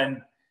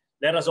Bulacan.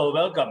 Let us all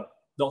welcome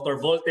Dr.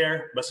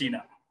 Voltaire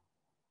Basina.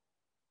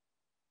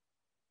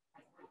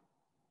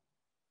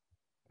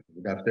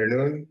 Good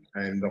afternoon.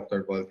 I'm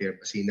Dr. Voltaire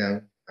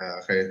Basina,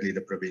 currently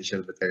the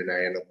Provincial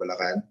Veterinarian of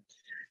Bulacan.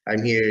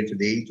 I'm here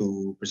today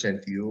to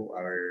present to you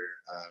our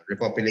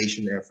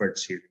repopulation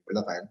efforts here in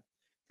Bulacan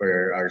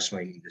for our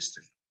swine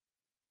industry.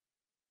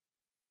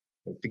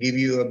 To give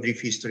you a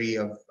brief history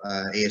of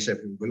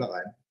ASF in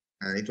Bulacan,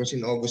 it was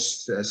in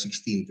August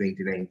 16,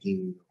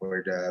 2019,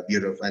 where the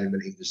Bureau of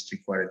Animal Industry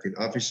Quarantine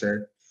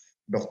Officer,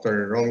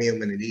 Dr. Romeo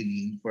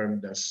Manilili,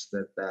 informed us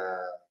that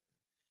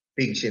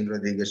pigs in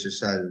Rodriguez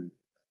Rizal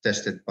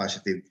tested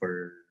positive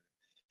for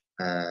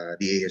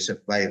the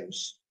ASF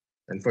virus.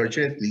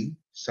 Unfortunately,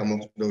 some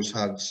of those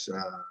hogs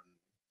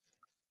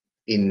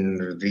in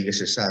Rodriguez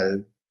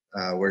Rizal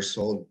were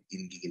sold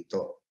in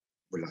Giginto,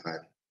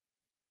 Bulacan.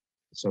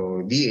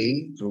 So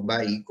DA, through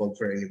BAI, called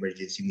for an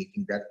emergency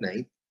meeting that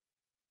night,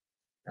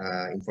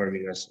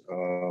 informing us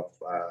of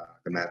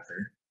the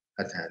matter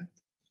at hand.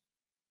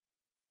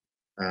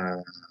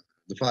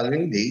 The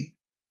following day,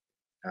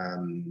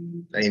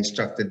 I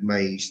instructed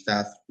my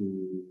staff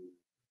to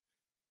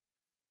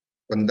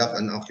conduct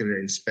an ocular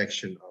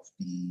inspection of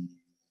the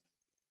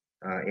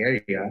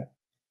area.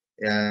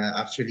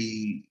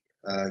 Actually,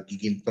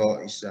 Giginto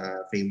is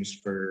famous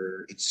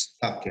for its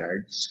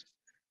stockyards.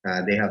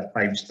 They have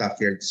 5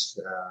 stockyards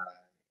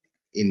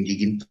in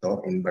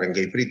Giginto, in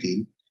Barangay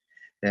Pritil.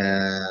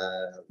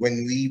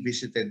 When we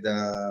visited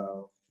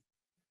the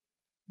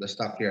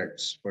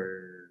stockyards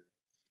for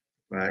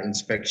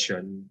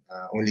inspection,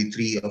 only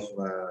 3 of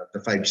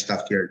the 5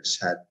 stockyards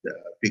had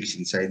pigs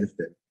inside of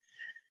them.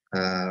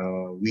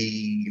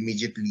 We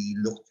immediately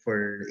looked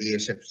for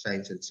ASF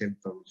signs and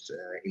symptoms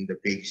in the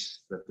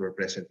pigs that were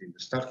present in the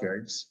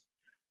stockyards.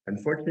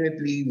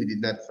 Unfortunately, we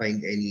did not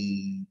find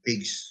any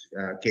pigs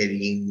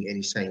carrying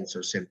any signs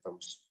or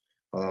symptoms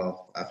of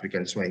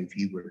African swine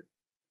fever.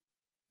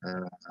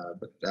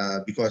 But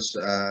because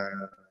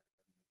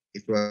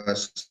it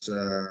was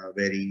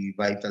very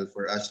vital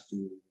for us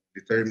to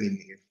determine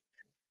if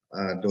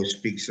those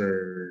pigs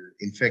are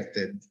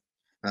infected,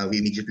 we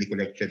immediately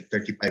collected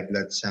 35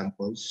 blood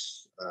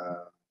samples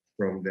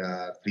from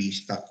the 3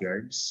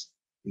 stockyards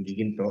in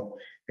Giginto,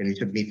 and we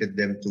submitted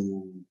them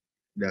to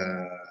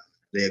the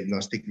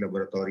diagnostic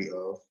laboratory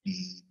of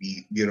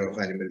the Bureau of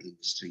Animal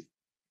Industry.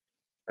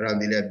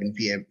 Around 11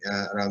 p.m.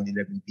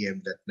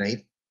 That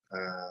night,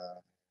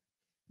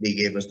 they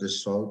gave us the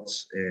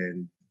results,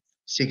 and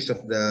 6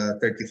 of the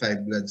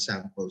 35 blood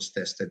samples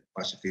tested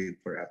positive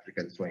for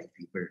African swine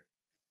fever.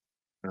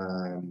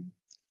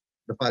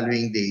 The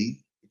following day,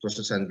 it was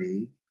a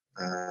Sunday,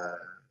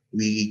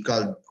 we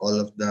called all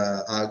of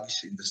the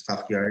hogs in the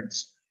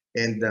stockyards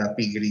and the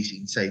piggeries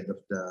inside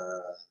of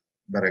the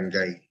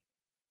barangay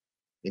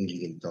in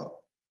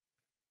Giginto.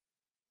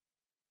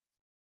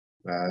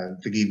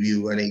 To give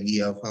you an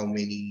idea of how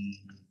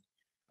many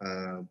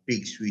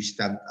pigs we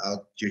stamped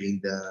out during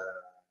the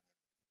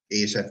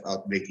ASF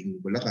outbreak in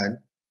Bulacan,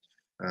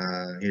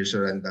 here's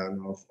a rundown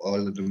of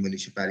all of the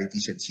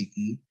municipalities and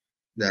city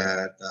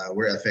that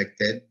were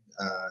affected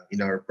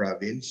in our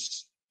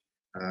province.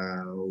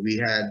 We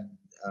had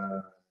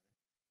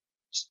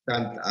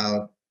stamped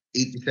out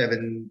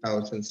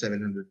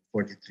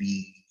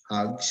 87,743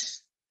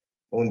 hogs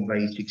owned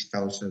by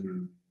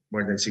 6,000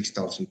 more than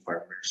 6,000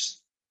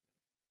 farmers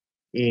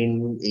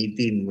in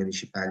 18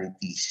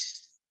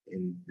 municipalities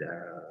in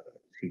the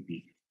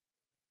city.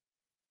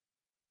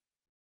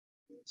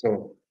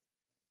 So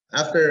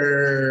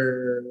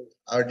after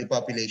our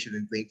depopulation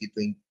in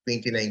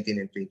 2019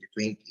 and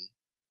 2020,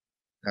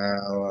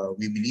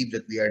 we believe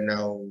that we are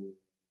now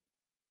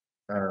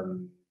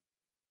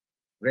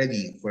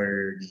ready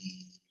for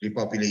the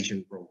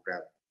repopulation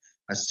program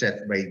as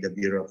set by the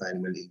Bureau of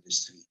Animal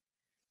Industry.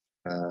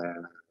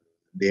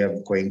 They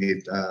have coined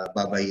it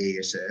Babay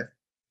ASF,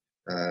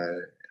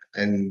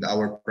 and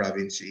our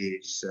province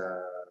is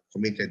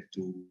committed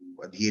to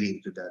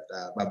adhering to that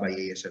Babay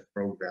ASF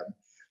program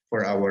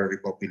for our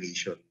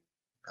repopulation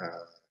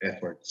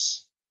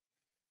efforts.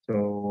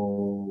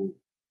 So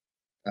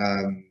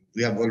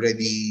we have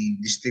already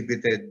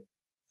distributed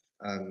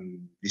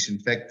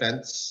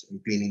disinfectants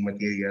and cleaning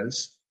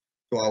materials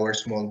to our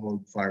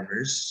smallhold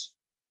farmers.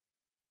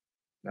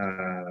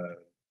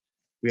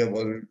 We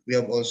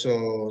have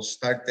also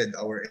started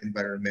our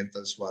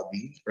environmental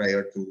swabbing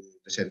prior to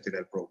the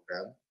Sentinel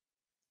program.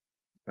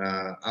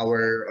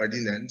 Our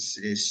ordinance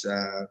is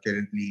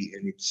currently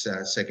in its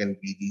second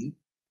reading.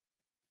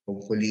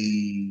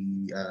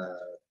 Hopefully,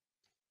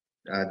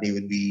 they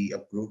will be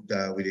approved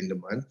within the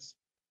month.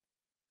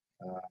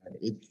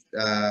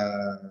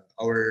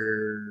 Our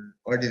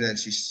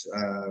ordinance is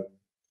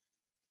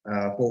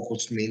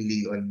focused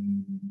mainly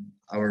on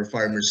our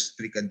farmers'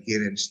 strict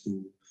adherence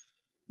to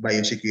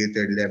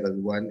biosecurity level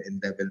 1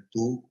 and level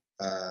 2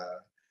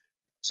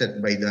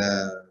 set by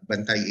the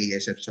Bantay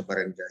ASF sa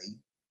barangay.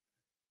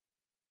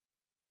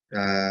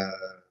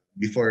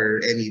 Before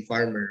any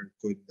farmer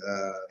could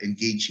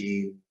engage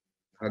in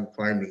hog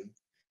farming,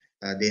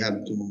 they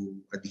have to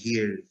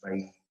adhere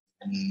by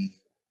the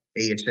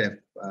ASF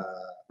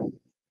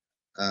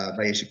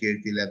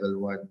biosecurity level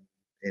 1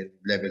 and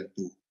level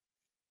 2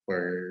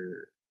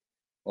 for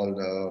all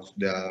of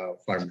the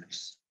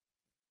farmers.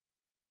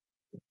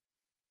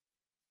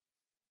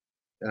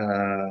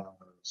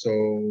 So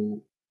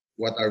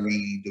what are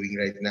we doing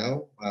right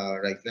now?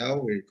 Right now,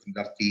 we're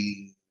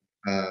conducting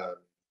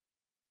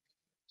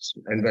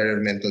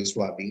environmental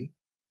swabbing.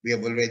 We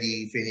have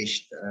already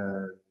finished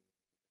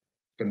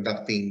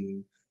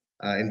conducting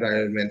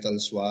environmental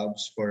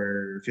swabs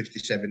for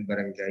 57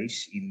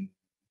 barangays in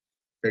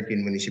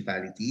 13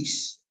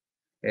 municipalities.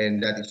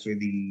 And that is through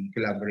the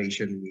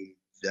collaboration with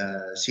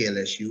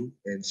CLSU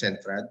and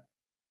Centrad.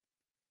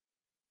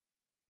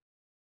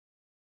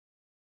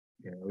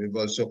 Yeah, we've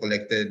also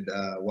collected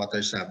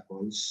water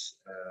samples,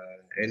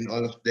 and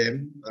all of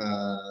them,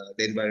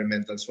 the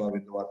environmental swab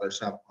and the water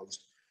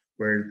samples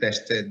were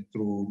tested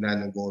through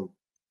nanogold.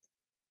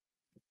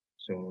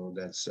 So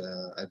that's,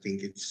 I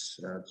think it's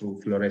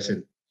through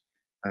fluorescent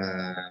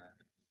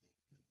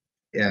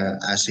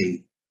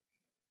assay.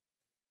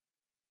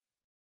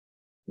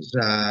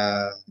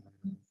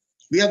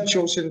 We have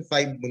chosen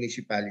 5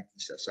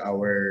 municipalities as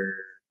our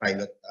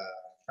pilot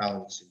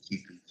towns and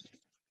cities.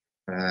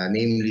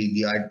 Namely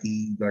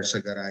DRT,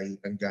 Norsagaray,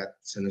 Angat,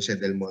 San Jose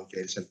del Monte,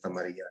 and Santa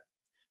Maria.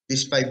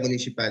 These 5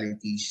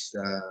 municipalities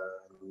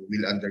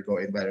will undergo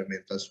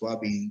environmental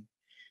swabbing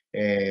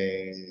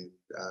and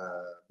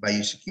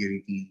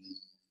biosecurity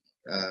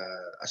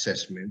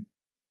assessment.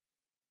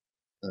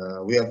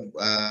 We have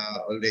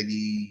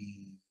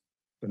already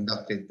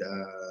conducted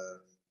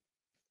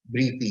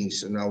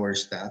briefings on our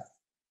staff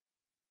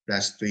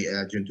last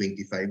June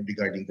 25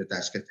 regarding the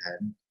task at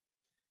hand.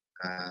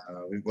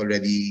 We've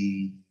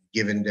already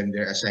given them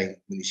their assigned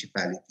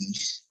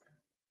municipalities.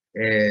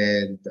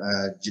 And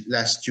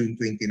last June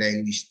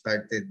 29, we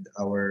started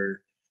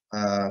our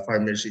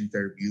farmers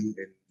interview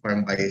and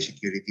farm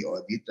biosecurity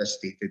audit as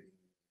stated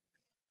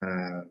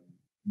in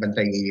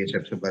Bantay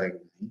ASF sa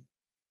barangay.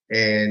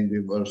 And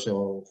we've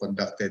also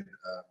conducted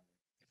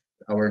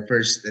our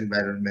first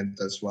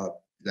environmental swab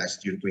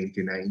last June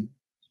 29.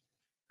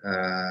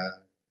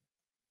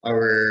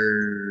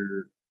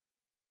 Our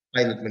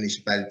pilot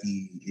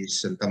municipality is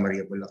Santa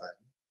Maria, Bulacan.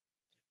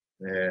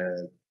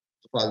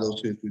 To follow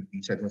suit would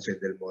be San Jose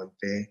del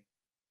Monte,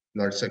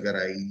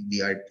 Norsagaray,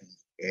 DRT,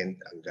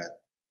 and Angat.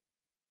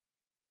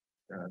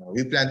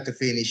 We plan to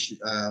finish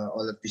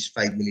all of these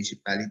 5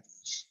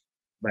 municipalities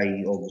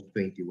by August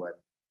 21.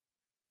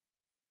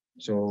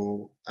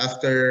 So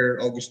after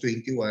August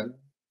 21,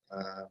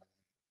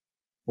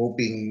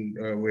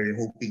 we're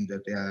hoping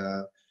that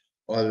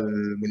all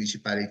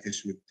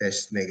municipalities would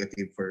test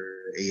negative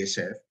for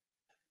ASF,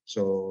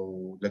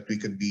 so that we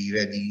could be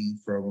ready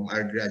from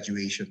our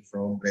graduation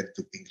from red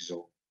to pink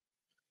zone.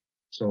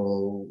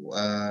 So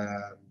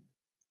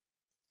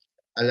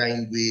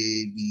aligned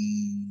with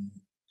the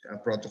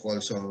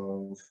protocols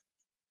of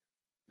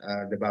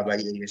the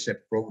Babay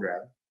ASF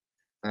program,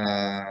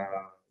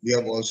 we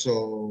have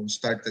also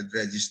started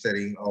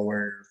registering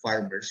our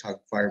farmers, hog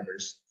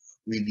farmers,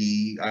 with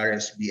the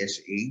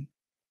RSBSA,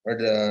 or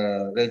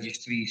the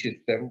registry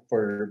system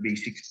for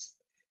basic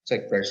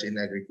sectors in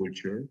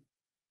agriculture.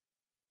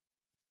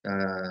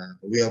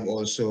 We have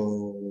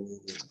also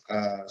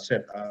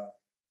set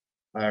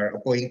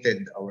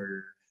appointed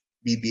our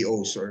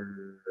BBOs,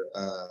 or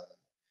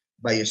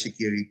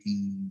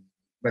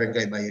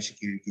barangay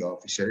biosecurity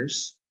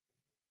officers.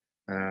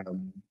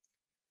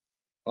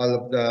 All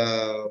of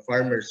the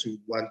farmers who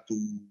want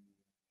to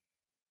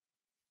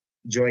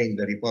join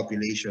the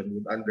repopulation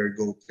would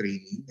undergo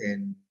training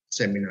and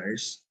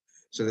seminars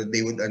so that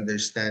they would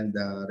understand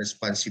the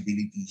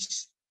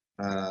responsibilities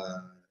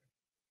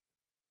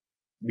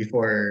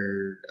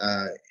before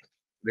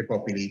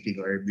repopulating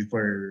or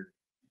before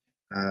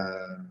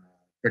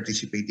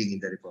participating in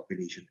the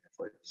repopulation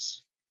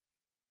efforts.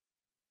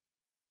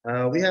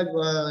 We have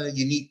a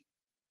unique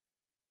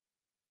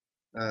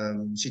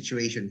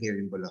situation here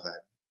in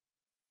Bulacan.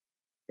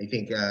 I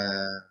think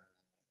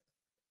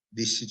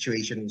this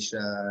situation is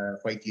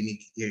quite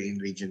unique here in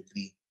Region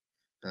 3,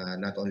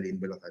 not only in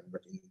Bulacan,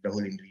 but in the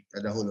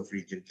whole of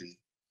Region 3.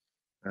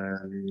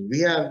 We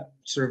have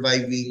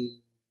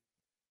surviving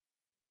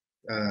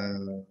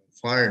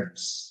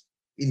farms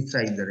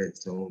inside the red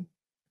zone.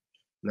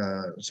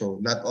 So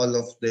not all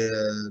of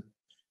the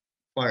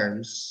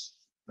farms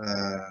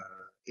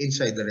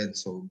inside the red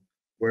zone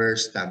were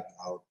stamped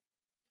out.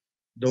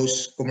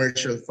 Those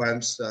commercial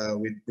farms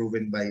with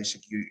proven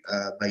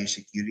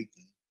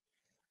biosecurity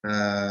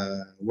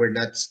were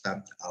not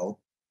stamped out.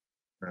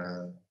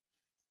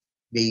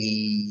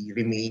 They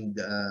remained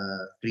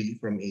free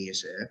from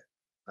ASF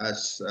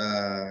as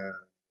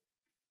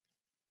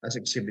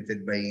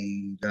exhibited by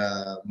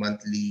the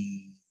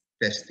monthly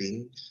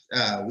testings,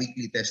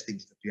 weekly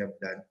testings that we have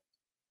done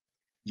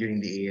during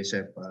the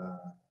ASF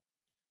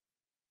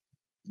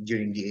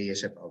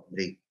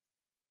outbreak.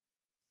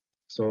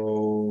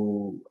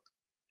 So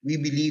we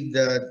believe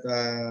that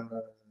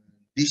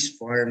these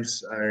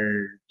farms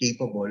are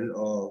capable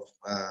of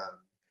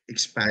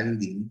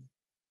expanding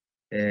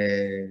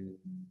and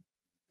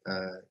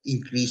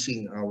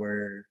increasing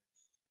our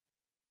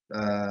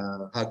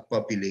hog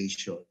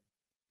population.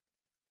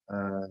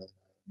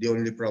 The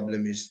only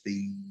problem is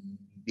they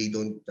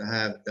don't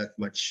have that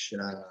much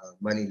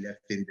money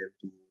left in them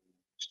to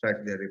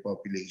start their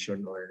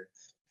repopulation or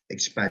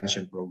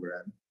expansion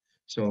program.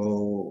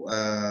 So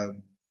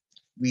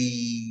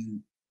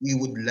we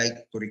would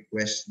like to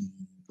request the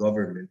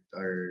government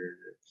or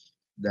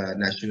the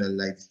National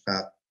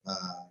Livestock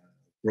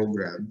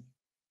Program.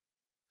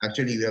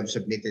 Actually, we have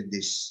submitted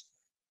this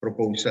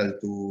proposal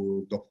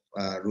to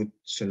Ruth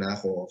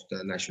Sonaco of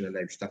the National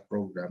Livestock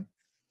Program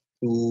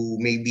to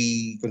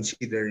maybe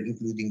consider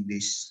including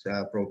this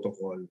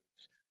protocol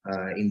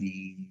in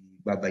the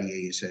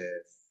Babay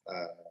ASF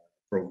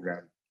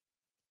program.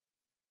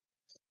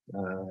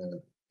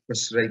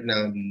 Because right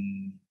now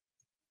the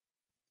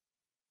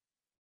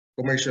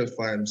commercial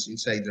farms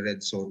inside the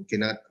red zone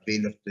cannot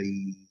avail of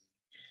the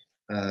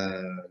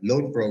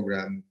loan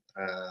program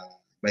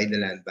by the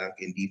Land Bank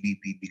and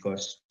DBP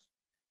because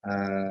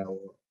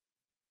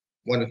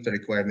one of the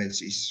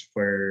requirements is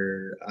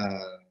for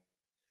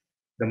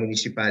the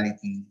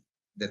municipality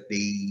that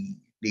they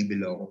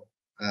belong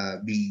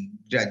be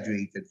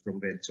graduated from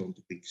red zone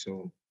to pink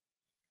zone.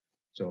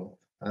 So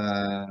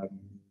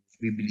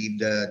we believe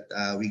that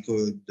we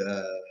could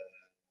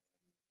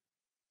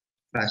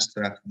fast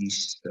track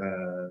this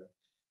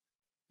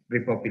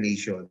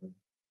repopulation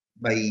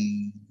by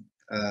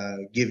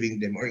giving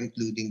them or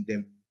including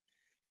them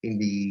in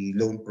the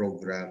loan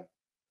program.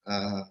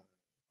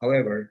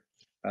 However,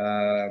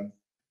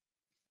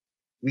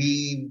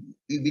 we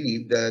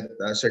believe that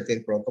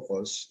certain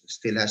protocols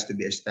still has to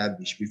be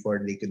established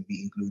before they could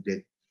be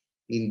included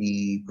in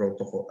the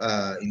protocol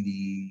in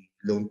the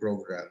loan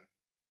program,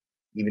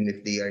 even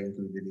if they are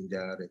included in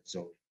the red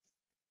zone.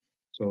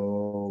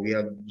 So we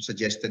have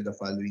suggested the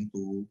following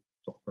to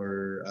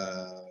Dr.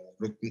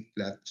 Rutmik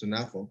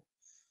Sonaco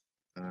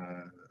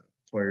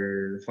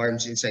for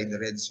farms inside the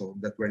red zone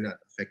that were not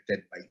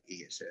affected by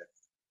ASF.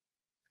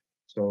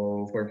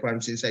 So for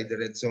farms inside the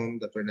red zone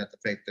that were not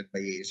affected by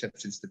ASF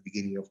since the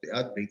beginning of the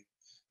outbreak,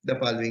 the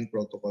following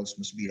protocols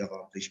must be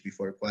accomplished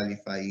before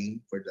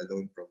qualifying for the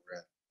loan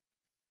program.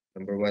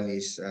 Number one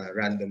is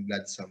random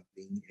blood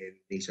sampling and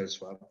nasal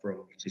swab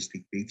from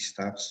existing pig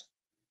stocks.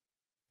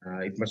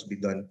 It must be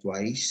done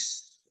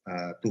twice,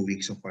 2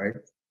 weeks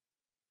apart.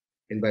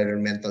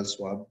 Environmental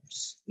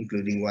swabs,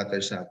 including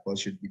water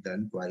samples, should be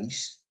done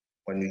twice,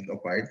 1 week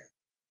apart.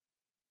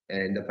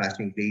 And the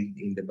passing grade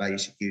in the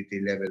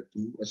biosecurity level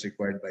 2 as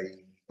required by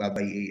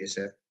Babay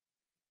ASF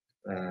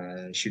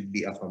should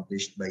be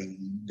accomplished by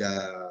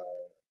the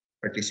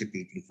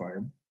participating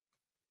farm.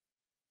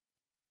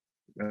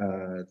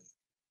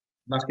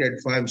 Backyard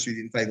farms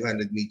within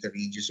 500-meter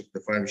radius of the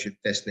farm should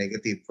test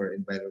negative for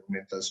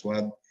environmental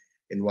swab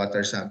and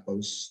water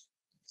sample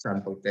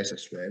test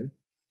as well.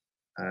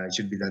 It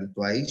should be done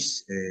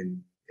twice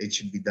and it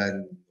should be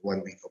done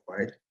 1 week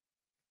apart.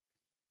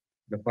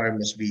 The farm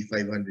must be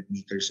 500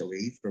 meters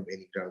away from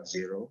any ground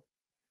zero.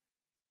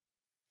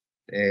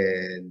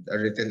 And a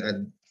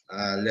written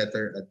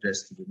letter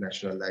addressed to the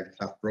National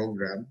Livestock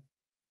Program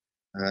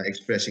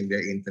expressing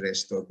their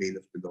interest to avail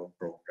of the loan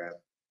program.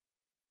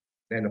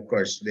 And of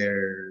course,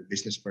 their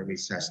business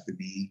permits has to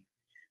be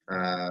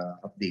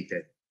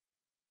updated.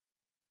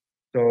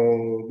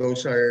 So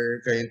those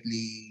are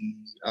currently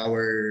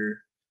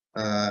our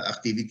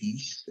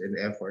activities and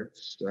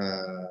efforts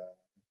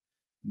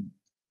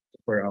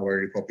for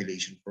our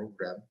repopulation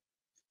program.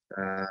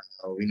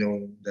 We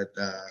know that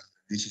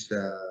this is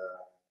a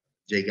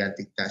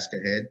gigantic task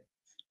ahead,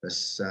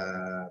 as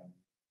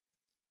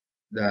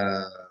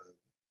the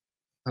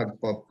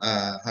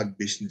hog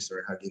business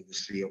or hog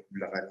industry of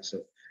Bulacan is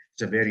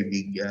it's a very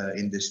big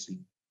industry.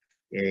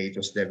 It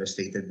was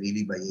devastated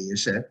really by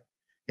ASF,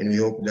 and we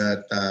hope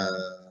that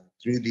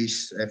through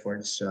these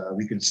efforts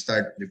we can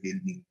start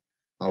rebuilding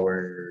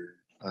our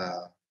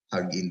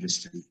hog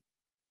industry.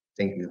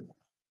 Thank you.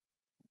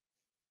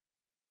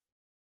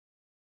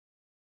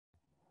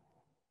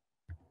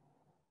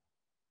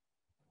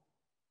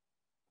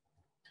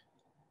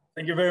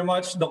 Thank you very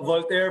much, Dr.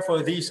 Voltaire,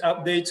 for these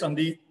updates on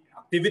the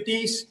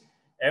activities,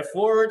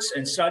 efforts,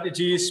 and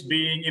strategies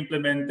being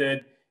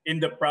implemented in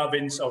the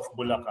province of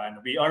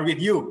Bulacan. We are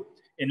with you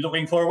in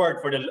looking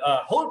forward for the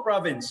whole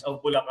province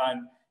of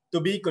Bulacan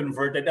to be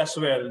converted as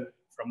well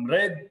from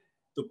red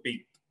to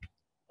pink.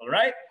 All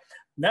right?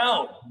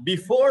 Now,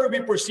 before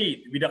we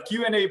proceed with the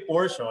Q&A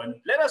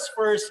portion, let us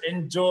first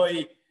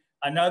enjoy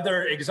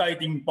another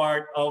exciting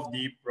part of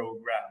the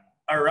program,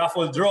 a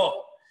raffle draw.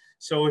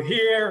 So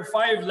here,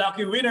 5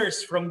 lucky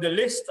winners from the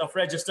list of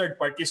registered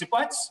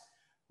participants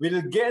will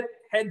get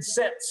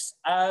headsets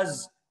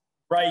as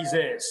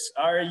prizes.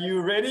 Are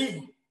you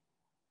ready?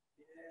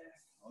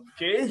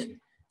 Okay,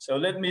 so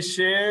let me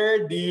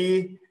share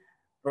the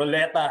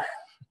roulette.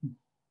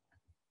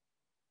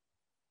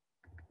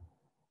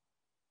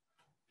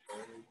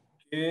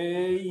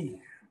 Okay.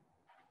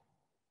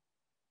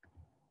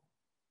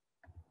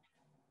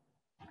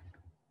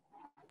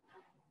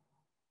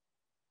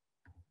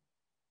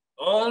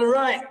 All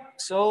right,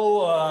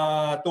 so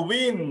to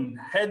win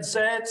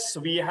headsets,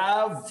 we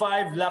have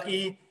 5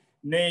 lucky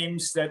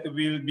names that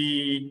will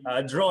be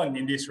drawn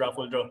in this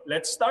raffle draw.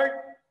 Let's start.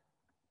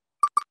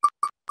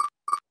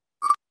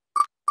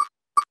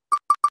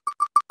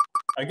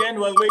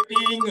 Again, while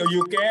waiting,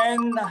 you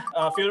can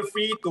feel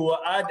free to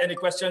add any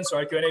questions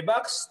to our Q&A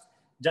box.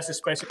 Just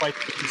specify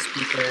to the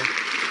speaker.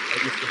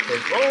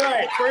 All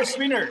right, first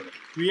winner,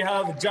 we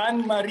have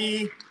John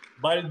Marie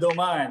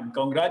Baldoman.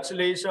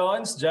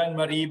 Congratulations, John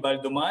Marie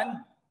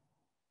Baldoman.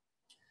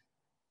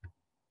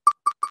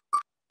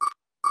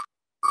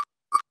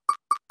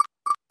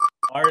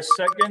 Our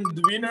second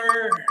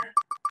winner,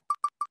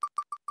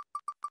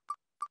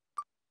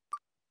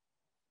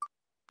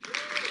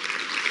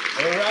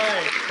 all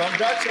right,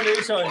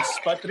 congratulations,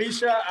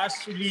 Patricia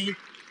Ashley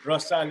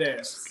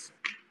Rosales.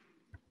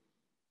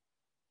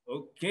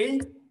 Okay.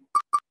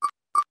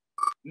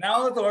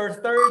 Now to our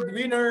third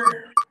winner.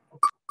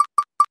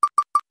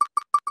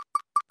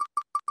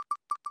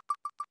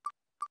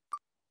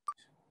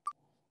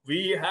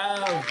 We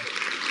have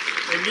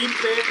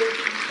Felipe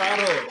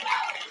Caro.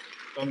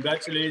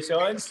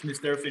 Congratulations,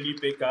 Mr.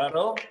 Felipe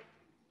Caro.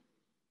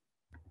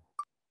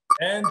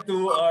 And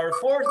to our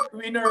fourth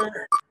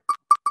winner,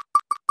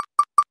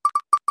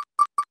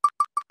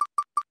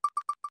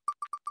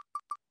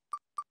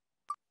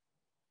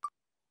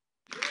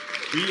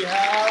 we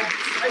have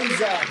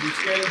Aiza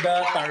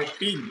Biselda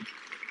Tarpin.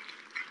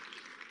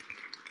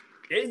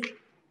 Okay,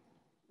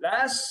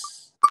 last.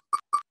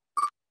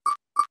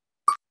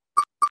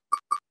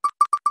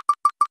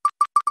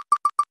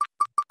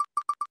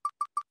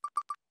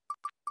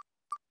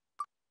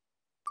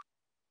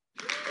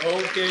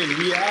 Okay,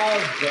 we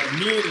have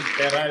Neil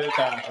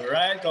Peralta. All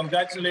right,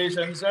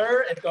 congratulations,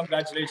 sir, and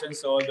congratulations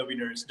to all the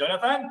winners.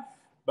 Jonathan,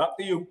 back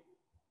to you.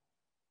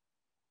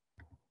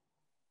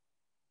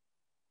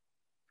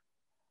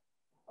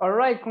 All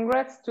right,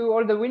 congrats to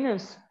all the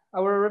winners.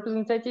 Our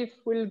representative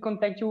will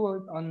contact you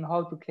on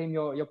how to claim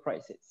your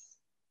prizes.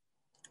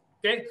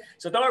 Okay,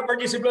 so to our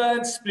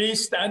participants,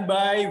 please stand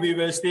by. We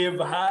will still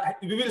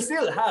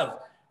have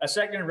a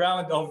second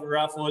round of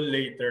raffle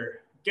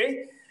later.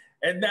 Okay,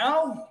 and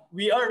now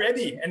we are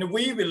ready, and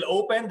we will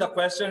open the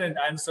question and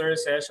answer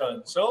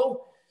session.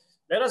 So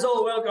let us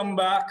all welcome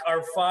back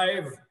our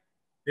 5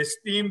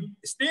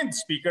 esteemed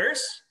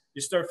speakers: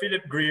 Mr.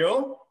 Philip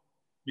Grio,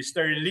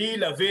 Mr. Lee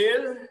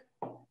Laville.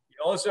 We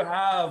also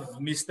have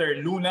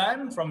Mr.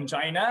 Lunan from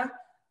China,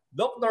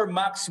 Dr.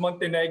 Max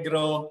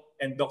Montenegro,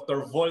 and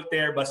Dr.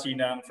 Voltaire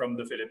Basinang from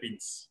the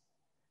Philippines.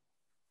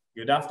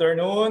 Good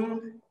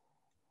afternoon,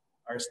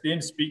 our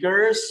esteemed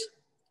speakers.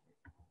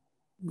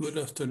 Good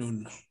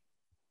afternoon.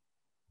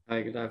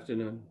 Hi, good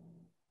afternoon.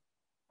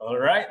 All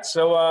right,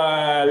 so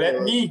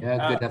let me...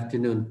 good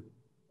afternoon.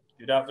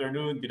 Good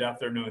afternoon, good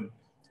afternoon.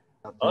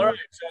 All right,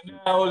 so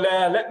now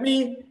let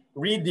me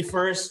read the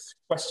first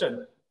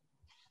question.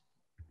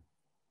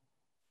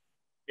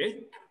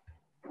 Okay.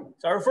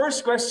 So our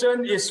first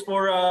question is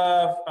for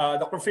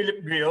Dr.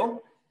 Philip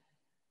Grio.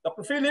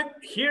 Dr.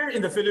 Philip, here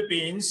in the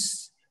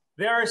Philippines,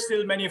 there are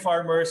still many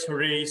farmers who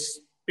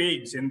raise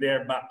pigs in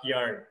their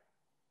backyard.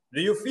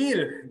 Do you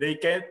feel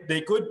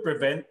they could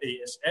prevent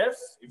ASF?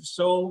 If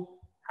so,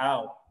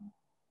 how?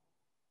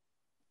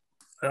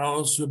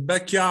 The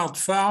backyard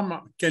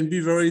farm can be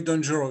very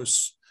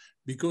dangerous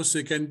because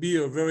there can be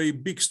a very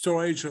big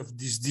storage of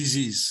this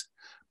disease.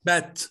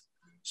 But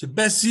the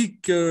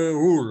basic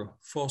rule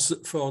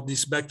for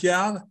this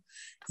backyard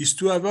is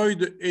to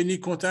avoid any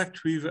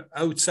contact with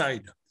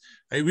outside.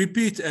 I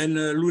repeat, and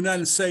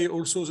Lunan say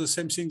also the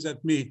same thing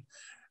that me.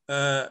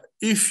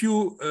 If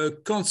you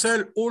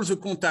cancel all the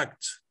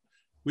contact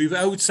with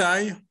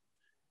outside,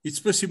 it's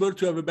possible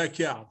to have a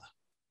backyard.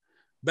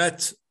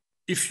 But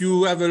if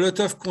you have a lot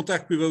of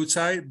contact with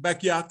outside,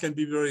 backyard can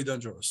be very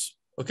dangerous,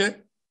 okay?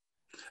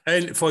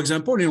 And for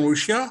example, in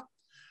Russia,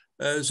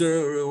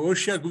 the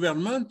Russian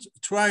government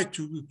tried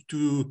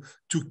to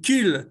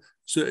kill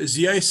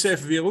the ASF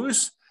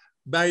virus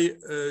by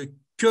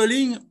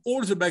killing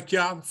all the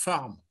backyard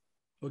farm,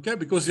 okay?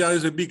 Because there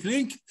is a big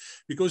link,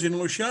 because in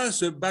Russia,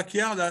 the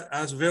backyard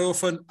has very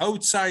often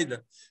outside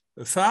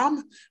a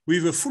farm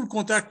with a full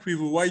contact with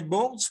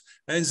whiteboards,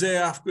 and they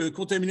are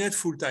contaminated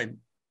full time.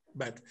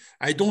 But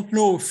I don't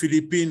know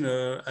Philippine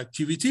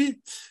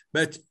activity,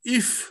 but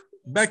if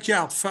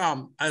backyard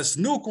farm has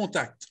no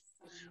contact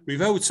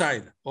with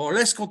outside or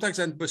less contact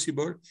than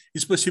possible,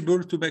 it's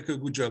possible to make a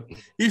good job.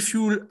 If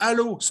you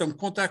allow some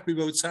contact with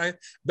outside,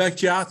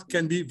 backyard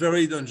can be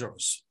very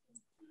dangerous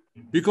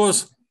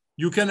because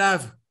you can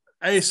have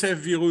ASF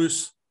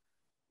virus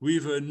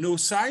with no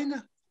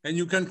sign, and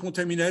you can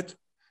contaminate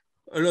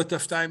a lot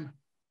of time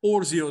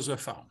all the other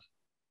farm.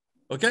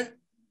 Okay?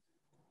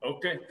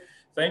 Okay.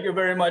 Thank you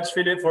very much,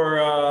 Philip,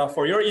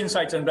 for your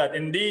insights on that.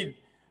 Indeed,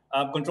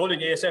 controlling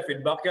ASF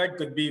in backyard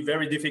could be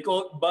very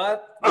difficult,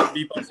 but could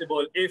be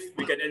possible if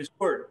we can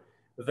ensure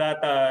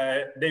that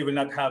they will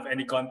not have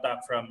any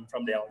contact from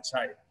the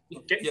outside.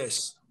 Okay?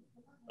 Yes.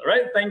 All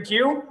right, thank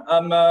you.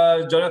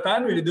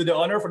 Jonathan, will you do the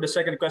honor for the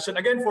second question?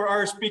 Again, for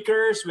our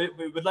speakers,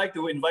 we would like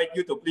to invite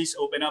you to please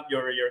open up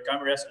your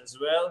cameras as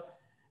well.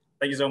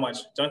 Thank you so much.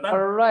 Jonathan?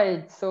 All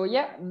right. So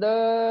yeah,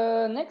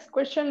 the next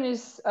question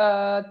is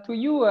to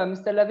you,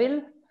 Mr.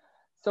 Laville.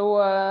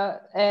 So,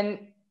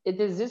 and it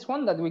is this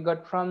one that we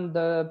got from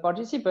the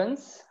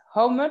participants.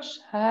 How much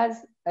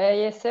has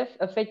ASF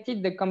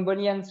affected the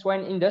Cambodian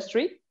swine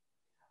industry?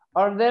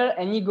 Are there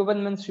any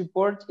government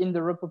support in the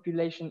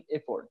repopulation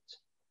effort?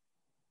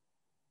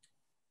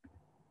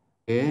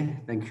 Okay,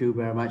 thank you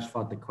very much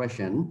for the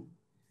question.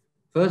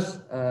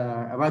 First,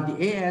 about the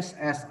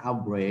ASF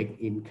outbreak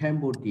in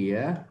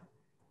Cambodia,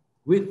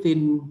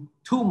 within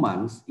 2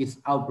 months, its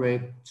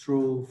outbreak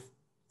through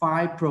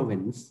 5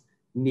 provinces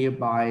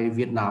nearby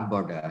Vietnam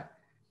border,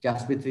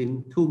 just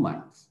within 2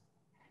 months.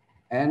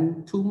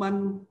 And 2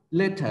 months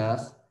later,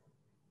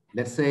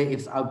 let's say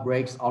its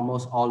outbreaks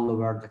almost all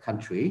over the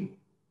country.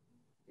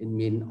 It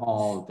means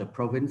all the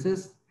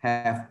provinces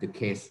have the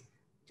case,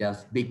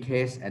 just big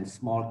case and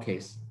small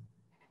case.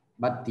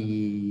 But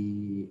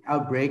the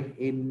outbreak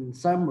in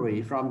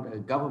summary from the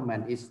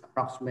government is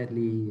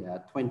approximately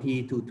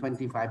 20 to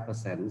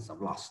 25%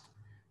 of loss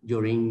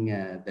during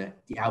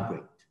the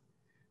outbreak.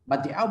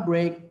 But the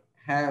outbreak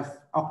have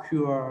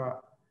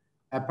occurred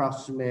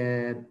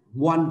approximately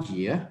 1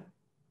 year,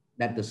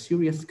 that's the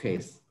serious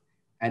case.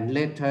 And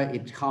later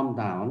it calmed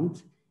down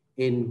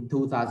in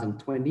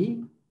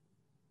 2020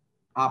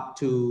 up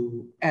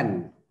to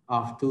end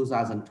of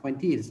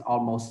 2020, it's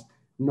almost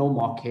no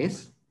more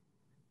case.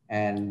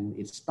 And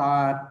it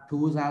start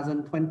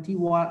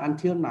 2021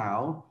 until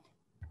now,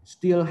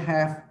 still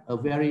have a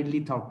very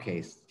little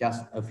case,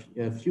 just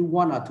a few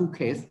 1 or 2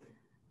 cases.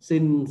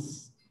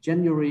 Since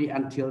January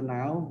until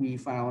now, we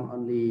found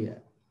only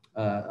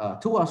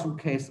 2 or 3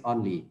 cases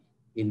only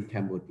in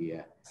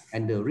Cambodia.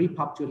 And the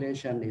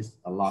repopulation is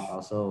a lot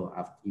also,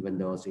 even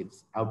though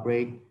it's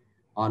outbreak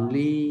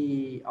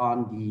only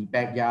on the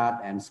backyard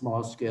and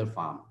small scale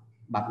farm,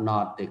 but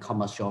not the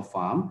commercial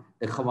farm.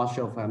 The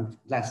commercial farm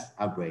less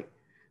outbreak.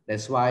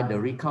 That's why the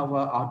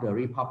recovery of the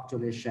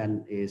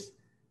repopulation is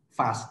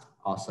fast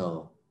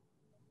also.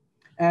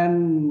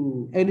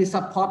 And any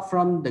support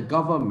from the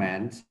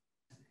government,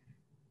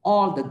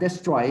 all the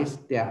destroys,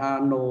 there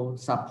are no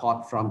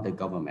support from the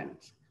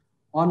government.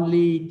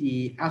 Only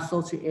the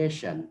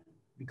association,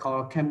 we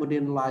call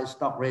Cambodian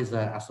Livestock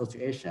Raiser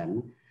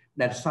Association,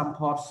 that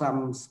support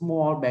some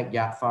small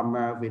backyard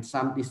farmer with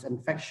some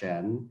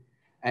disinfection,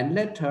 and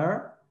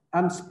later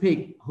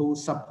UNSPIC who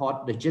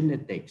support the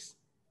genetics,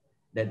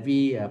 that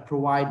we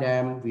provide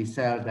them, we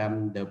sell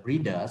them the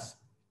breeders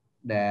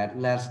that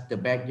lets the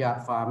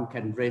backyard farm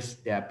can raise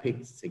their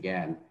pigs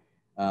again.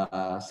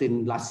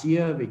 Since last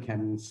year, we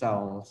can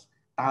sell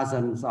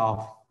thousands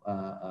of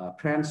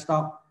plant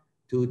stock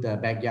to the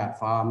backyard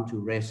farm to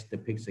raise the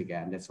pigs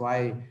again. That's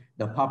why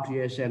the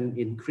population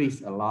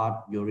increased a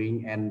lot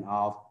during end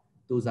of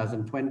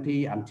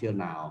 2020 until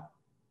now.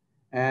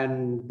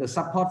 And the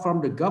support from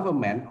the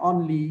government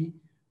only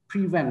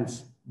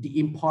prevents the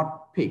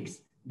import pigs.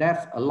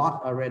 That's a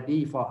lot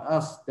already for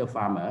us, the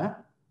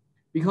farmer,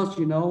 because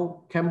you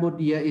know,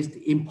 Cambodia is the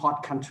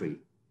import country.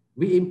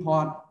 We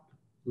import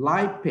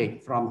live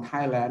pig from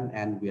Thailand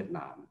and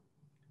Vietnam.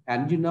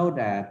 And you know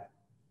that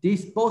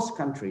these both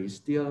countries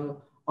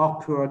still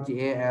occur the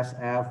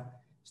ASF,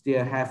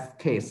 still have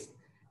case,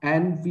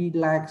 and we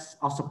lack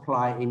of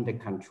supply in the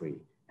country.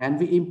 And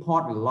we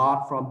import a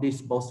lot from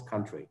these both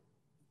countries.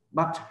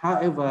 But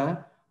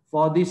however,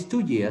 for these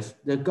 2 years,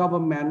 the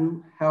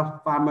government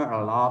helped farmer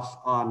a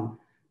lot on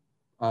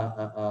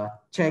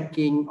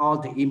checking all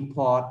the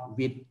import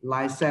with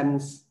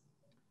license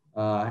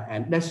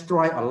and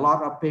destroy a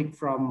lot of pig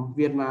from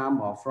Vietnam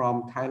or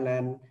from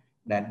Thailand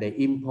that they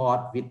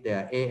import with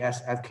the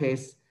ASF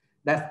case.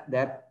 That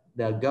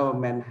the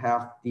government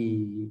have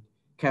the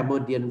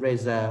Cambodian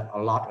razor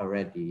a lot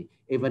already,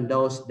 even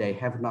though they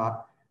have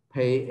not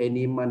paid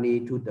any money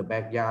to the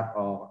backyard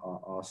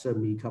or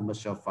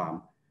semi-commercial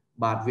farm.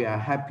 But we are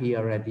happy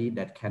already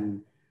that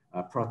can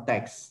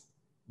protect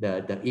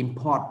the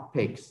import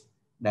pigs,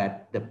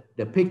 that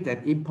the pig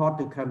that import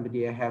to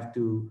Cambodia have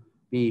to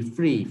be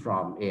free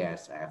from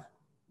ASF.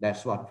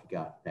 That's what we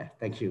got there.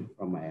 Thank you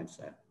for my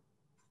answer.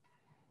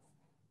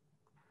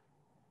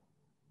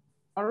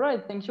 All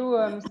right, thank you,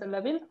 Mr.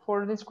 Laville,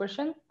 for this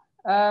question.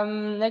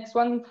 Next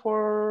one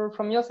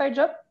from your side,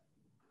 Job.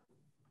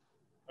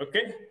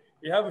 Okay,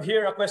 we have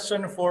here a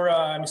question for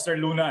Mr.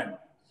 Lunan.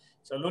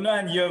 So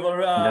Lunan, you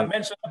have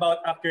mentioned about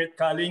accurate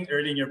culling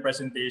early in your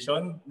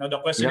presentation. Now the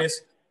question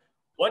is,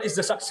 what is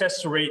the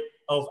success rate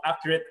of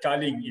accurate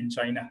culling in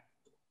China?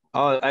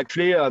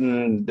 Actually,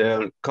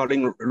 the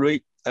culling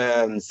rate,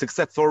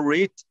 successful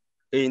rate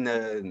in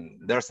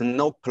there's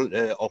no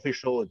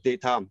official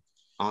data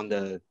on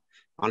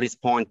this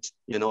point.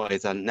 You know,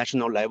 it's a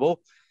national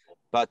level.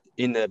 But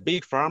in the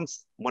big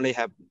farms, when they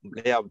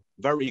are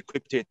very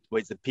equipped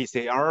with the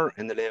PCR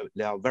and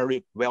they are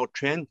very well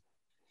trained,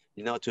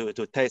 you know, to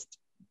test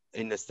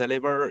in the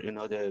saliva, you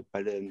know, the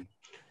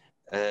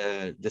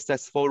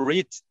successful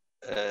rate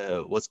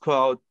was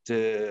quite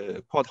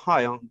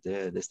high on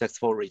the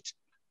successful rate.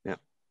 Yeah.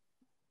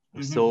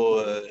 Mm-hmm.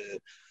 So,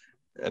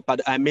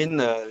 but I mean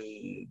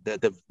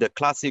the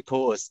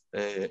classical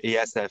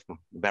ASF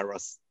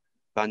virus,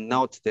 but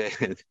not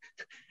the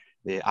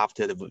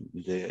after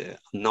the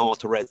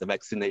non-authorized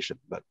vaccination,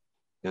 but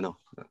you know.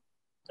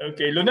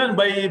 Okay, Lunan,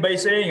 by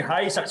saying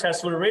high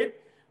successful rate,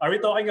 are we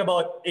talking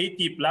about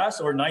 80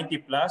 plus or 90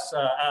 plus?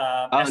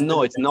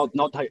 No, it's not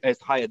as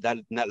high at that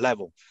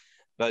level,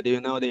 but you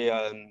know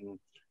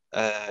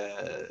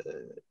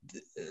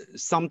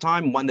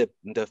sometime when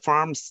the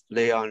farms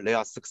they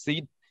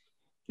succeed,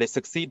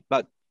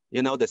 but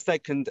you know the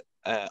second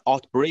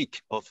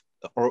outbreak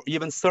or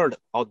even third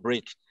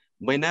outbreak,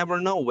 we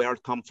never know where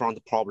it comes from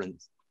the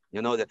problems.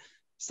 You know, that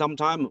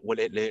sometimes when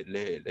they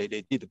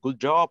did a good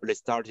job, they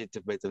started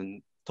with a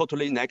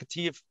totally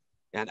negative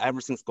and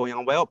everything's going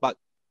on well. But,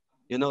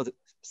 you know,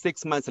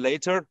 6 months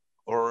later,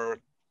 or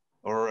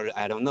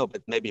I don't know,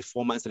 but maybe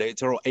 4 months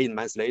later or 8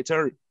 months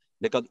later,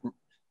 they got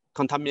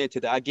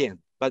contaminated again.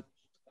 But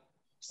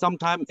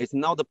sometimes it's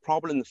not the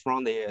problem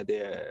from the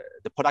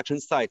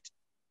production site.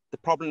 The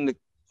problem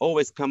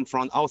always comes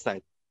from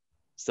outside.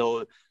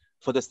 So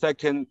for the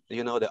second,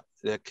 you know, the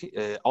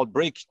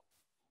outbreak,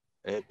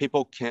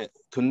 people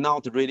could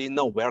not really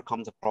know where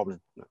comes the problem,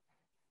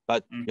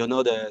 but you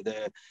know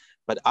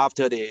but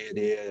after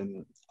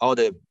all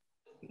the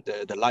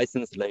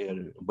license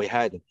we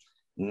had,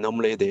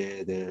 normally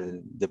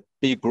the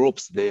big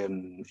groups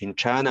in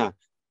China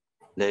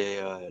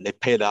they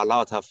paid a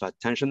lot of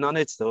attention on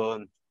it,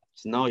 so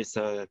now it's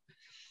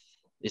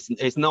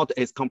not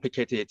as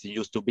complicated as it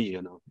used to be.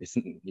 You know,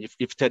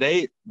 if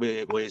today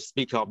we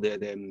speak of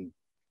to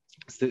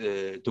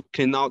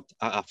clean out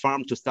a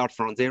farm to start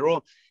from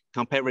zero,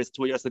 compared with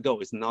 2 years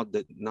ago, it's not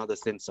the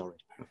same story.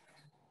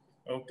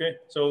 Okay,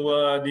 so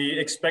the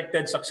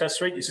expected success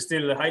rate is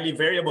still highly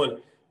variable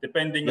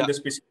depending on the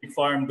specific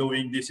farm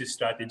doing this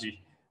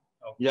strategy.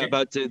 Okay. Yeah,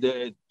 but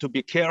to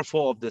be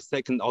careful of the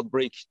second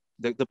outbreak,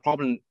 the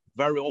problem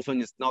very often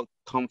is not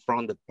come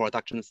from the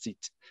production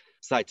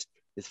site,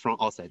 it's from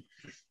outside.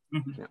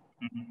 Mm-hmm. Yeah.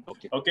 Mm-hmm.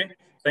 Okay. Okay,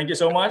 thank you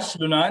so much,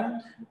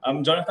 Lunan.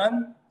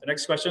 Jonathan, the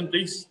next question,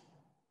 please.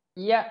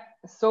 Yeah,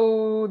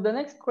 so the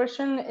next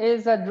question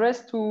is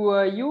addressed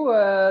to you,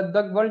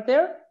 Doc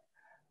Voltaire.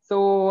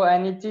 So,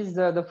 and it is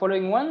the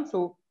following one.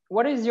 So,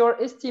 what is your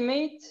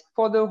estimate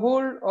for the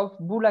whole of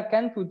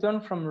Bulacan to turn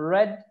from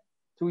red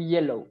to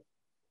yellow?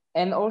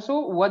 And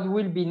also, what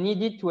will be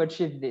needed to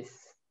achieve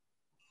this?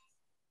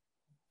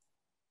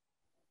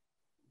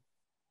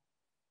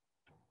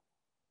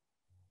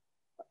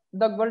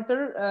 Doc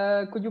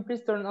Voltaire, could you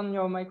please turn on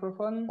your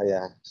microphone?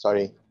 Yeah,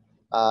 sorry.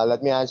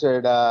 Let me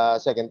answer the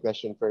second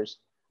question first.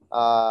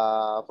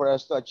 For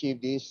us to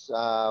achieve this,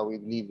 we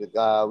believe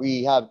that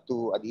we have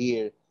to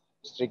adhere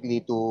strictly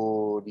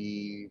to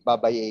the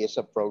Babay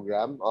ASF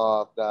program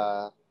of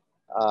the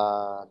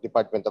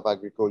Department of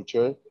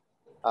Agriculture.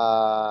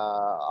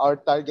 Our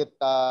target,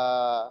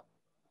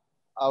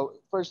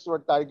 first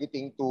we're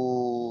targeting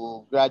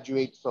to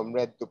graduate from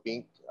red to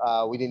pink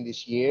within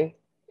this year,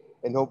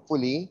 and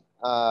hopefully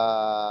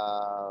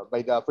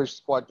by the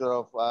first quarter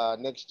of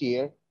next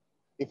year,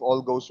 if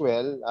all goes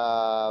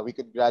well, we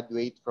could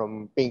graduate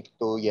from pink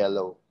to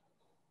yellow.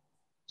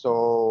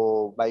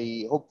 So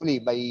hopefully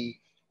by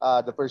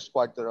the first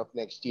quarter of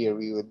next year,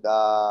 we would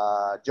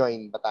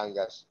join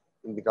Batangas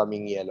in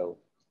becoming yellow.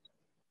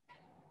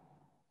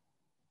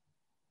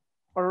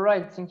 All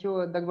right, thank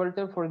you, Doug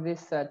Walter, for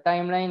this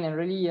timeline and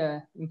really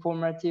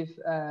informative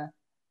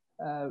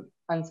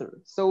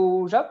answer.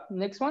 So, Jap,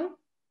 next one.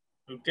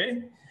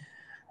 Okay.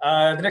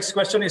 The next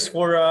question is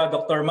for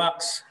Dr.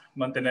 Max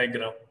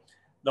Montenegro.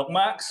 Doc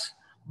Max,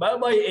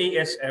 Babay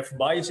ASF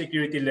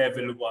biosecurity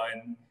level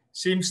 1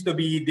 seems to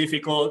be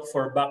difficult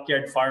for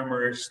backyard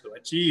farmers to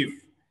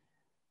achieve.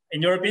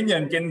 In your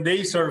opinion, can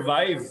they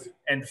survive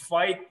and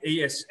fight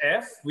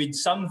ASF with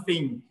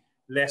something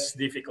less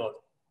difficult?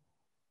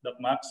 Doc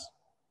Max?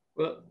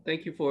 Well,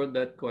 thank you for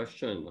that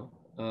question.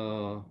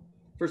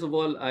 First of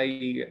all,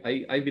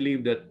 I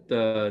believe that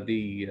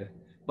the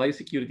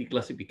biosecurity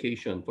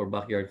classification for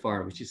backyard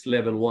farm, which is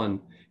level 1,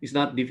 is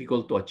not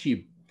difficult to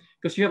achieve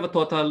because you have a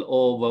total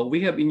of,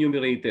 we have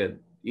enumerated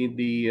in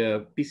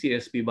the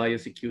PCSP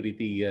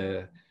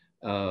biosecurity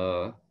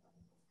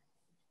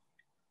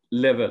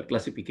level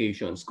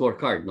classification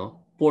scorecard,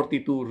 no?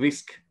 42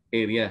 risk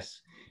areas.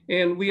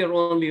 And we are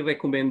only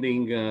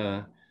recommending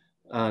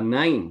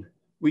 9,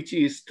 which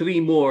is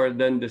 3 more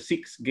than the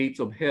 6 gates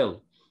of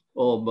hell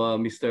of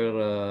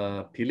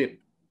Mr. Philip.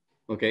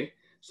 Okay,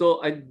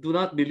 so I do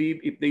not believe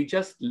if they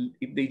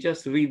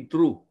just read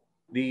through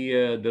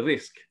the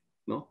risk,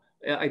 no,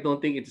 I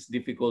don't think it's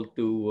difficult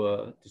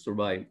to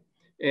survive.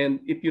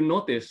 And if you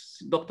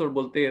notice, Dr.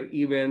 Voltaire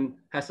even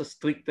has a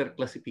stricter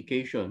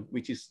classification,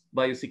 which is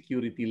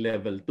biosecurity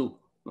level 2.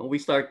 We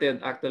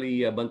started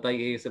actually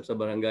Bantay ASF sa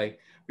barangay.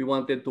 We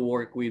wanted to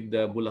work with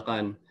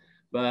Bulacan,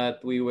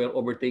 but we were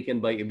overtaken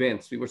by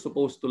events. We were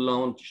supposed to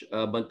launch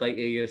Bantay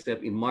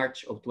ASF in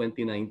March of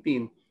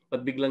 2019,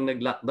 but biglang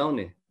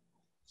nag-lockdown eh.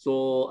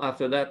 So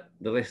after that,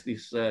 the rest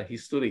is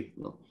history.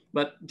 No?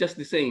 But just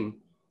the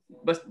same,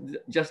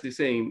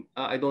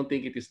 I don't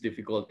think it is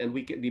difficult. And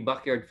the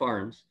backyard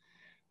farms,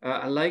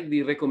 unlike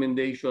the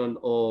recommendation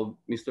of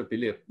Mr.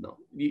 Philip, no,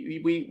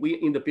 we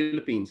in the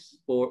Philippines,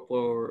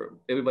 for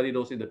everybody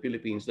knows in the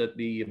Philippines that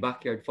the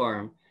backyard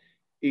farm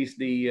is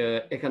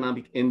the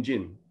economic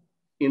engine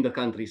in the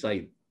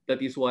countryside.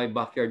 That is why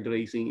backyard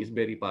racing is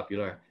very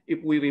popular.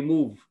 If we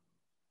remove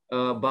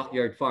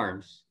backyard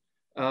farms,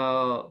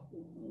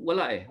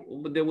 wala eh.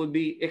 There would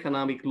be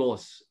economic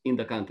loss in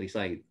the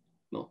countryside.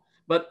 No?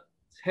 But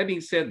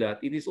having said that,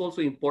 it is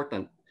also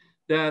important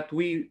that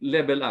we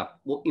level up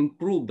or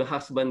improve the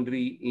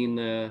husbandry in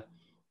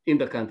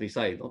the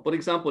countryside. For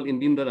example, in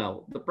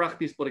Mindanao, the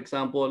practice, for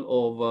example,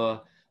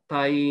 of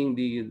tying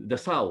the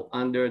sow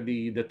under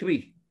the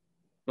tree,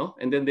 no?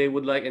 And then they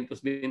would like, and it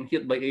was been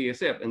hit by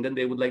ASF, and then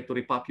they would like to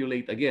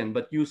repopulate again,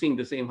 but using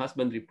the same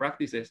husbandry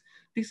practices,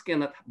 this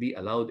cannot be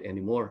allowed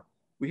anymore.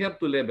 We have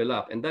to level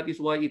up, and that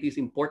is why it is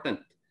important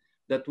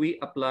that we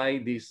apply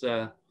these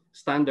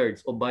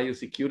standards of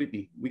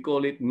biosecurity. We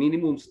call it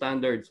minimum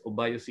standards of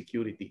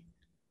biosecurity,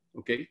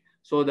 okay?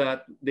 So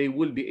that they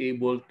will be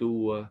able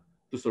to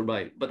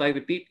survive. But I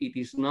repeat, it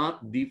is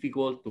not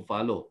difficult to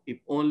follow. If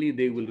only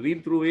they will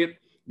read through it,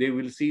 they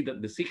will see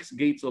that the 6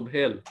 gates of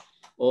hell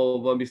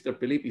of Mr.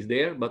 Philip is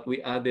there, but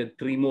we added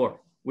 3 more,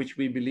 which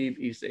we believe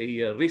is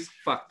a risk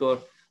factor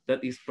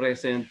that is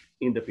present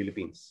in the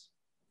Philippines.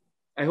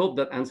 I hope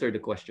that answered the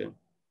question.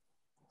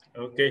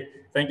 Okay,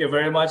 thank you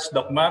very much,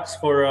 Doc Max,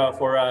 for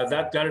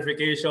that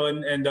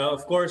clarification. And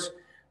of course,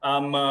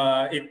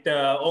 it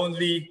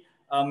only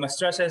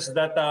stresses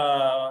that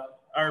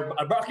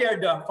our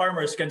backyard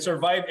farmers can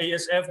survive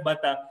ASF, but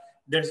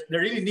there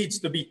really needs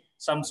to be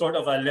some sort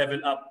of a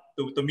level up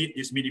to meet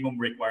these minimum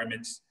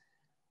requirements.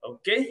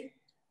 Okay,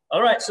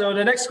 all right. So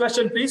the next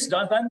question, please,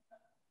 Jonathan.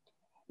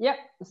 Yeah.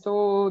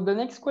 So the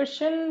next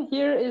question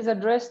here is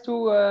addressed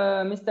to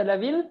Mr.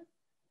 Laville.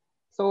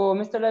 So,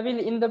 Mr. Laville,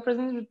 in the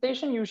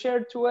presentation you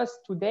shared to us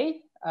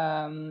today,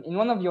 in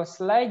one of your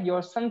slides,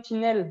 your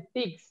sentinel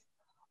pigs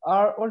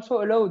are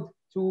also allowed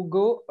to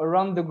go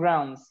around the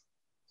grounds.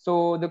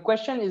 So the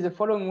question is the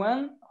following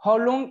one: how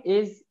long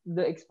is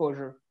the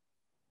exposure?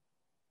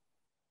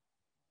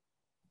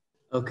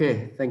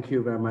 Okay, thank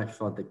you very much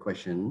for the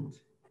question.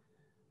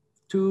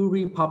 To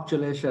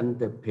repopulation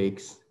the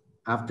pigs,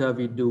 after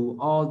we do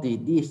all the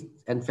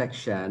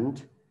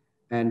disinfection,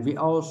 and we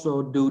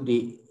also do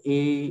the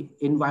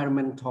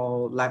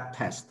environmental lab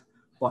test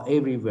for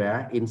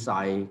everywhere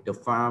inside the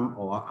farm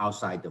or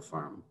outside the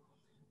farm.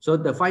 So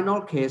the final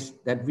case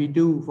that we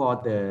do for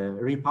the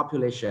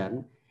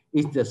repopulation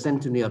is the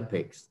sentinel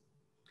pigs.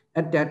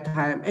 At that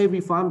time,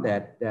 every farm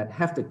that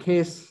have the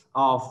case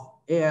of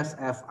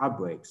ASF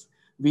outbreaks,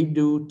 we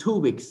do 2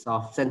 weeks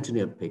of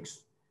sentinel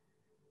pigs.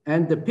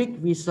 And the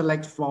pig we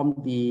select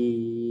from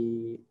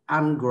the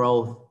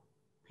ungrowth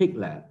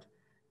piglet,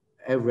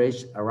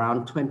 average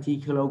around 20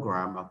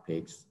 kilograms of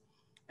pigs.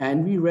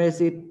 And we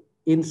raise it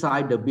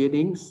inside the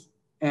buildings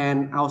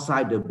and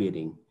outside the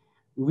building.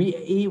 We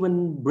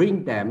even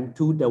bring them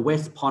to the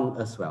waste pond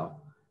as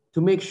well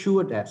to make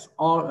sure that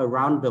all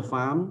around the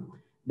farm,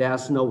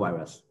 there's no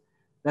virus.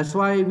 That's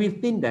why we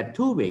think that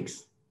 2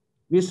 weeks,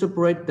 we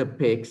separate the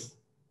pigs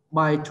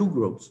by 2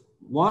 groups.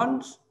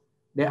 One,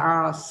 there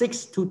are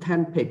 6 to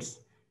 10 pigs,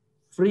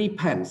 3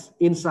 pens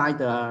inside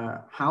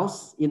the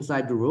house,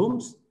 inside the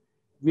rooms.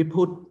 We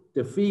put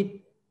the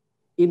feed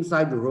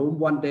inside the room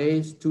 1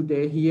 day, 2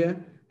 days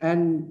here,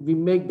 and we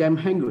make them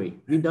hungry.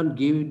 We don't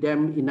give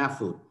them enough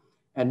food,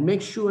 and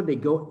make sure they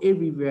go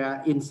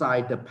everywhere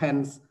inside the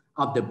pens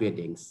of the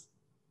buildings.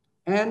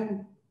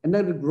 And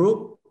another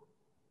group,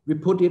 we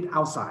put it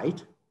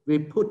outside. We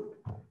put,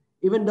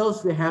 even though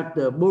we have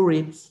the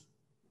buried,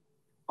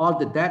 all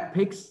the dead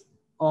pigs,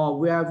 or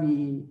where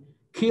we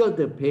kill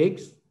the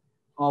pigs,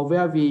 or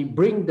where we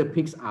bring the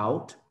pigs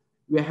out,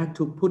 we have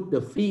to put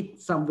the feed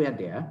somewhere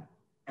there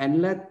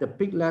and let the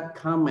piglet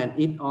come and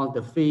eat all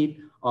the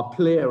feed or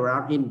play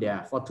around in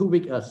there for 2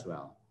 weeks as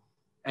well.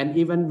 And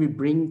even we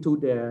bring to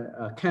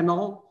the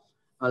canal,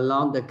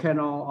 along the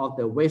canal of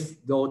the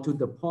waste go to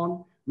the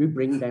pond, we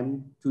bring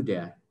them to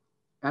there.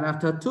 And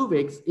after 2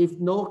 weeks, if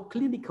no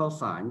clinical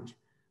signs,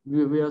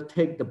 we will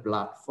take the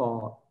blood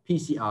for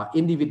PCR,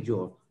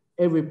 individual,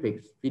 every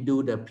pig, we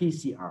do the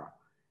PCR.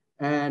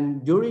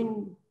 And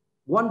during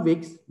 1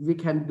 week, we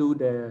can do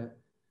the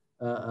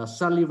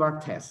saliva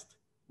test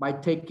by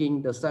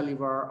taking the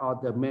saliva or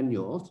the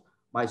manuals,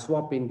 by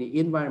swapping the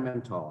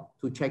environmental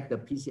to check the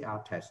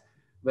PCR test,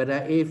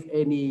 whether if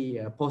any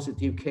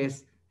positive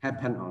case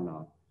happen or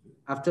not.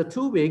 After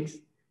 2 weeks,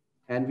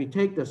 and we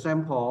take the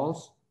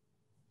samples,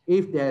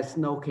 if there's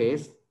no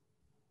case,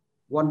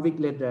 1 week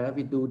later,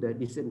 we do the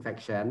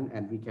disinfection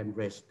and we can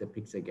raise the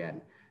pigs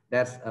again.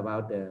 That's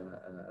about the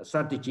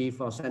strategy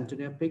for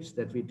Sentinel pigs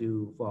that we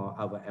do for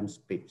our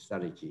MSPIG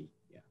strategy.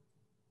 Yeah.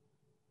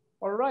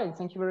 All right,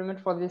 thank you very much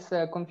for this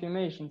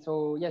confirmation.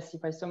 So yes,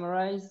 if I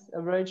summarize,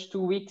 average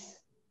 2 weeks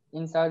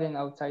inside and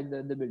outside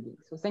the building.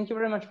 So thank you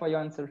very much for your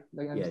answer,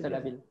 Mr.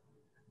 Laville.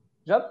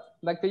 Job,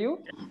 back to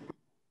you.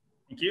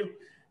 Thank you.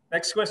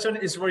 Next question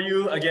is for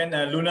you again,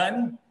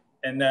 Lunan,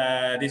 and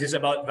this is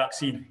about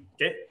vaccine.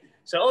 Okay.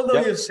 So although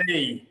you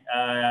say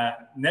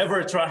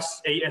never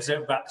trust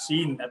ASF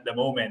vaccine at the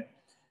moment,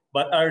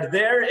 but are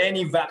there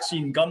any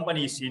vaccine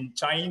companies in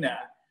China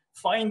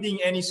finding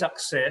any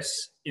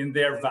success in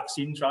their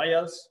vaccine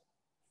trials?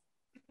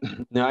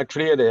 No,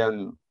 actually,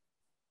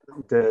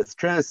 the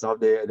strength of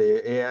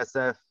the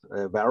ASF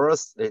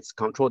virus is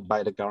controlled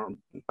by the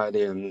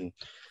government.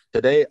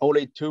 Today,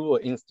 only 2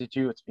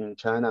 institutes in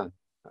China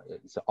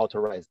is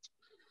authorized.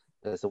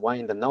 There's one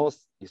in the north,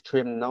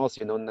 extreme north,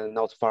 you know,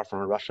 not far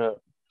from Russia,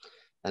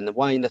 and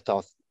one in the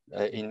south,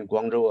 in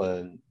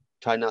Guangzhou,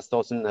 China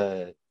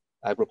Southern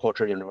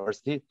Agriculture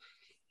University.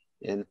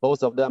 And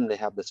both of them, they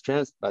have the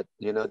strength, but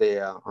you know, they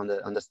are on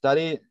the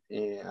study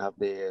of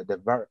the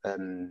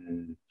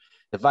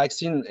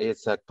vaccine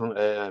is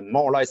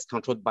more or less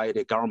controlled by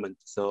the government.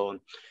 So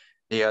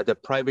the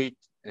private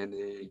and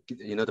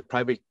you know, the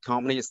private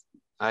companies,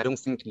 I don't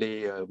think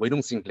we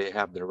don't think they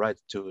have the right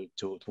to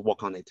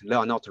work on it. They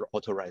are not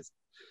authorized.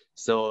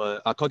 So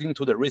according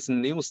to the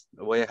recent news,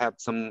 we have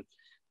some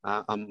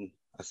I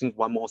think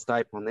 1 more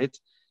step on it,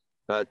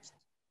 but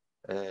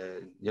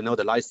you know,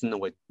 the license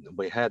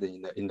we had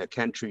in the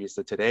country,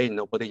 so today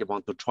nobody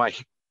want to try,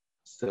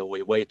 so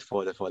we wait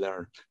for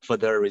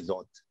their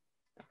result,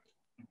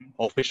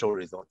 official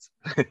results.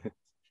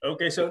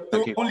 Okay, so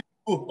only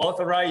 2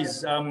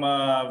 authorized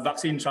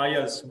vaccine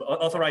trials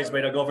authorized by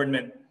the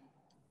government.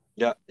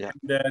 Yeah.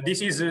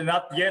 This is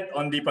not yet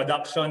on the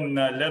production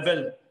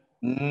level.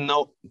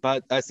 No,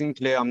 but I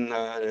think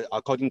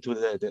according to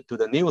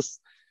the news,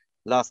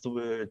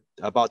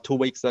 about 2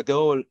 weeks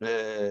ago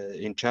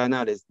in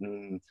China,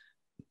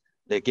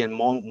 they gain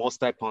more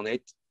step on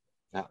it.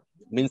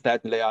 Means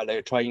that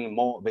they're trying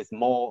more with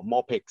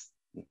more pigs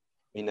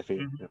in the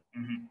field.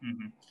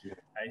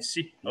 I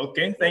see.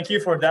 Okay, thank you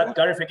for that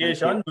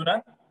clarification,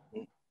 Dunan.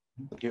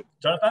 Thank you,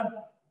 Jonathan.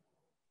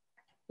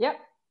 Yeah.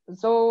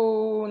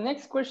 So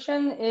next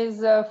question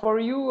is for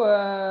you,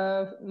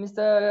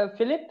 Mr.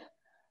 Philip.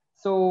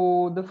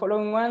 So the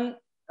following one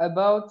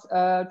about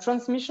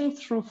transmission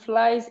through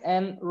flies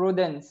and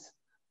rodents.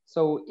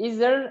 So is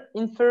there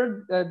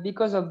inferred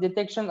because of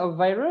detection of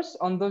virus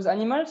on those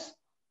animals,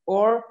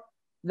 or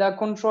the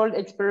controlled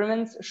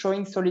experiments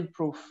showing solid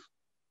proof?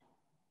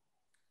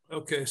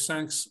 Okay,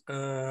 thanks.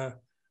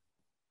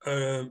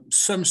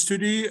 Some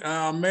studies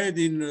are made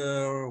in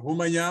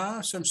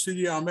Romania, some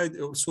studies are made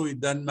also in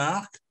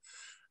Denmark,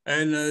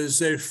 and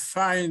they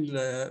find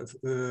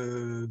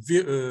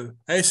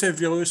ASF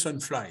virus on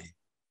fly.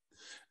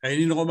 And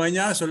in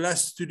Romania, the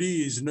last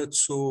study is not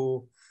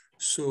so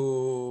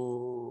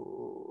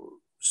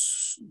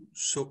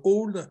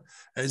old,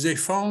 and they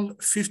found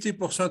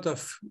 50%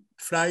 of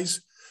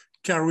flies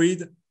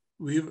carried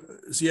with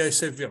the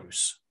ASF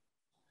virus.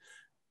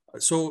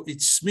 So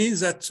it means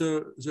that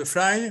the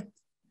fly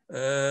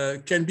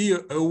can be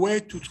a way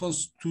to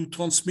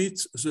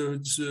transmit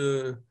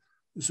the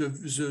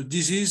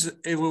disease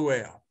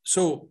everywhere.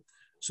 So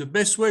the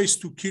best way is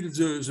to kill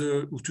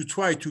to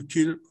try to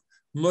kill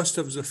most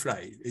of the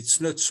fly. It's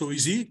not so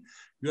easy.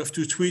 You have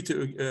to treat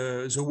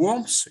the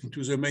worms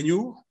into the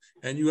manure,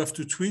 and you have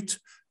to treat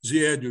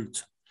the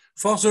adult.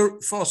 For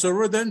the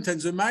rodent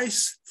and the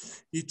mice,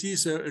 it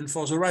is, and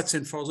for the rats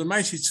and for the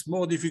mice, it's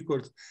more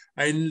difficult.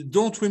 I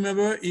don't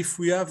remember if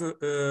we have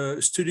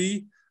a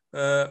study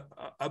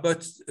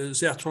about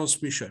their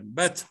transmission,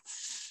 but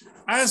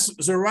As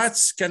the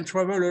rats can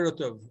travel a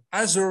lot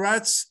as the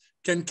rats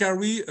can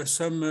carry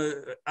some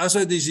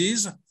other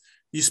disease,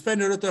 you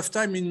spend a lot of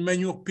time in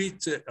manure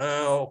pit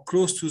or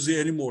close to the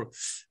animal,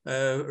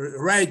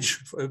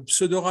 rage,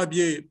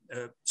 pseudorabies.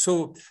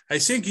 So I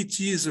think it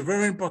is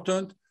very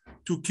important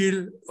to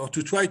kill or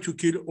to try to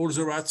kill all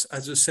the rats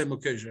at the same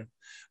occasion.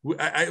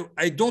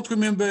 I don't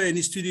remember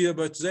any study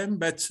about them,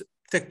 but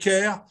take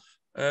care.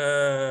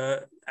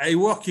 I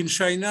work in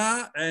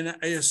China and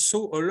I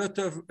saw a lot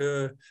of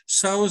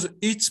sows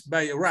eaten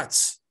by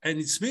rats. And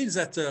it means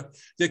that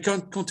they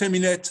can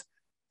contaminate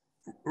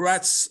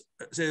rats.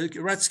 The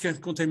rats can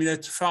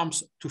contaminate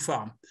farms to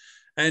farm.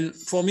 And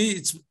for me,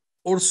 it's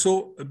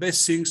also the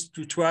best things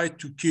to try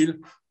to kill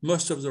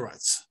most of the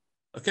rats.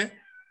 Okay?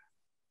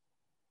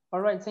 All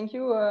right, thank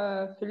you,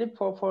 Philip,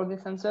 for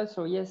this answer.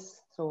 So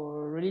yes, so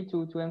really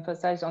to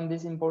emphasize on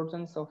this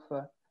importance of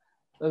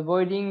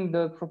avoiding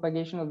the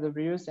propagation of the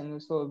virus and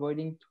also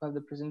avoiding to have the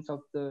presence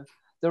of the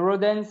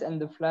rodents and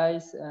the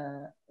flies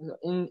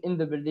in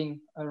the building,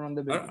 around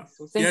the building.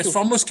 So thank you.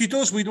 For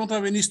mosquitoes, we don't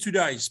have any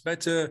studies,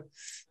 but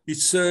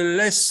it's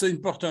less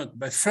important.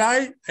 But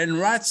fly and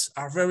rats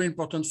are very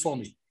important for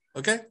me,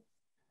 okay?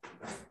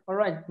 All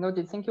right,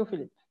 noted. Thank you,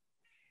 Philip.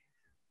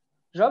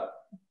 Job,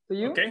 to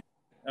you. Okay.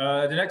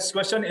 The next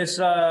question is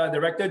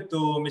directed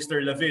to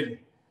Mr. Laville.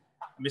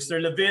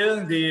 Mr.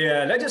 Laville,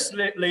 the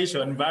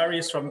legislation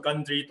varies from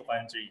country to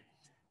country.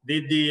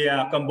 Did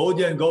the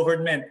Cambodian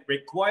government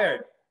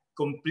require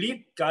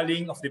complete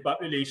culling of the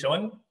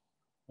population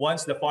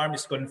once the farm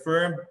is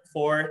confirmed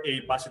for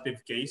a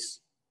positive case?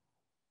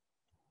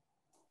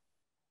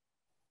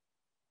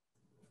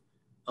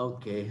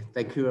 Okay,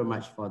 thank you very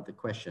much for the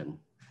question.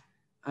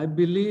 I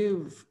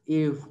believe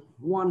if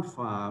one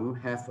farm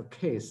has a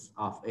case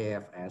of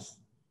AFS,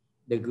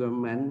 the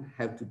government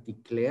have to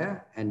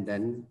declare and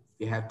then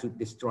we have to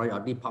destroy or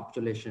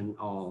depopulation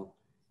all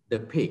the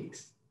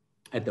pigs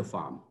at the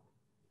farm.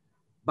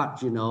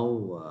 But you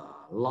know,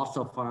 lots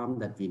of farms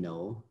that we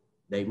know,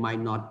 they might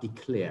not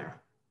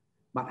declare.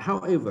 But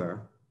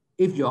however,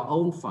 if your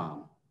own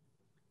farm,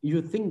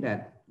 you think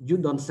that you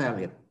don't sell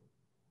it,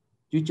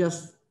 you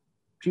just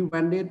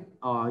prevent it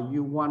or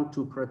you want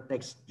to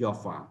protect your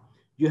farm,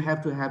 you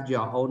have to have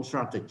your own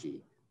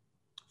strategy.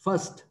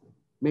 First,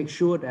 make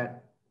sure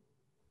that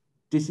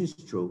this is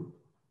true.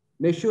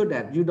 Make sure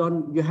that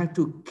you have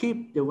to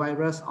keep the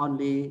virus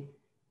only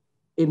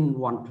in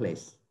one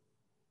place.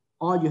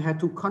 Or you have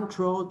to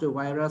control the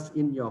virus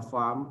in your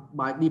farm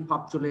by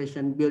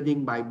depopulation,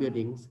 building by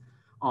buildings,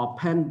 or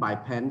pen by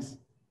pens.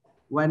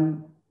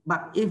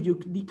 But if you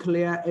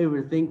declare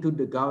everything to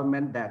the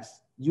government that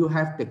you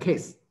have the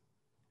case,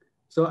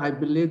 so I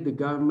believe the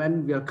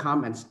government will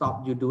come and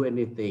stop you do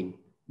anything.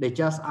 They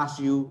just ask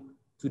you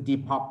to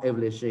depop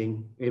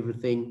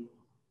everything,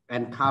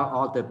 and cull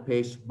all the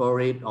pigs,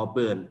 bury it or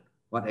burn,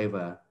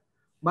 whatever.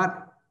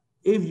 But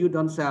if you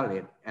don't sell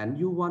it and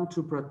you want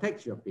to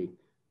protect your pig,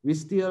 we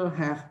still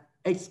have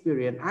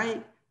experience.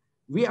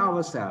 We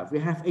ourselves, we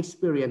have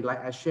experience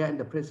like I shared in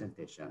the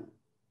presentation.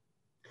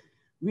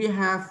 We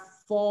have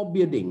 4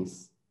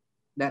 buildings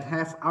that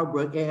have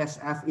outbreak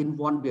ASF in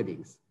one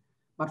buildings.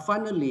 But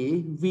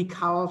finally, we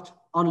culled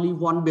only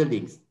 1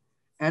 building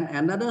and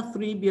another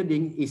 3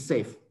 buildings is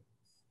safe.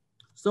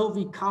 So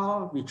we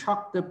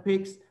chuck the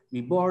pigs, we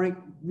buried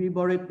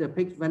the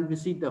pigs when we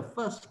see the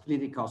first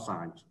clinical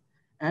signs.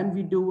 And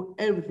we do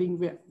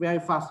everything very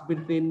fast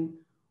within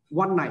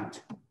 1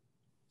 night.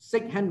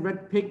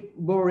 600 pigs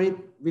buried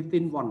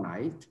within 1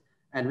 night,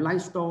 and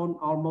limestone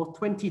almost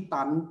 20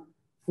 tons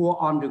pour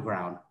on the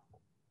ground.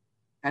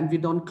 And we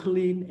don't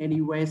clean any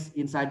waste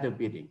inside the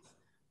building.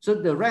 So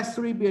the rest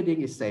 3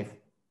 buildings is safe.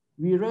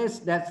 We raise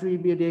that 3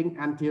 buildings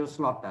until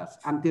slaughters,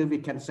 until we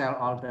can sell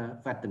all the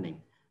fattening.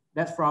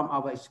 That's from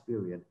our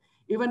experience.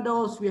 Even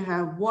though we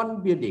have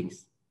 1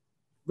 buildings,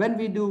 when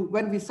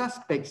we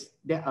suspect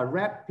there are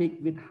rat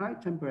pig with high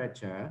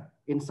temperature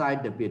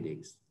inside the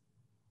buildings,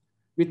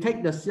 we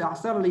take the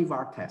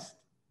cellular test.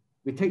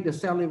 We take the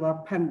cellular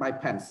pen by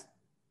pens,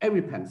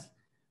 every pens.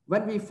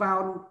 When we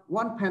found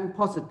 1 pen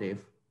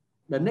positive,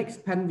 the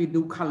next pen we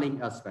do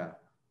culling as well.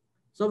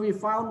 So we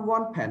found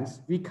 1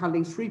 pens, we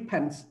culling 3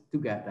 pens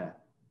together.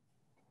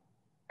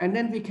 And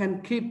then we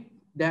can keep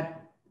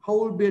that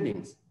whole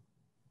buildings.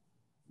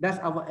 That's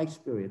our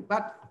experience.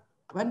 But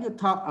when you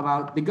talk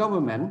about the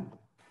government,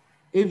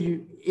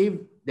 if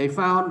they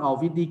found or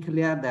we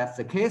declare that's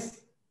the case,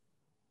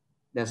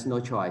 there's no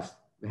choice.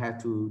 We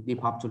have to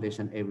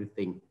depopulation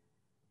everything.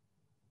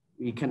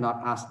 We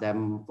cannot ask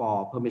them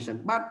for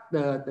permission. But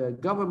the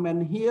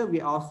government here,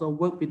 we also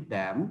work with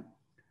them.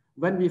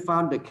 When we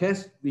found the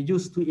case, we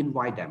used to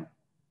invite them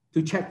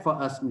to check for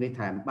us many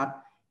times.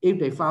 But if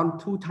they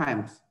found 2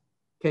 times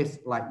case,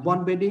 like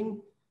 1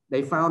 building,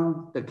 they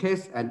found the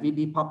case and we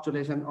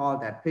depopulation all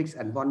that pigs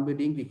and 1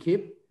 building we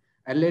keep.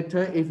 And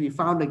later, if we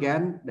found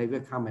again, they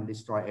will come and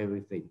destroy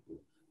everything.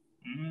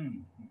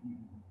 Mm.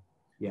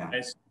 Yeah.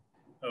 Yes.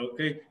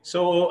 Okay,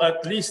 so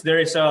at least there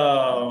is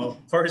a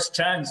first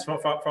chance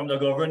from the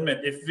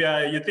government. If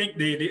you think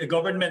the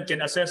government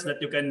can assess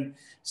that you can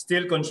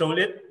still control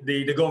it,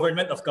 the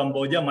government of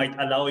Cambodia might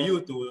allow you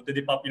to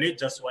depopulate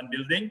just one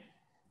building.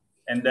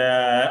 And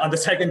on the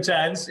second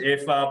chance,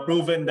 if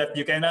proven that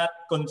you cannot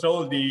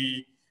control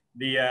the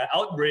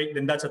outbreak,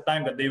 then that's a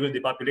time that they will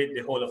depopulate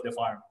the whole of the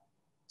farm.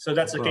 So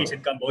that's the case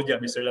in Cambodia,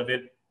 Mr.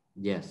 Lavid.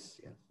 Yes.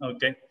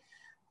 Okay.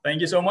 Thank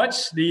you so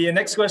much. The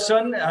next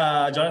question,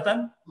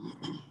 Jonathan.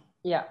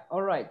 Yeah,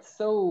 all right.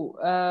 So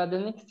the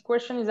next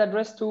question is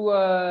addressed to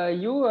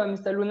you,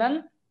 Mr.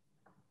 Lunan.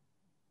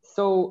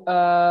 So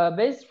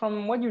based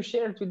from what you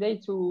shared today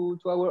to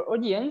our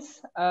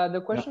audience,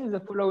 the question is the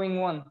following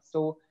one.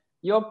 So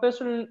your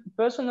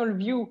personal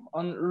view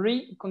on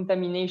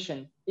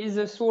recontamination, is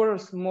the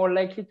source more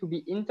likely to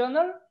be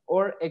internal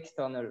or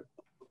external?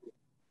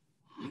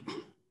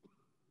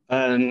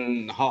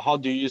 And how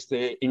do you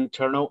say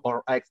internal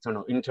or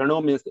external?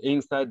 Internal means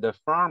inside the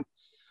farm.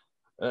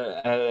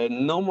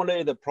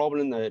 Normally the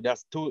problem,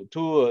 there's two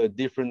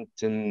different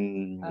I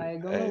don't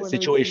know whether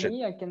situations.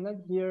 it's me. I cannot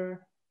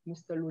hear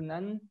Mr.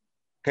 Lunan.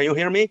 Can you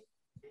hear me?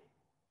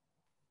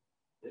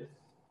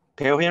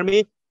 Can you hear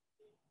me?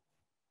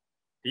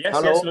 Yes,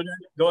 hello? yes, Lunan.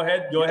 Go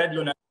ahead,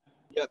 Lunan.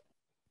 Yeah.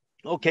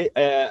 Okay.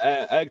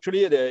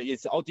 Actually,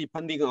 it's all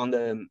depending on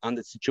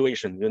the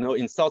situation. You know,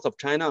 in south of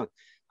China,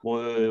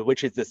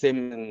 which is the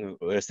same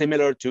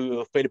similar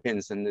to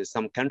Philippines and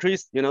some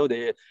countries. You know,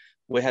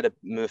 we had a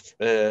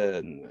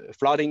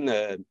flooding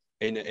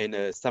in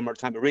a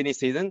summertime rainy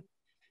season.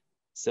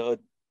 So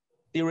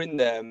during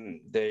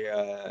the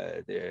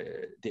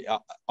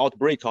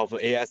outbreak of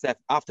ASF,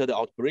 after the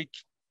outbreak,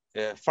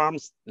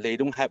 farms, they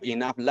don't have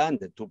enough land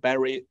to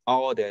bury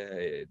all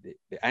the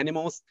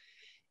animals,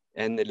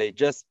 and they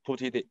just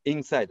put it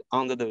inside,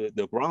 under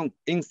the ground,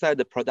 inside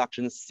the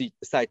production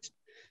site,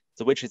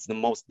 so which is the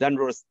most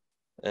dangerous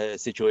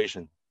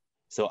situation.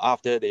 So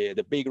after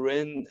the big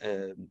rain,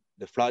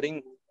 the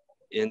flooding,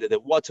 and the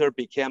water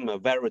became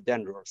very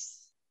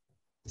dangerous.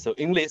 So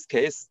in this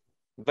case,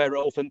 very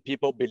often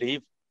people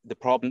believe the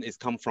problem is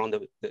come from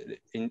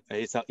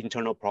it's an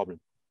internal problem.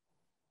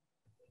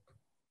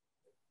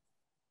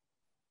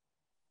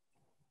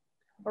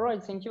 All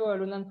right, thank you,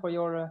 Lunan, for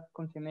your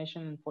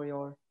confirmation and for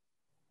your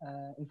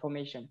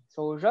information.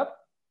 So, Job?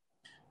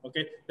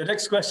 Okay, the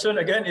next question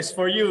again is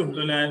for you,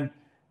 Lunan,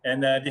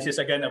 and this is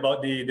again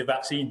about the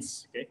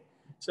vaccines. Okay,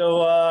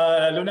 so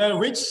Lunan,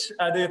 which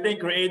do you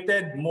think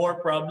created more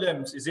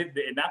problems? Is it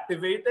the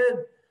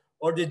inactivated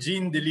or the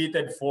gene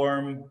deleted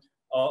form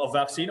of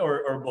vaccine,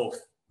 or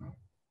both?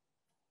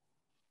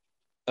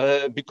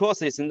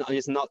 Because it's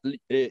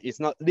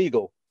not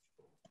legal.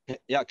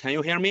 Yeah, can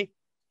you hear me?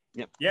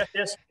 Yeah. Yes,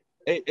 yes.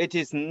 It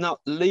is not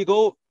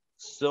legal,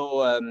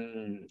 so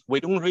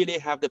we don't really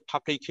have the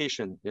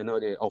publication, you know,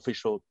 the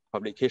official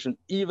publication.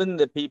 Even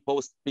the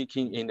people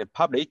speaking in the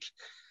public,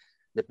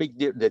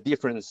 the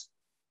difference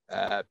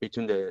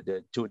between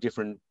the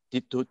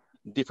two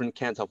different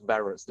kinds of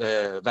virus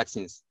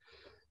vaccines.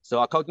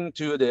 So according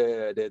to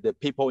the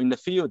people in the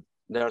field,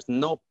 there's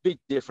no big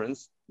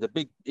difference. The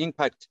big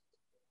impact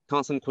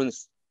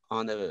consequence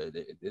on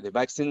the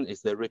vaccine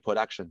is the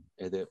reproduction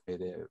at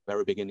the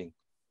very beginning.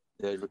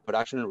 The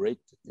reproduction rate,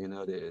 you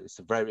know, is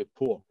very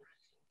poor.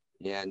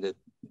 And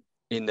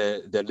in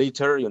the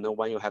litter, you know,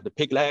 when you have the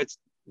piglets,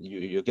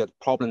 you get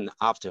problem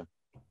after.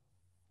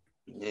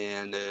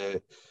 And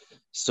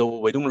so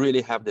we don't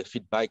really have the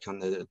feedback on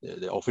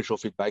the official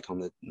feedback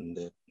on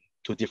the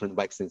two different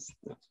vaccines.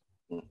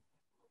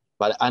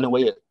 But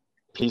anyway,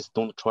 please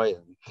don't try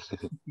it.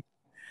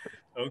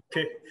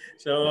 Okay,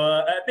 so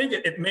I think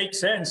it makes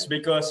sense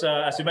because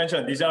as you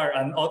mentioned, these are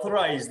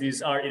unauthorized,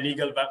 these are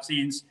illegal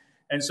vaccines.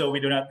 And so we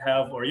do not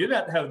have, or you do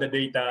not have the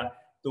data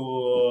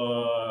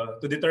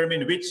to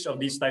determine which of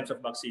these types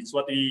of vaccines.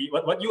 What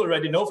you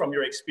already know from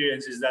your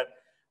experience is that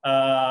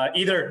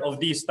either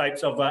of these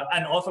types of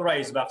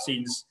unauthorized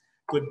vaccines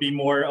could be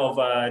more of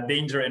a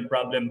danger and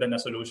problem than a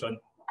solution.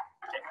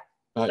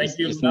 Okay. Thank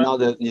you.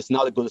 It's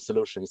not a good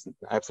solution. It's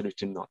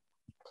absolutely not.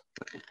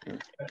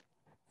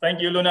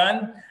 Thank you,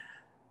 Lunan.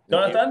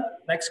 Jonathan,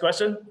 next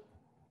question.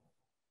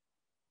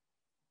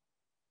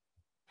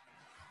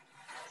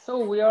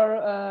 So we are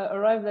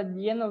arrived at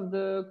the end of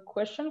the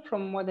question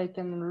from what I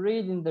can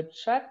read in the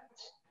chat.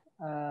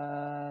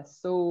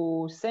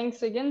 So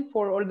thanks again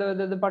for all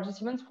the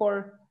participants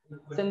for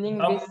sending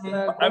this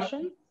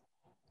question.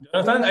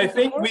 Jonathan, I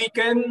think we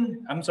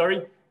can, I'm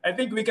sorry, I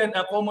think we can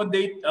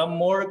accommodate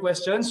more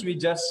questions. We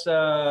just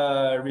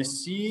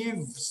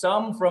received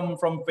some from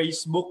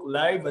Facebook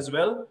Live as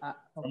well,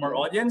 from our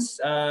audience.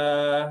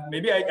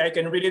 Maybe I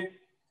can read it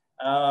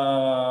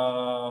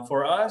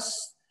for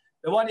us.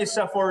 The one is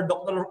for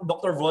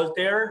Dr.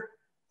 Voltaire.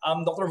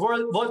 Dr.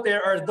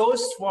 Voltaire, are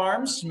those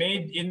farms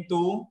made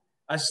into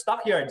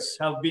stockyards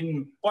have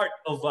been part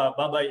of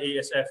Babay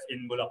ASF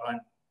in Bulacan?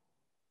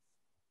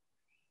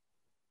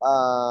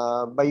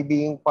 By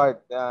being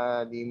part,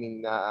 do you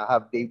mean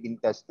have they been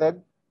tested?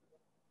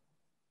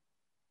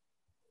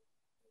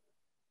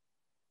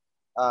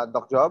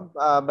 Doc Job,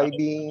 by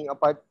being a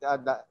part,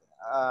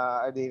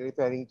 are they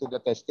referring to the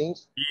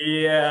testings?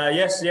 Yeah,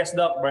 yes,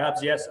 Doc.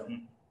 Perhaps yes.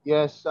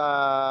 Yes,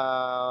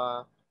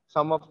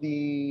 some of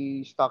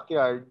the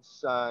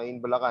stockyards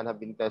in Bulacan have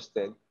been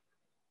tested,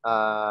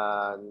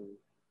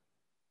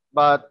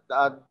 but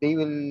they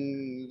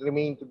will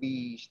remain to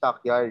be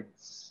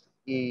stockyards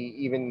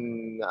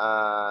even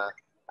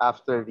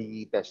after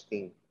the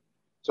testing.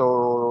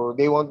 So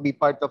they won't be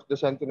part of the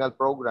Sentinel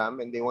program,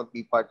 and they won't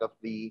be part of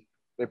the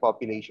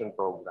repopulation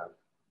program.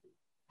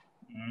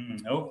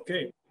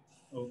 Okay.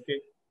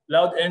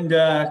 Loud and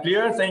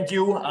clear. Thank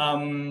you,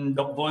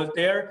 Doc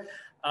Voltaire.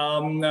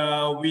 I'm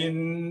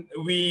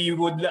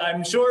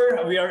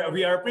sure we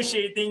are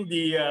appreciating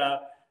the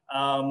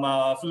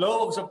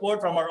flow of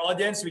support from our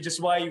audience, which is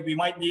why we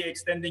might be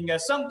extending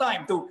some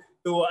time to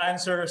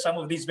answer some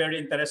of these very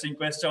interesting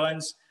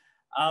questions.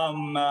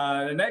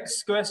 The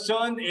next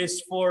question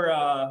is for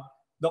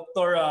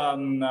Dr.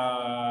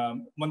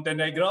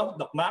 Montenegro,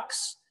 Doc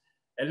Max.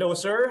 Hello,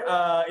 sir.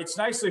 It's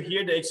nice to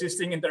hear the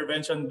existing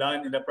intervention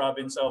done in the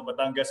province of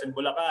Batangas and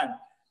Bulacan.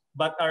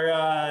 But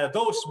are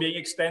those being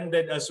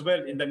extended as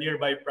well in the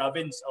nearby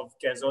province of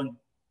Quezon?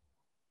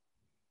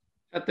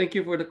 Thank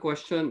you for the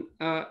question.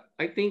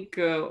 I think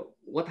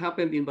what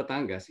happened in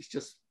Batangas is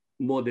just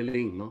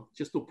modeling, no?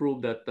 Just to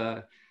prove that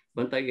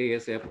Bantay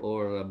ASF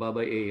or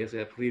Babay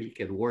ASF really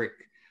can work.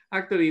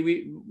 Actually,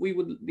 we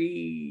would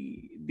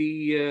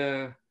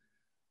the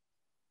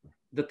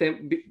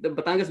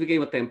Batangas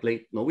became a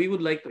template. No, we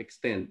would like to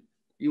extend.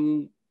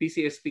 Yung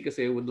PCSP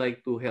kasi would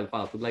like to help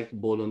out, would like to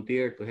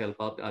volunteer to help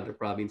out the other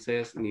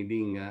provinces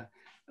needing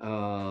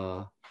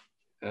our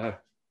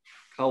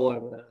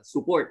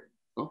support.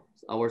 No?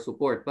 Our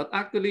support. But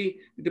actually,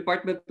 the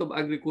Department of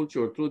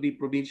Agriculture through the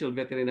Provincial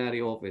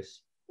Veterinary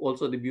Office,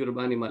 also the Bureau of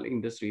Animal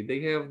Industry, they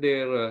have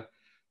their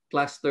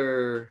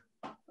cluster,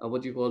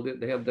 what do you call it?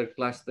 They have their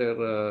cluster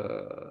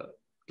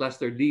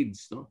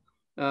leads, no?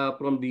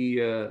 From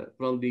the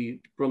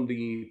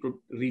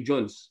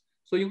regions.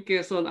 So yung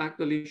Quezon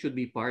actually should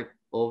be part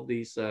of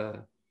this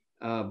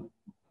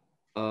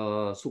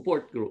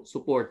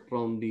support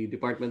from the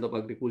Department of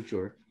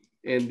Agriculture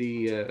and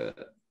the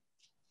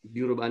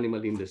Bureau of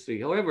Animal Industry.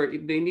 However,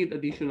 if they need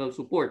additional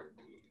support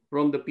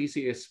from the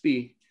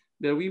PCSP,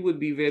 then we would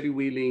be very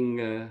willing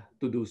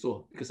to do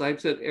so. Because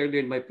I've said earlier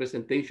in my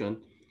presentation,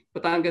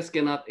 Batangas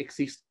cannot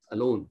exist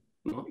alone.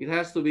 No? It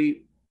has to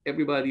be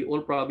everybody,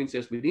 all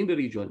provinces within the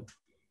region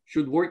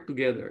should work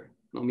together.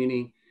 No?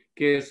 Meaning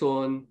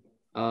Quezon,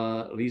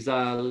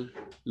 Rizal,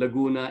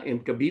 Laguna,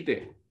 and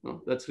Cavite.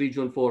 No? That's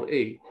Region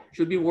 4A.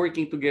 Should be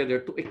working together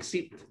to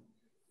exit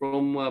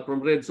from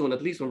red zone,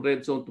 at least from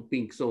red zone to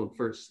pink zone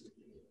first.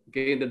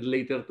 Okay, and then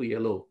later to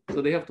yellow.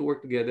 So they have to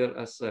work together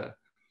as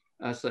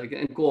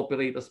and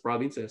cooperate as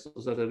provinces,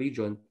 as a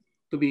region,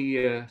 to be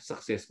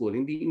successful.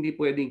 Hindi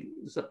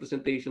pwedeng sa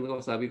presentation ko,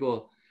 sabi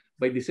ko,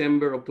 by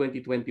December of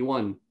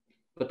 2021,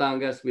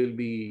 Batangas will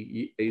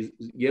be a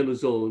yellow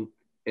zone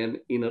and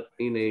in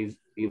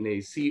a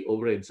sea of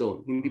red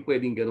zone. Hindi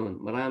pwedeng ganon.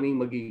 Maraming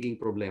magiging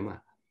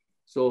problema.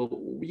 So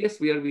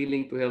yes, we are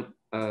willing to help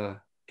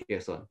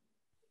Quezon.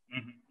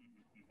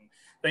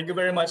 Thank you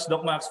very much,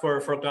 Doc Max, for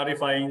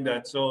clarifying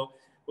that. So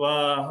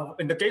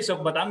in the case of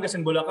Batangas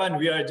and Bulacan,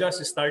 we are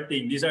just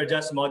starting. These are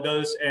just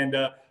models, and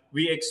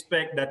we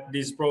expect that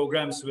these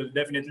programs will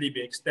definitely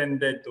be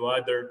extended to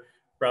other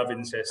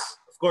provinces.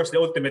 Of course, the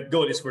ultimate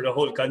goal is for the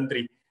whole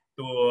country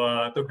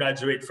to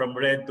graduate from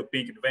red to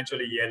pink and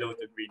eventually yellow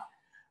to green.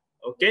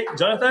 Okay,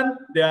 Jonathan,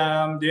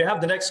 do you have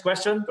the next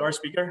question to our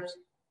speakers?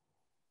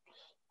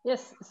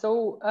 Yes,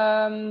 so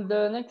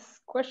the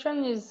next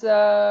question is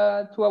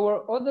to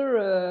our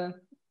other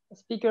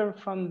speaker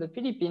from the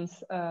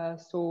Philippines,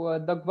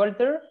 Doc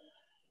Voltaire.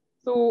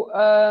 So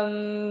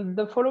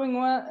the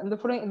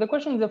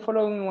question is the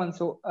following one.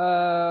 So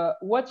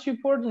what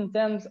support in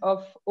terms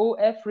of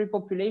OF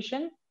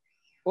repopulation,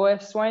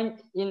 OF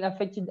swine in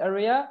affected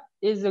area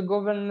is the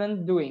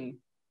government doing?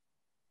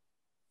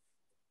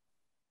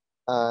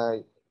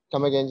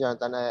 Come again,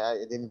 Jonathan.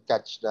 I didn't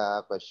catch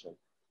the question.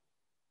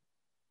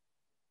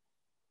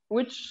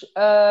 Which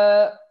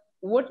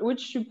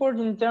support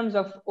in terms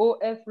of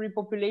OF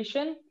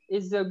repopulation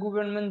is the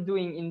government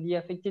doing in the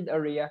affected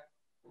area?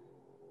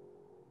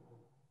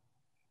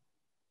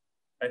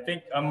 I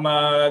think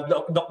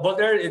Doc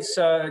Voltaire,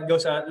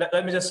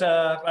 let me just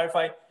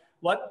clarify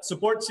what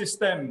support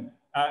system,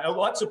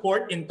 what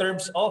support in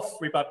terms of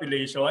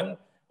repopulation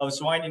of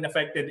swine in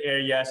affected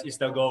areas is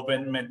the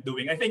government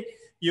doing. I think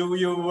you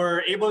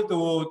were able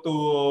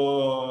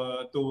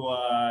to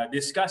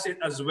discuss it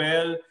as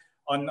well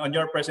on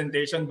your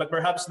presentation, but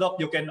perhaps, Doc,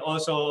 you can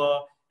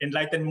also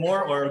enlighten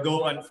more or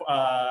go on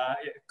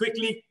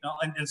quickly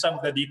in some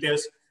of the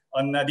details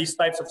on these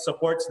types of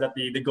supports that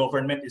the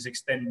government is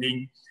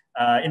extending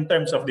in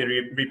terms of the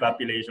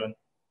repopulation.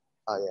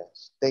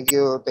 Yes. Thank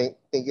you,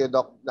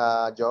 Doc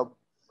Job.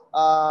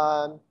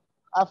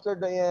 After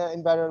the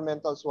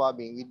environmental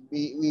swabbing,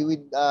 we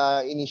would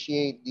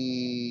initiate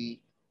the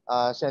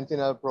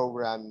Sentinel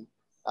program,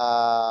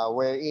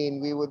 wherein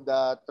we would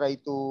try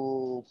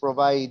to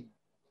provide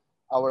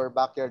our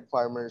backyard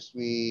farmers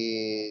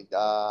with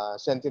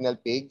sentinel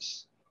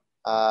pigs.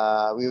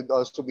 We would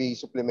also be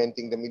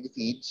supplementing them with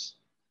feeds.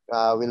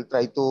 We'll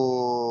try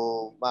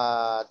to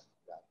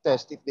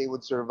test if they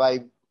would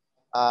survive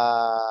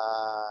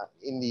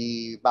in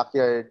the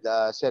backyard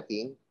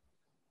setting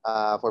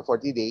for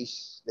 40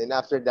 days. Then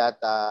after that,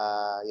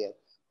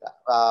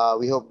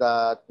 we hope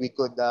that we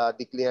could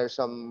declare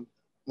some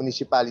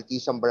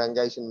municipalities, some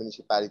barangays and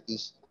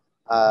municipalities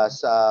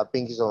as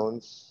pink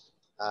zones.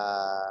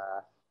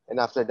 And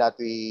after that,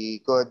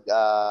 we could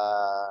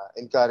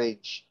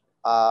encourage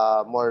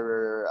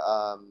more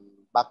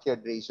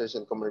backyard raisers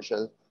and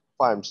commercial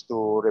farms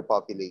to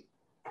repopulate.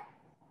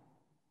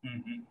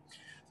 Mm-hmm.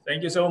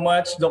 Thank you so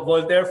much, Doc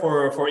Voltaire,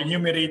 for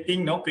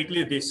enumerating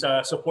quickly these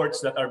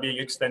supports that are being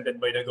extended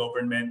by the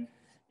government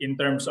in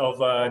terms of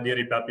the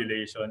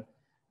repopulation.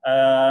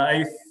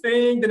 I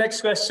think the next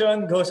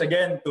question goes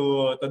again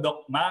to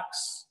Doc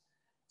Max.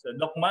 So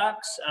Doc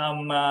Max,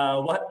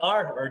 what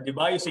are the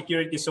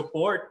biosecurity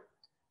support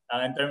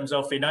in terms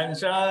of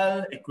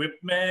financial,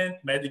 equipment,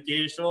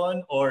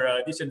 medication, or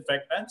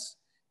disinfectants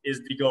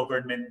is the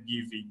government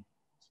giving?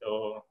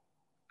 So,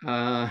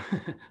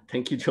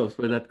 thank you, Joel,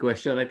 for that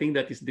question. I think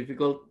that is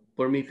difficult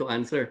for me to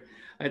answer.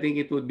 I think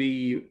it would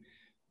be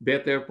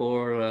better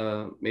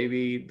for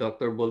maybe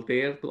Dr.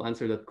 Voltaire to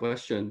answer that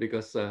question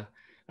because I'm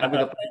in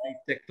the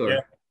private sector.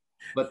 Yeah.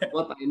 But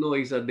what I know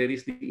is that there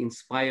is the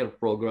INSPIRE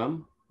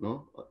program,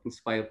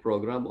 INSPIRE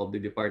program of the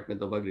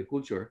Department of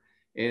Agriculture,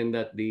 and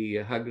that the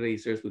hog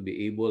raisers would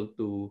be able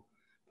to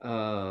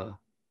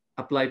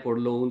apply for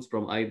loans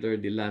from either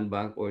the Land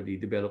Bank or the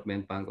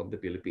Development Bank of the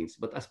Philippines.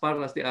 But as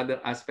far as the other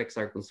aspects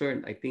are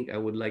concerned, I think I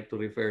would like to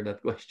refer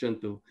that question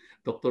to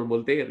Dr.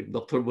 Voltaire, if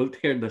Dr.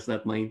 Voltaire does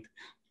not mind.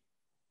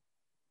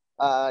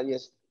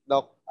 Yes,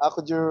 Doc.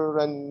 Could you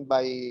run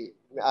by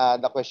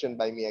the question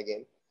by me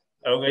again?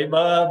 Okay,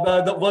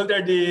 but Doc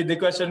Voltaire, the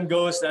question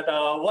goes that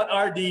what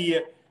are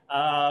the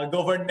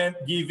government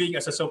giving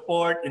as a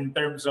support in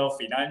terms of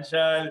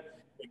financial,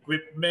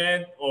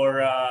 equipment,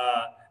 or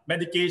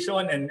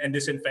medication and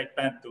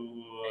disinfectant to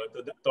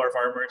our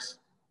farmers?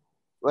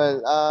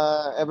 Well,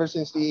 ever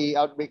since the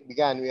outbreak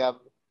began, we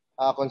have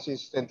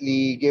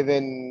consistently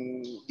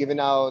given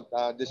out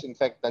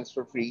disinfectants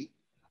for free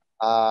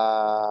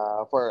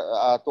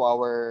to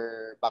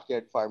our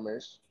backyard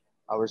farmers,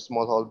 our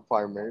smallhold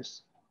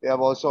farmers. We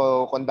have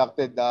also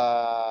conducted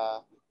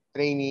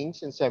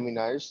trainings and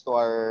seminars to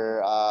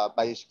our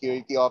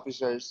biosecurity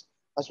officers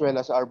as well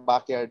as our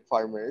backyard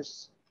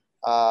farmers.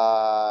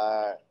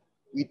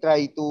 We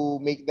try to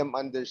make them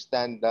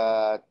understand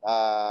that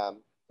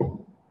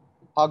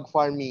hog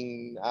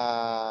farming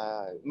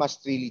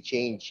must really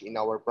change in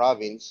our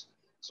province.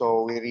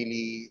 So we're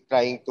really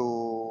trying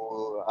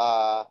to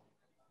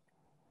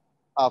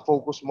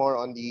focus more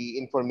on the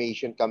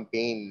information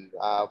campaign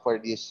for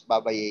this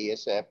Babay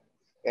ASF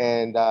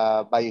and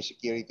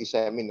biosecurity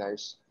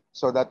seminars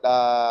so that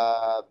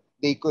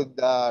they could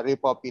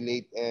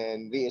repopulate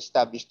and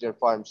reestablish their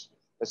farms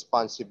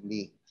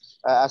responsibly.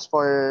 As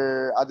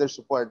for other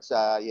supports,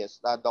 yes,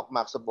 Doc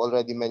Max have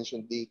already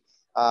mentioned the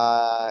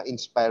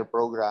INSPIRE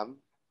program.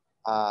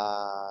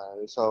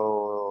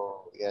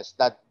 So yes,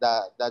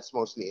 that's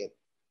mostly it.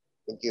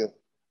 Thank you.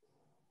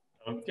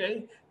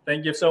 Okay,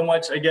 thank you so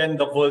much again,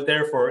 Doc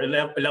Voltaire, for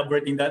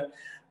elaborating that.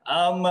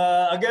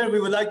 Again, we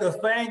would like to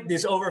thank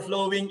this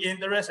overflowing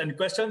interest and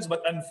questions,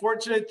 but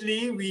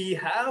unfortunately, we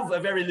have a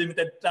very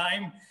limited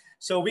time,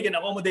 so we can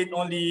accommodate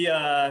only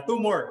 2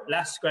 more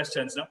last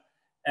questions. No?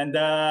 And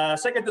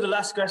second to the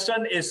last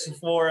question is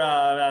for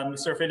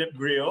Mr. Philip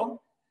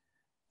Grio.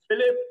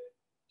 Philip,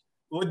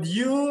 would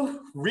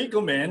you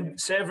recommend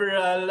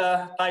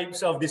several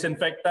types of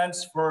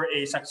disinfectants for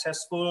a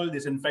successful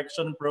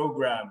disinfection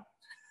program?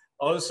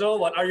 Also,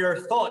 what are your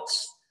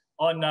thoughts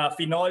on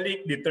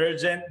phenolic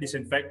detergent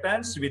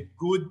disinfectants with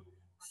good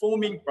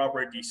foaming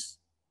properties?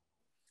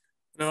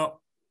 Now,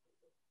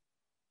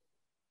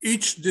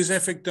 each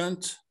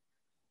disinfectant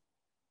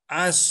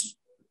has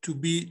to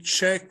be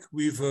checked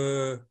with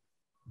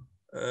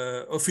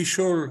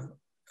official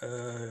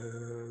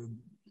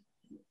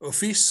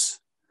office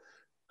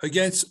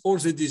against all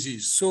the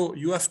disease. So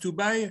you have to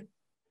buy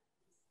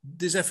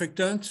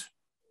disinfectant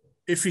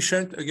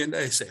efficient against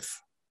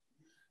ASF.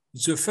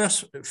 It's the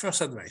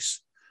first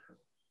advice.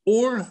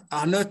 All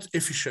are not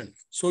efficient.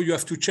 So you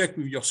have to check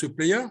with your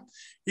supplier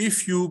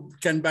if you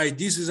can buy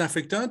this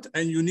disinfectant,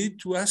 and you need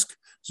to ask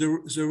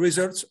the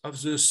results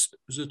of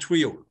the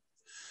trial.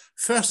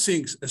 First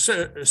things,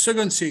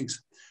 second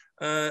things,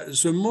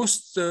 the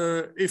most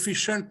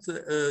efficient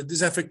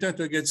disinfectant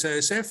against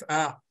ASF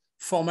are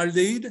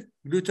formaldehyde,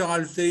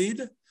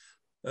 glutaraldehyde,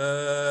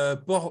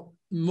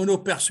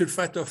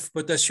 monopersulfate of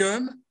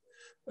potassium,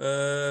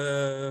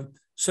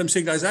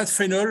 something like that.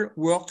 Phenol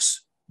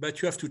works,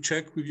 but you have to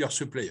check with your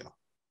supplier,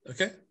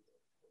 okay?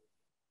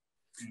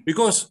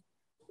 Because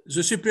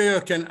the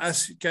supplier can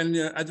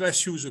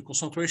advise you the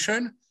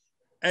concentration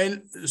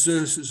and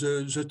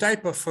the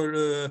type of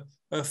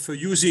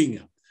using.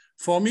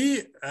 For me,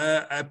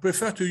 I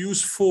prefer to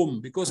use foam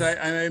because I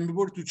am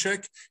able to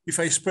check if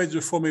I spread the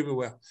foam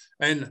everywhere.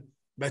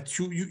 But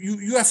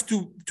you have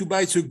to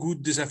buy the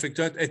good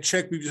disinfectant and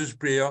check with the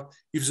sprayer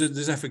if the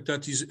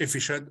disinfectant is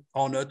efficient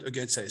or not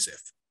against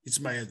ISF. It's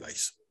my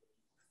advice.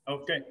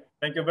 Okay,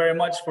 thank you very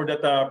much for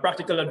that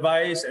practical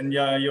advice and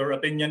your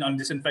opinion on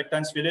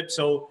disinfectants, Philip.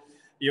 So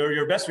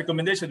your best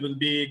recommendation will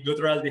be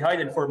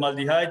glutaraldehyde and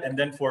formaldehyde, and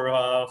then for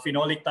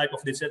phenolic type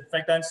of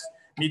disinfectants,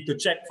 need to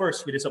check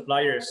first with the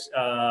suppliers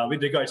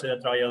with regards to the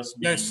trials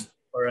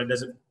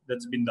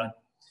that's been done.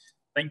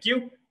 Thank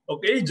you.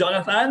 Okay,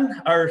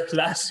 Jonathan, our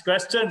last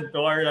question to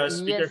our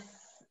speaker. Yes.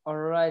 All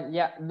right.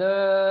 Yeah.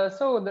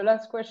 So the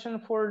last question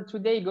for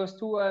today goes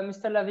to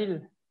Mr.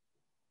 Laville.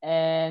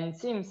 And it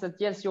seems that,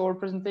 yes, your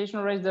presentation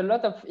raised a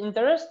lot of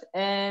interest.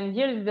 And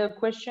here is the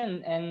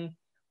question. And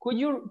could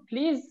you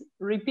please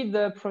repeat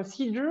the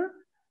procedure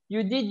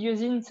you did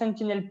using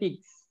sentinel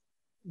pigs,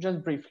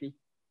 just briefly?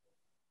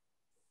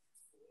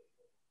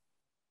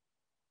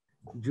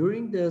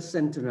 During the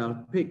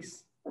sentinel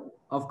pigs,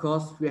 of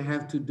course, we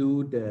have to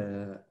do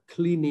the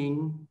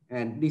cleaning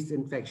and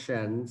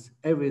disinfections,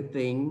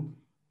 everything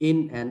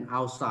in and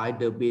outside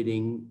the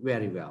building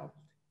very well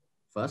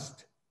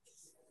first.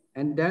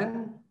 And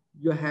then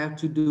you have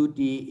to do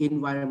the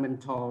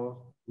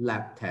environmental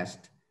lab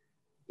test.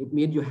 It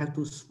means you have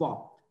to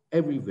swab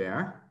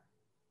everywhere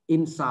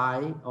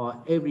inside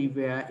or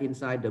everywhere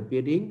inside the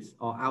buildings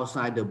or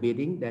outside the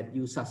building that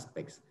you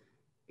suspect.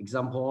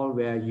 Example,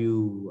 where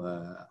you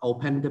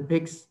open the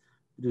pigs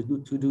to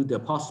do the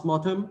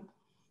postmortem,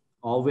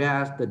 or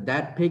where the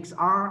dead pigs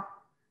are,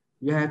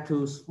 you have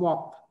to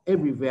swab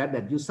everywhere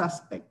that you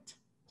suspect,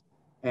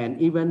 and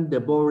even the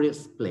burial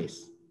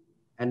place.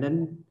 And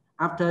then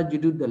after you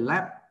do the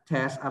lab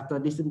test, after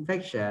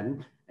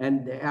disinfection,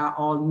 and they are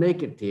all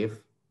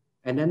negative,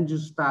 and then you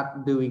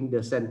start doing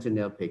the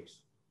sentinel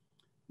pigs.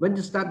 When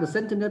you start the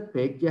sentinel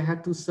pig, you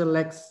have to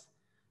select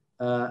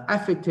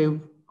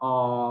effective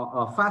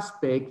or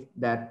fast pig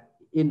that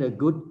in a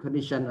good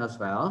condition as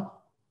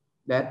well,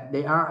 that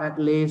they are at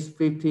least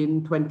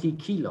 15-20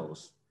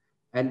 kilos,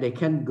 and they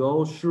can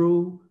go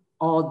through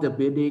all the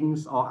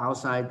buildings or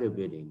outside the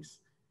buildings.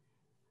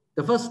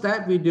 The first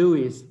step we do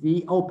is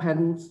we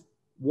open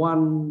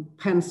one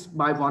pens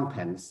by one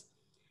pens.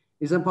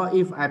 Example,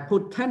 if I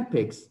put 10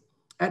 pigs,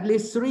 at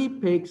least 3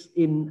 pigs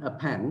in a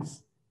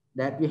pens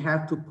that we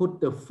have to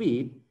put the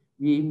feed,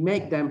 we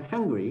make them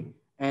hungry,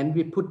 and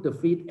we put the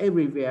feed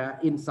everywhere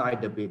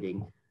inside the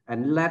building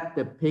and let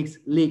the pigs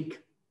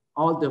lick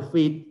all the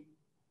feed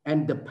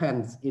and the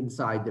pens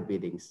inside the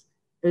buildings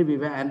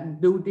everywhere, and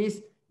do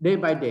this day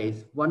by day.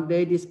 One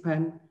day this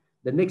pen,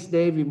 the next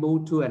day we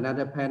move to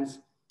another pens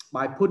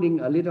by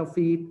putting a little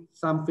feed,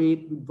 some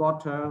feed with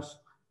waters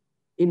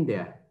in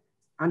there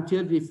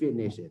until we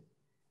finish it.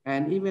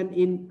 And even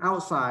in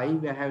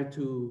outside, we have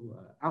to,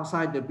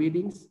 outside the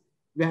buildings,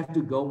 we have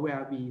to go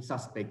where we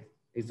suspect.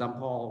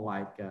 Example,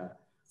 like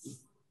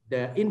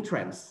the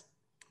entrance,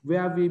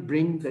 where we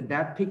bring the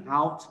dead pig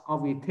out or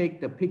we take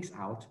the pigs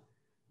out.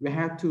 We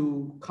have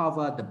to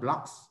cover the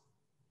blocks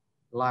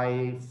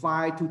like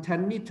 5 to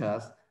 10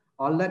 meters,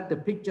 or let the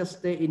pig just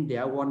stay in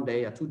there 1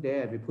 day or 2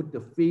 days. We put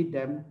the feed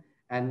them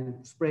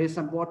and spray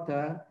some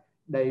water.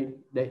 They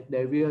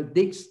will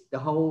dig the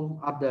hole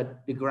of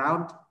the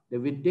ground. They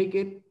will dig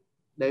it.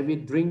 They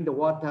will drink the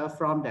water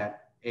from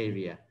that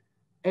area,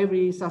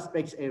 every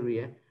suspect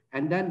area.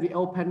 And then we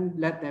open,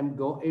 let them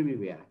go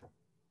everywhere.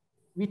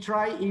 We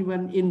try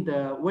even in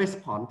the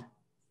waste pond.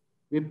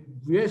 We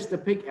raise the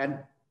pig and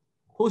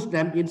push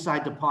them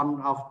inside the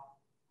pond of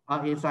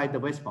inside the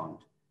waste pond,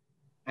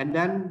 and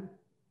then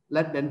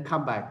let them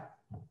come back.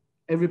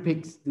 Every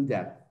pig do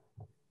that.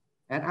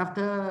 And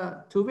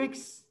after 2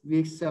 weeks,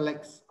 we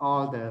select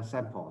all the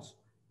samples.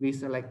 We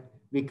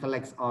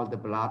collect all the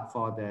blood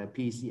for the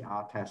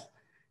PCR test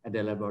at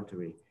the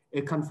laboratory.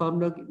 It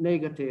confirmed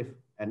negative,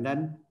 and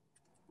then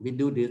we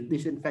do the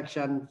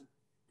disinfection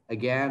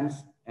again,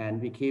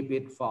 and we keep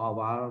it for a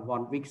while.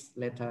 1 week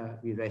later,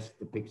 we raise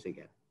the pigs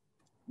again.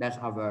 That's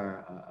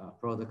our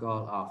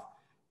protocol of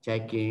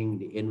checking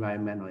the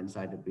environment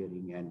inside the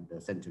building and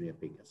the sentinel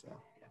pig as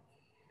well. Yeah.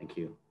 Thank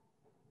you.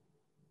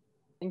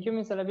 Thank you,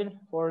 Mr. Laville,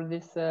 for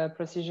this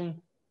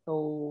precision.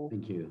 So,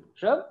 thank you.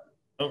 Job?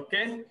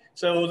 Okay,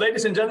 so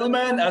ladies and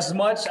gentlemen, as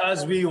much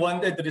as we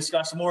wanted to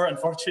discuss more,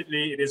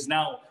 unfortunately, it is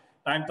now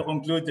time to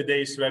conclude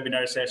today's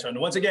webinar session.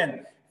 Once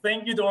again,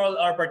 thank you to all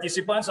our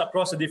participants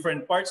across the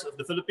different parts of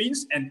the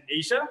Philippines and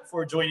Asia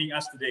for joining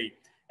us today.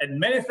 And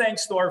many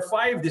thanks to our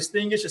 5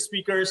 distinguished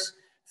speakers,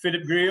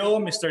 Philip Griot,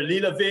 Mr. Lee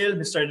Laville,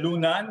 Mr.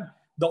 Lunan,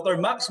 Dr.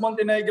 Max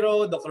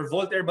Montenegro, Dr.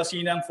 Voltaire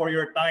Basinang, for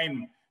your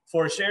time,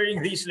 for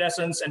sharing these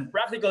lessons and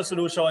practical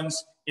solutions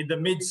in the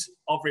midst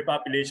of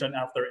repopulation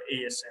after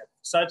ASF.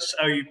 Such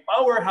a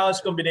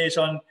powerhouse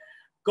combination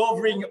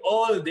covering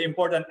all the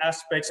important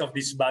aspects of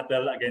this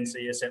battle against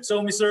ASF. So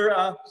Mr.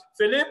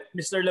 Philip,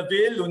 Mr.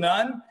 Laville,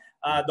 Lunan,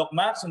 Doc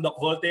Max, and Doc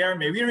Voltaire,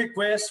 may we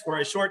request for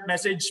a short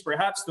message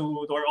perhaps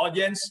to our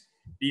audience,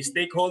 the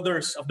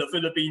stakeholders of the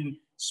Philippine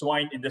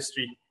swine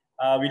industry.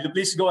 Will you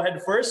please go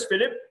ahead first,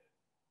 Philip?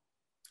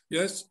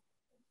 Yes.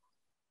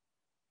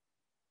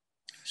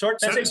 Short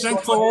message.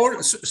 Thank for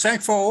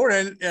all.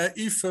 And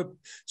if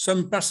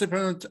some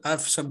participants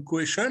have some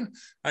question,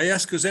 I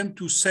ask them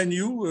to send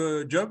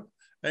you Job,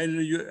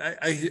 and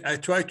I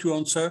try to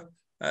answer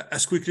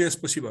as quickly as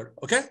possible.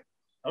 Okay.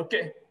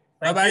 Okay.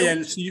 Bye bye,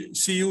 and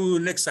see you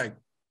next time.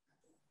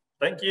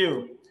 Thank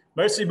you.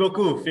 Merci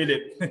beaucoup,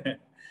 Philip.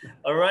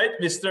 All right,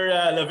 Mr.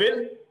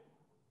 Laville.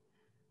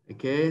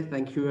 Okay,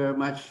 thank you very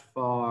much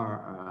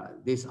for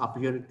this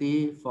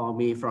opportunity for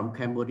me from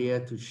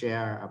Cambodia to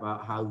share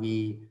about how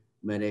we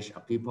manage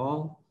our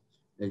people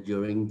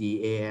during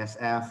the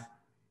ASF,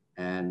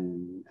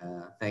 and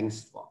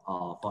thanks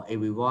for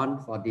everyone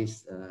for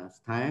this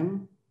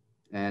time,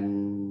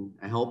 and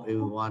I hope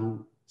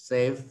everyone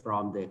safe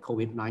from the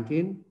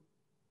COVID-19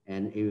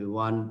 and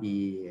everyone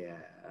be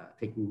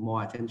taking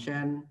more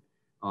attention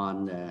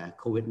on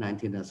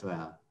COVID-19 as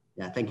well.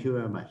 Yeah, thank you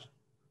very much.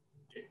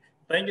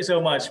 Thank you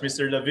so much,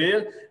 Mr.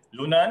 Laville.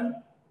 Lunan?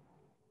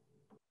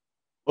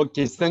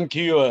 Okay, thank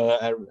you,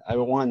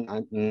 everyone.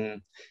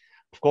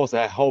 Of course,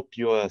 I hope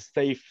you are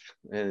safe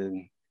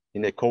in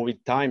the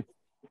COVID time.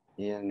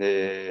 And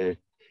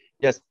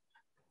yes,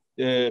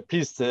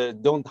 please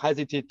don't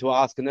hesitate to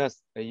ask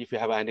us if you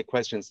have any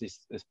questions,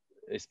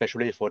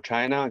 especially for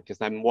China, because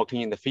I'm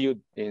working in the field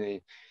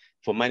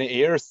for many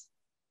years.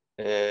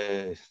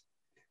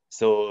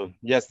 So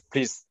yes,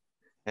 please.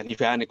 And if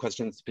you have any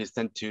questions, please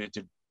send to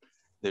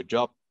the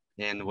job,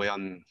 and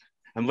I'm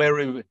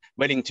very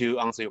willing to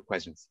answer your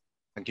questions.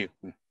 Thank you.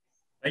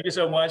 Thank you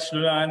so much,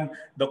 Lunan.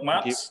 Doc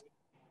Max?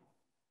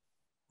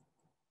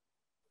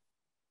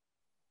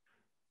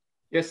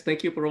 Yes,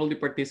 thank you for all the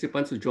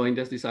participants who joined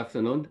us this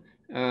afternoon,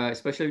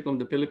 especially from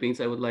the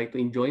Philippines. I would like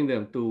to join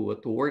them to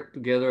work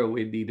together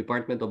with the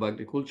Department of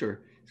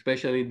Agriculture,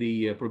 especially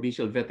the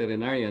provincial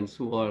veterinarians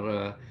who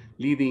are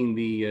leading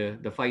the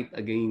fight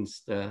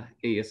against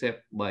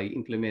ASF by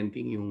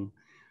implementing yung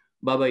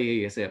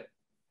Babay ASF.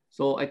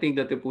 So I think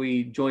that if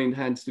we join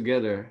hands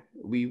together,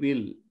 we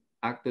will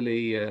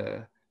actually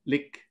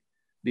lick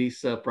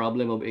this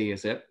problem of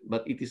ASF,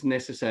 but it is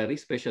necessary,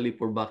 especially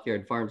for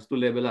backyard farms, to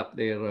level up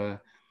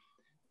their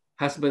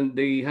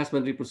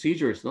husbandry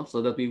procedures, no?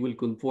 So that we will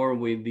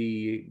conform with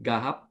the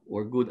GAHAP,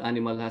 or Good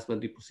Animal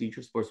Husbandry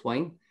Procedures for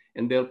swine,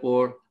 and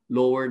therefore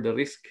lower the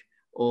risk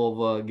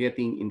of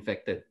getting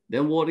infected.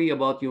 Don't worry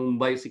about yung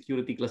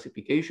biosecurity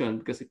classification,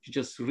 because if you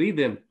just read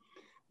them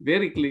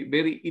very clear,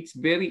 it's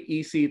very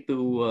easy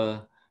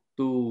to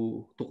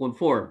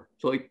conform.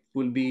 So it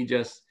will be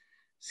just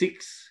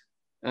 6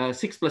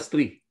 plus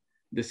 3,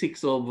 the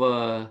 6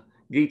 of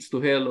Gates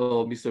to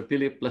Hell of Mr.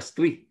 Philip plus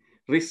 3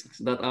 risks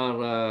that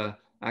are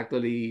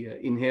actually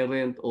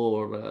inherent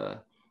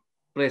or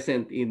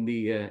present in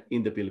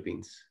the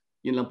Philippines.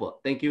 Yun lang po.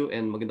 Thank you,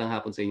 and magandang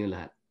hapon sa inyo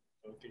lahat.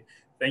 Okay.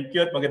 Thank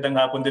you, at magandang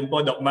hapon din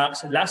po, Doc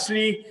Max.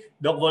 Lastly,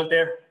 Doc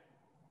Voltaire.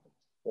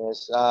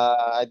 Yes,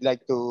 I'd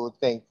like to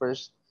thank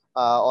first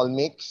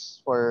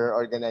Olmix for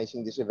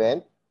organizing this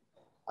event.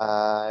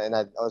 And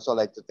I'd also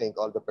like to thank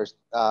all the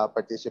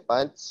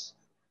participants.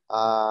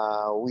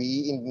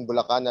 We in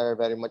Bulacan are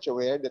very much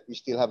aware that we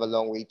still have a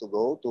long way to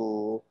go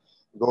to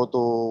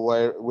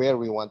where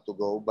we want to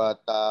go.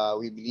 But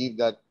we believe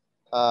that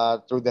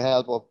through the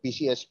help of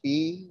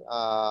PCSP,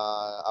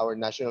 our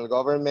national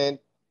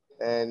government,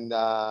 and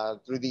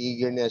through the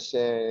eagerness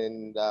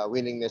and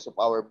willingness of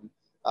our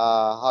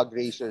hog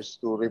raisers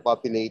to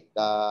repopulate,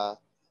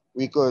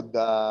 we could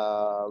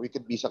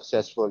be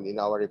successful in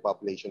our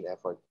repopulation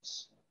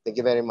efforts. Thank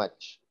you very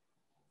much.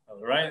 All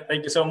right.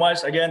 Thank you so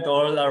much again to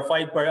all our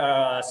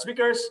 5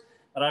 speakers.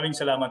 Maraming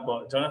salamat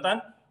po.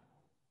 Jonathan?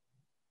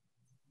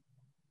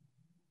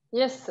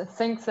 Yes,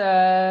 thanks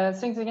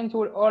again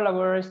to all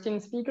our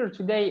esteemed speakers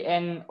today,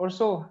 and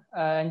also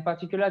in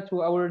particular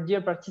to our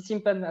dear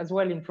participants as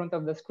well in front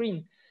of the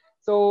screen.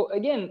 So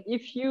again,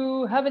 if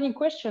you have any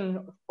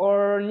question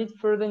or need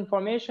further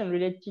information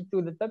related to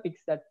the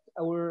topics that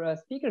our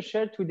speakers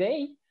shared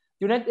today,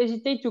 do not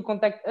hesitate to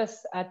contact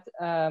us at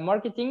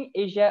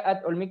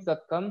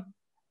marketingasia@olmix.com,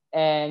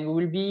 and we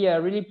will be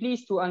really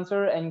pleased to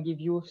answer and give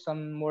you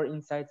some more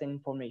insights and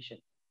information.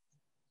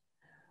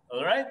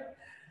 All right.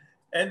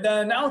 And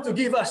now to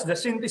give us the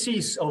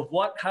synthesis of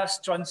what has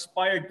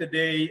transpired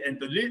today and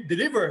to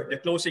deliver the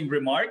closing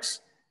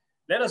remarks,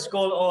 let us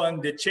call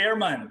on the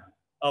chairman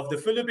of the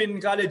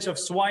Philippine College of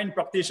Swine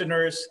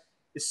Practitioners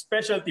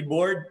Specialty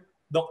Board,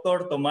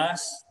 Dr.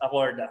 Tomas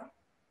Acorda.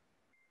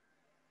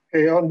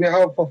 Okay, on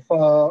behalf of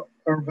our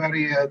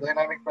very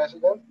dynamic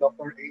president,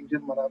 Dr. Angel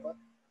Manaba,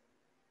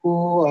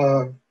 who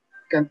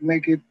can't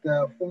make it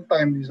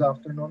full-time this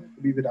afternoon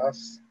to be with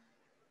us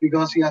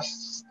because he has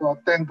to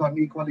attend to an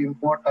equally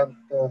important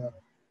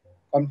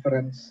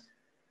conference.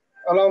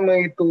 Allow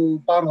me to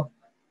parrot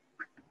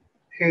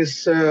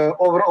his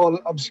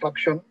overall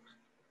abstraction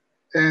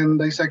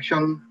and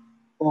dissection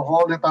of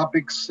all the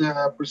topics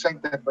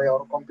presented by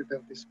our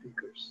competent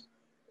speakers.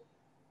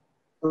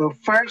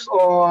 First,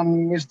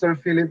 on Mr.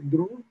 Philip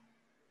Drew,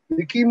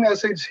 the key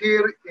message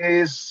here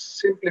is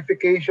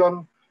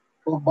simplification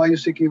of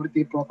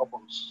biosecurity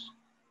protocols.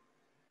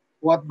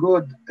 what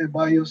good a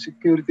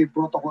biosecurity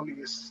protocol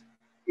is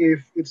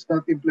if it's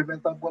not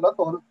implementable at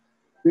all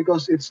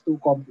because it's too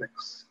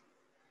complex.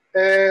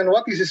 And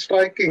what is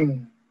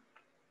striking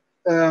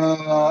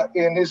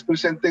in his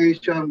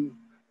presentation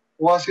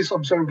was his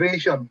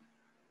observation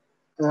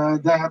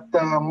that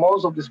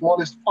most of the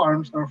smallest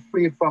farms are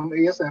free from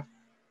ASF.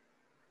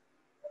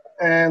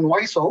 And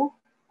why so?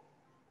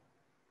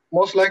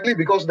 Most likely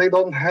because they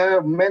don't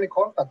have many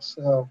contacts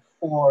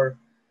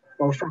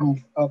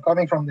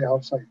coming from the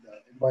outside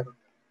environment.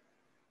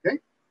 Okay.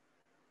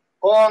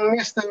 On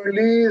Mr.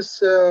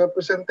 Lee's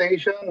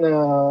presentation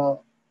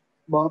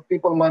about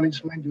people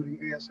management during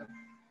ASF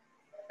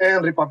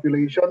and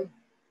repopulation,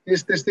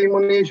 his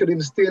testimony should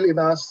instill in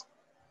us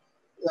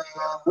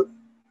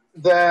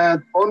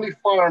that only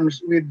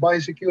farms with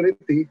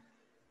biosecurity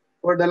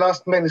were the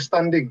last men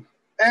standing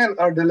and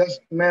are the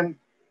last men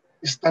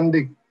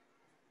standing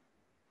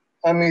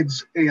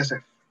amidst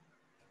ASF.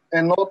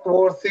 And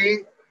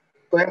noteworthy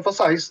to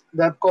emphasize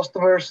that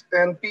customers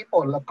and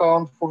people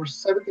account for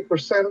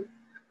 70%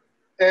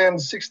 and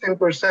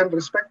 16%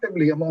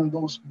 respectively among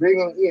those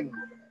bringing in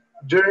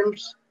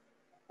germs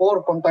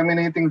or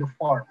contaminating the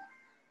farm.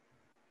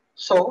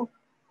 So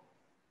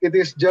it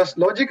is just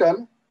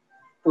logical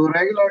to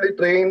regularly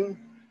train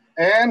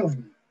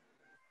and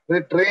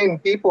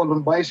retrain people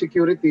on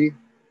biosecurity,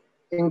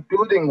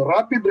 including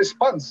rapid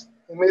response.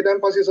 I made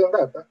emphasis on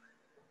that.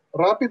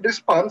 Rapid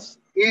response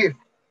if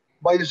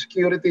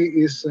biosecurity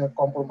is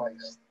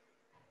compromised.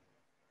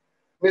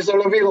 Mr.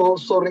 Leville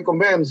also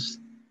recommends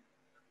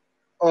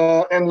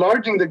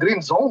enlarging the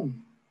green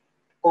zone,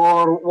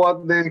 or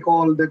what they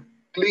call the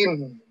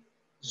clean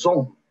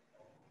zone.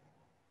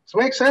 It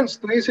makes sense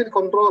to easily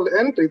control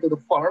entry to the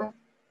farm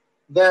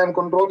than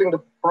controlling the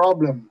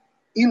problem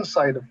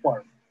inside the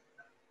farm.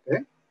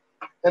 Okay?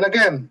 And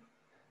again,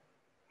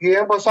 he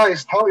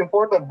emphasized how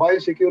important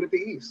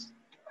biosecurity is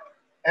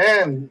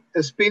and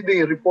a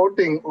speedy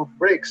reporting of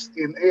breaks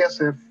in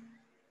ASF,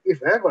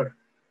 if ever.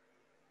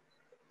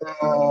 There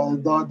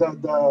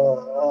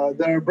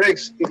are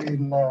breaks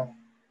in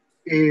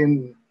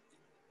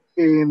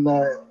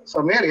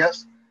some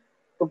areas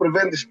to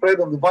prevent the spread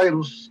of the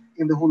virus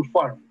in the whole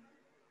farm.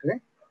 Okay,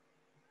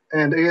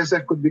 and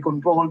ASF could be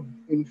controlled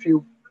in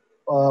few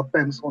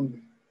pens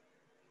only.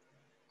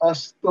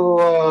 As to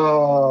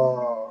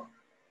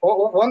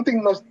one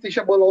thing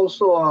noticeable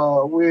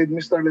also with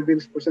Mr.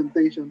 Leville's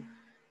presentation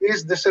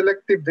is the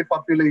selective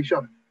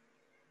depopulation,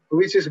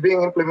 which is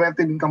being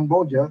implemented in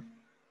Cambodia,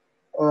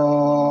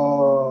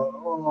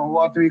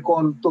 what we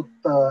call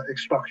tooth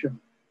extraction.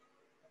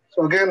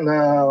 So again,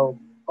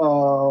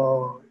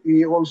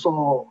 he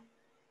also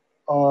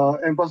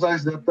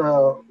emphasized that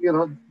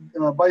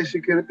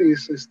biosecurity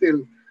is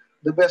still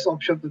the best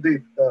option to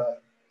date,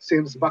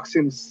 since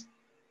vaccines,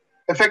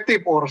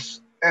 effective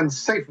and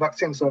safe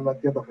vaccines are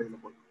not yet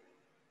available.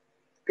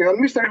 Okay, on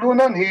Mr.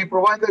 Lunan, he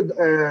provided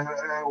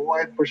a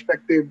wide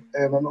perspective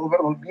and an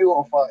overall view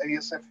of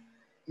ASF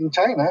in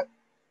China,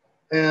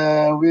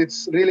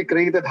 which really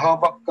created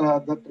havoc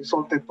that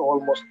resulted to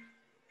almost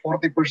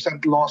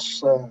 40%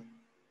 loss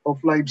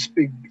of live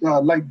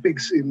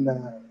pigs in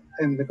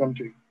the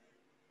country.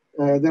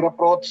 Their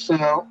approach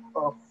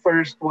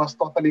first was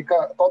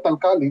total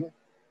culling,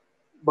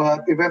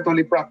 but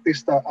eventually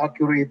practiced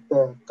accurate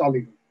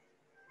culling,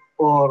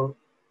 or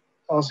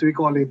as we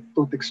call it,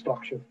 tooth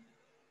extraction.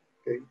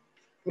 Okay.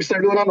 Mr.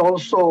 Lunan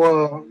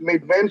also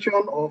made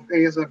mention of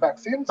ASF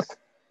vaccines.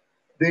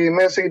 The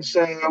message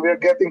we are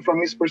getting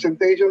from his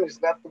presentation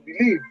is not to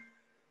believe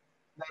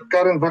that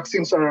current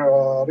vaccines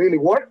are really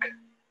work.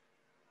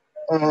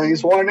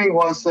 His warning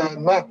was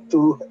not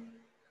to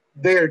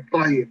dare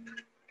try it.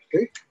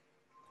 Okay.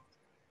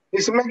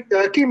 His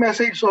key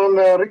message on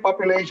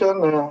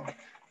repopulation: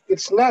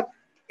 it's not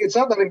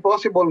an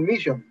impossible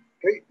mission.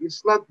 Okay,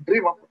 it's not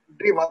dream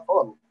at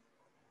all.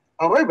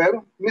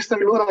 However, Mr.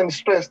 Lunan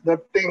stressed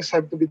that things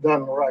have to be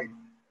done right.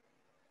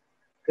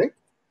 Okay.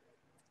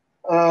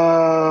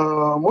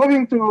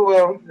 Moving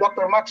to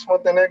Dr. Max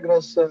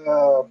Montenegro's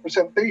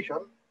presentation,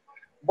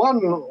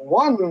 one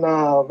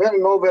very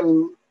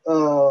novel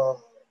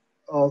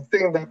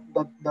thing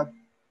that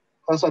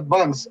has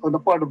advanced on the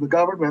part of the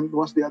government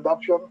was the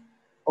adoption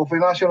of a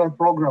national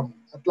program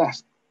at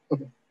last,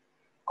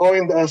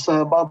 coined as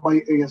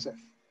by ASF,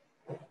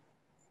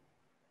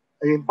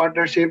 in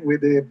partnership with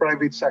the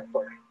private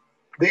sector.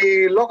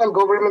 The local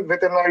government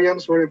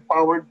veterinarians were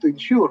empowered to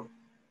ensure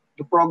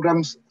the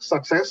program's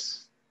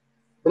success.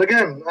 But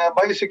again,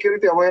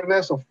 biosecurity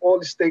awareness of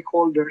all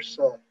stakeholders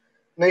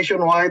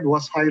nationwide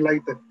was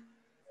highlighted,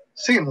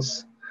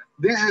 since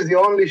this is the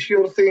only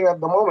sure thing at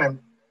the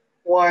moment,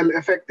 while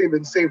effective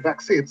and safe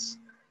vaccines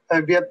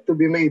have yet to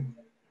be made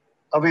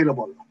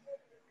available.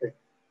 Okay.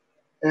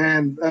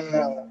 And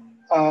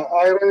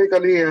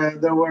ironically,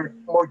 there were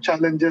more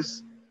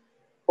challenges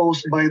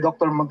posed by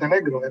Dr.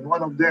 Montenegro, and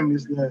one of them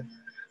is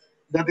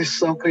that is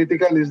so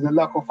critical is the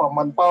lack of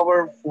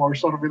manpower for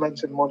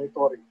surveillance and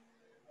monitoring.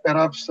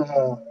 Perhaps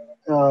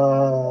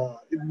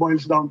it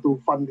boils down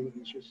to funding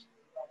issues.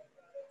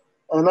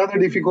 Another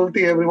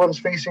difficulty everyone's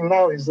facing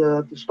now is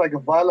to strike a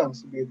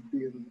balance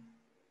between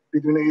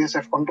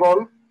ASF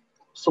control,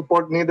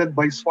 support needed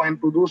by swine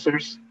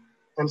producers,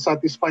 and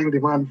satisfying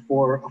demand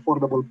for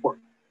affordable pork.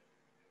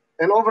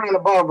 And over and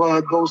above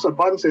those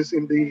advances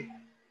is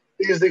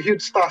the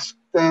huge task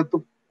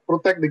to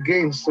protect the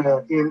gains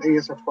in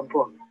ASF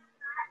control.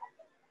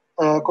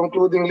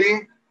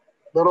 Concludingly,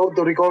 the road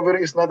to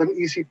recovery is not an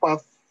easy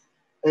path,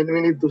 and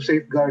we need to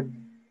safeguard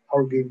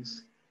our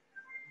gains.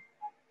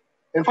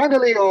 And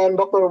finally, on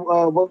Dr.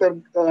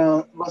 Walter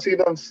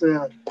Basinan's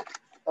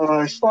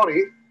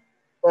story,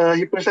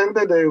 he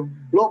presented a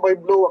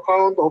blow-by-blow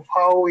account of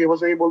how he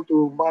was able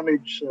to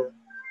manage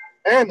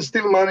and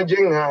still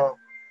managing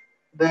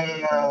the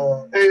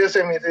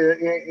ASM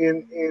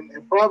in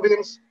a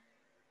province,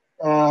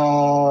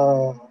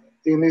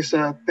 in his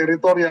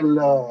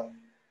territorial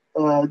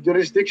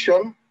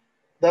jurisdiction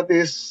that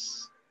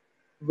is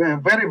a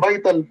very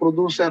vital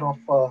producer of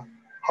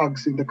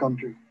hogs in the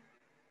country.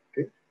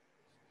 Okay?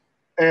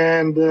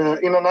 And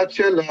in a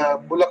nutshell,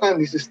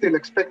 Bulacan is still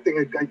expecting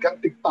a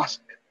gigantic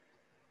task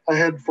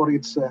ahead for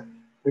its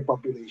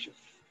repopulation.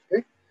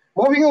 Okay?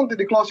 Moving on to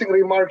the closing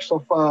remarks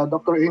of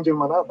Dr. Angel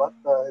Manabat,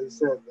 he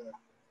said,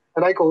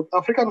 and I quote,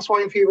 African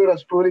swine fever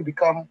has truly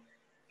become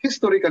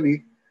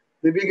historically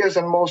the biggest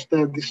and most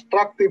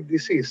destructive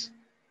disease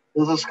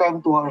that has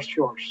come to our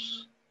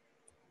shores.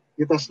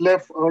 It has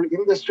left our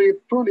industry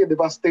truly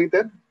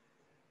devastated,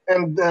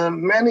 and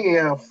many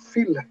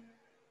feel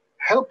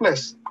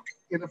helpless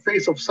in the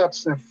face of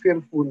such a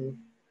fearful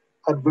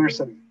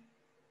adversary.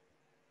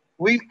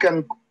 We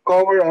can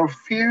cover our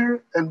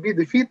fear and be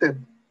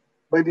defeated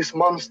by this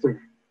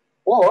monster,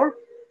 or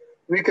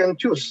we can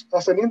choose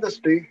as an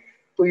industry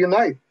to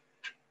unite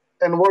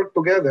and work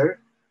together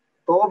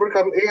to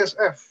overcome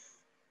ASF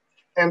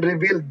and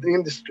rebuild the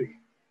industry.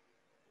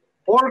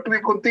 Pork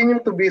will continue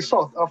to be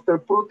sought after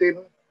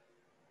protein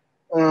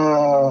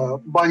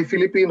by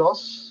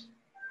Filipinos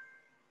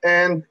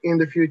and in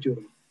the future.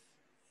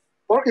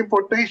 Pork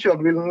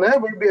importation will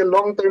never be a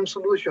long-term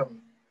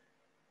solution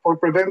for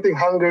preventing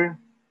hunger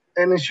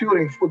and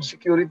ensuring food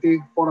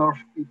security for our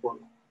people.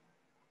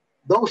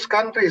 Those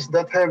countries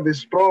that have a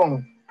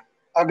strong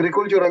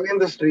agricultural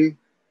industry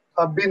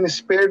have been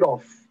spared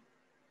of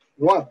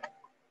what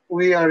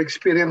we are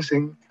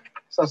experiencing,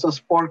 such as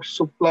pork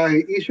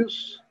supply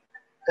issues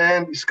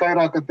and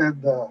skyrocketed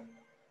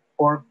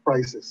pork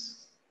prices.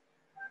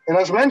 And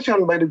as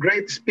mentioned by the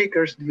great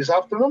speakers this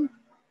afternoon,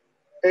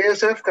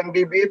 ASF can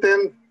be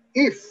beaten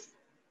if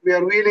we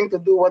are willing to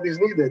do what is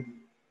needed.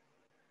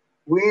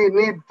 We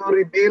need to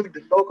rebuild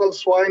the local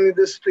swine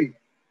industry,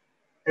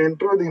 and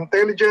through the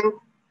intelligent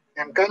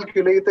and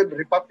calculated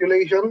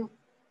repopulation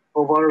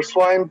of our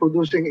swine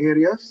producing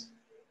areas,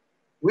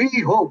 we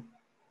hope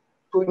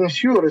to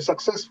ensure a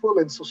successful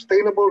and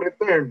sustainable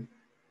return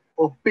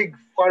of pig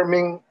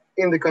farming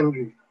in the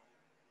country.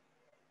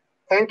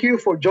 Thank you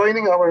for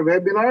joining our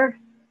webinar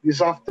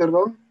this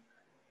afternoon.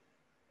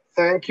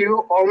 Thank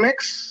you,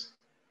 Olmix.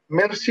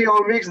 Merci,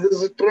 Olmix, de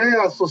s'être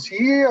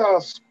associé à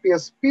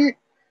PSP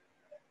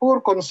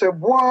pour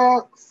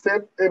concevoir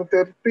cet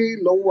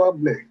entreprise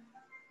louable.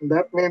 And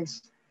that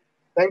means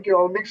thank you,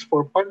 Olmix,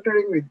 for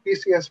partnering with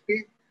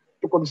PCSP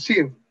to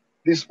conceive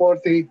this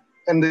worthy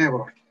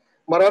endeavor.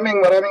 Maraming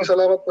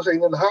salamat po sa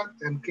inyo lahat,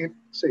 and keep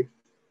safe.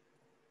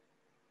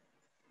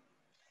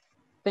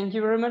 Thank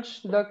you very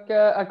much, Doc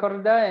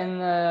Acorda,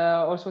 and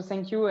also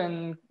thank you,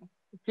 and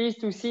pleased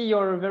to see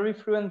your very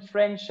fluent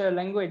French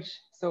language.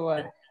 So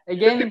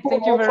again,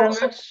 thank you very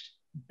much.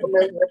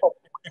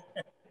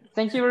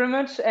 Thank you very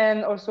much,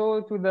 and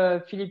also to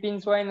the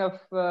Philippine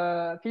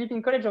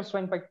College of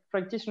Swine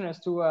Practitioners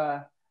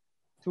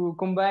to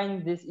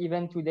combine this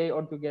event today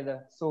all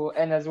together. So,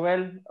 and as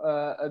well,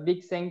 a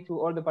big thank to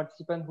all the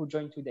participants who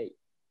joined today.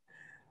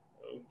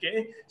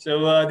 Okay,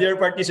 so dear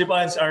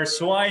participants, our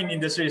swine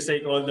industry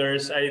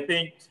stakeholders, I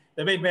think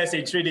the main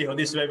message really of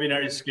this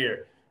webinar is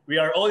clear. We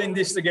are all in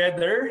this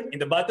together in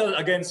the battle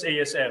against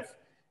ASF.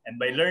 And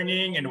by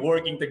learning and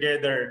working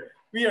together,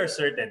 we are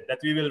certain that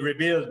we will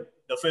rebuild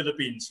the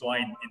Philippine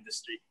swine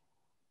industry.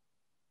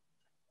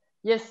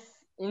 Yes,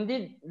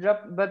 indeed,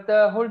 but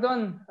hold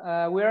on,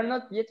 we are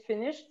not yet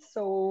finished.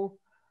 So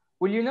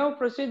will you now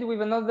proceed with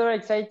another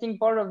exciting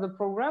part of the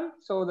program?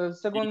 So the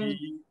second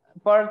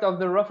part of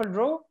the raffle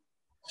draw.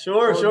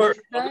 Sure, so sure.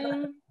 This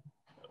time,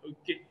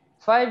 okay.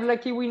 5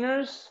 lucky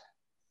winners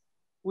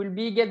will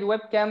get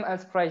webcam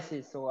as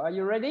prizes. So are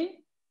you ready?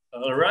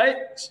 All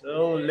right,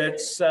 so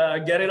let's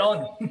get it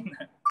on.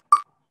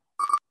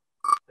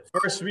 The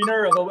first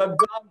winner of a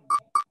webcam.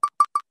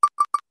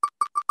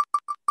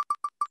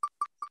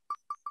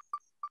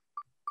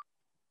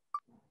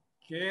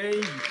 Okay,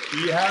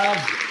 we have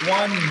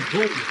one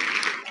book.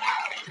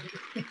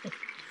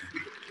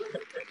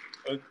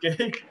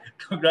 Okay,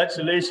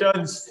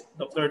 congratulations,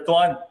 Dr.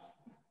 Tuan.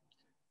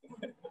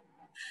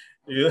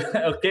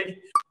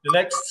 Okay, the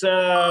next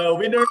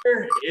winner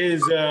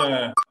is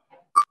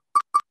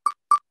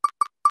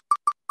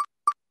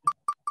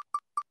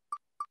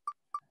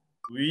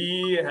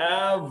we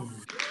have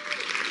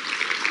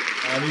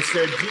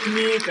Mr.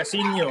 Jimmy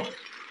Casino.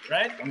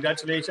 Right?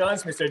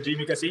 Congratulations, Mr.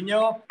 Jimmy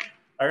Casino.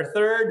 Our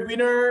third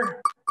winner.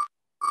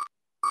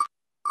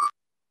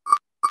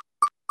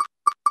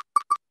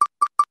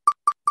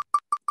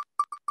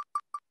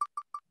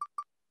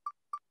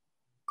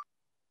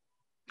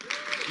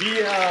 We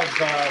have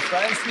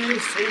Francis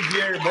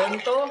Xavier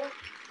Bonto.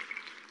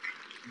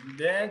 And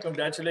then,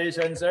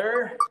 congratulations,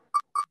 sir.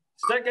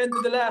 Second to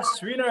the last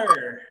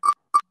winner.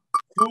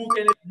 Who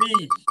can it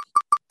be?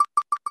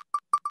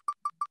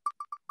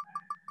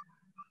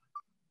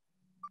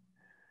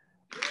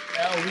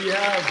 Now we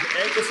have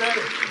Eliezer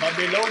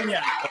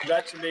Babylonia.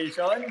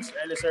 Congratulations,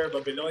 Eliezer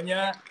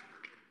Babylonia.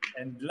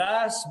 And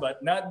last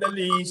but not the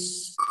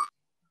least,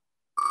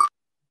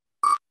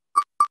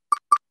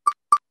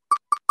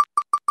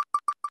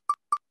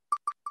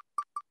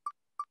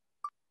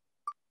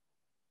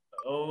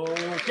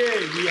 okay,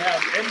 we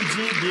have MG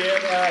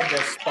Viera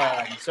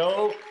Gaspan.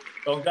 So,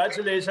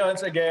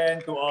 congratulations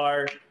again to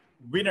our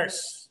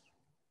winners.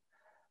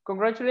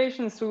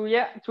 Congratulations to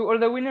all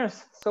the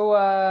winners. So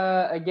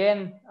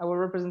again, our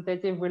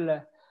representative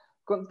will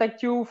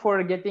contact you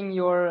for getting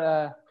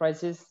your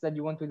prizes that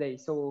you want today.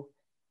 So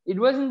it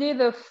was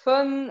indeed a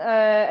fun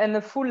and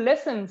a full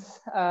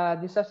lessons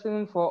this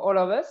afternoon for all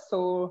of us.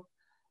 So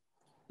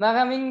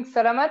maraming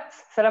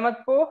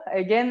salamat po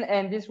again.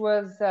 And this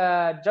was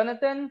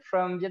Jonathan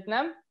from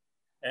Vietnam.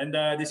 And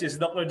this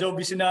is Dr. Joe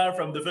Bicinar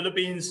from the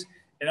Philippines.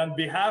 And on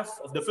behalf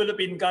of the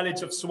Philippine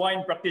College of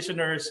Swine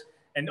Practitioners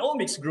and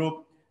Olmix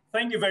Group,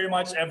 thank you very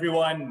much,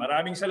 everyone.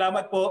 Maraming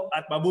salamat po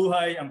at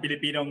mabuhay ang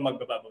Pilipinong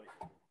magbababoy.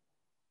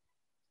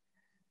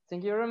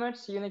 Thank you very much.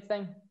 See you next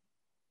time.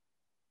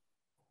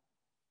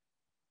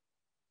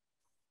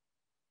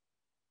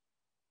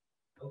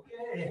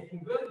 Okay,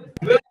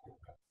 good.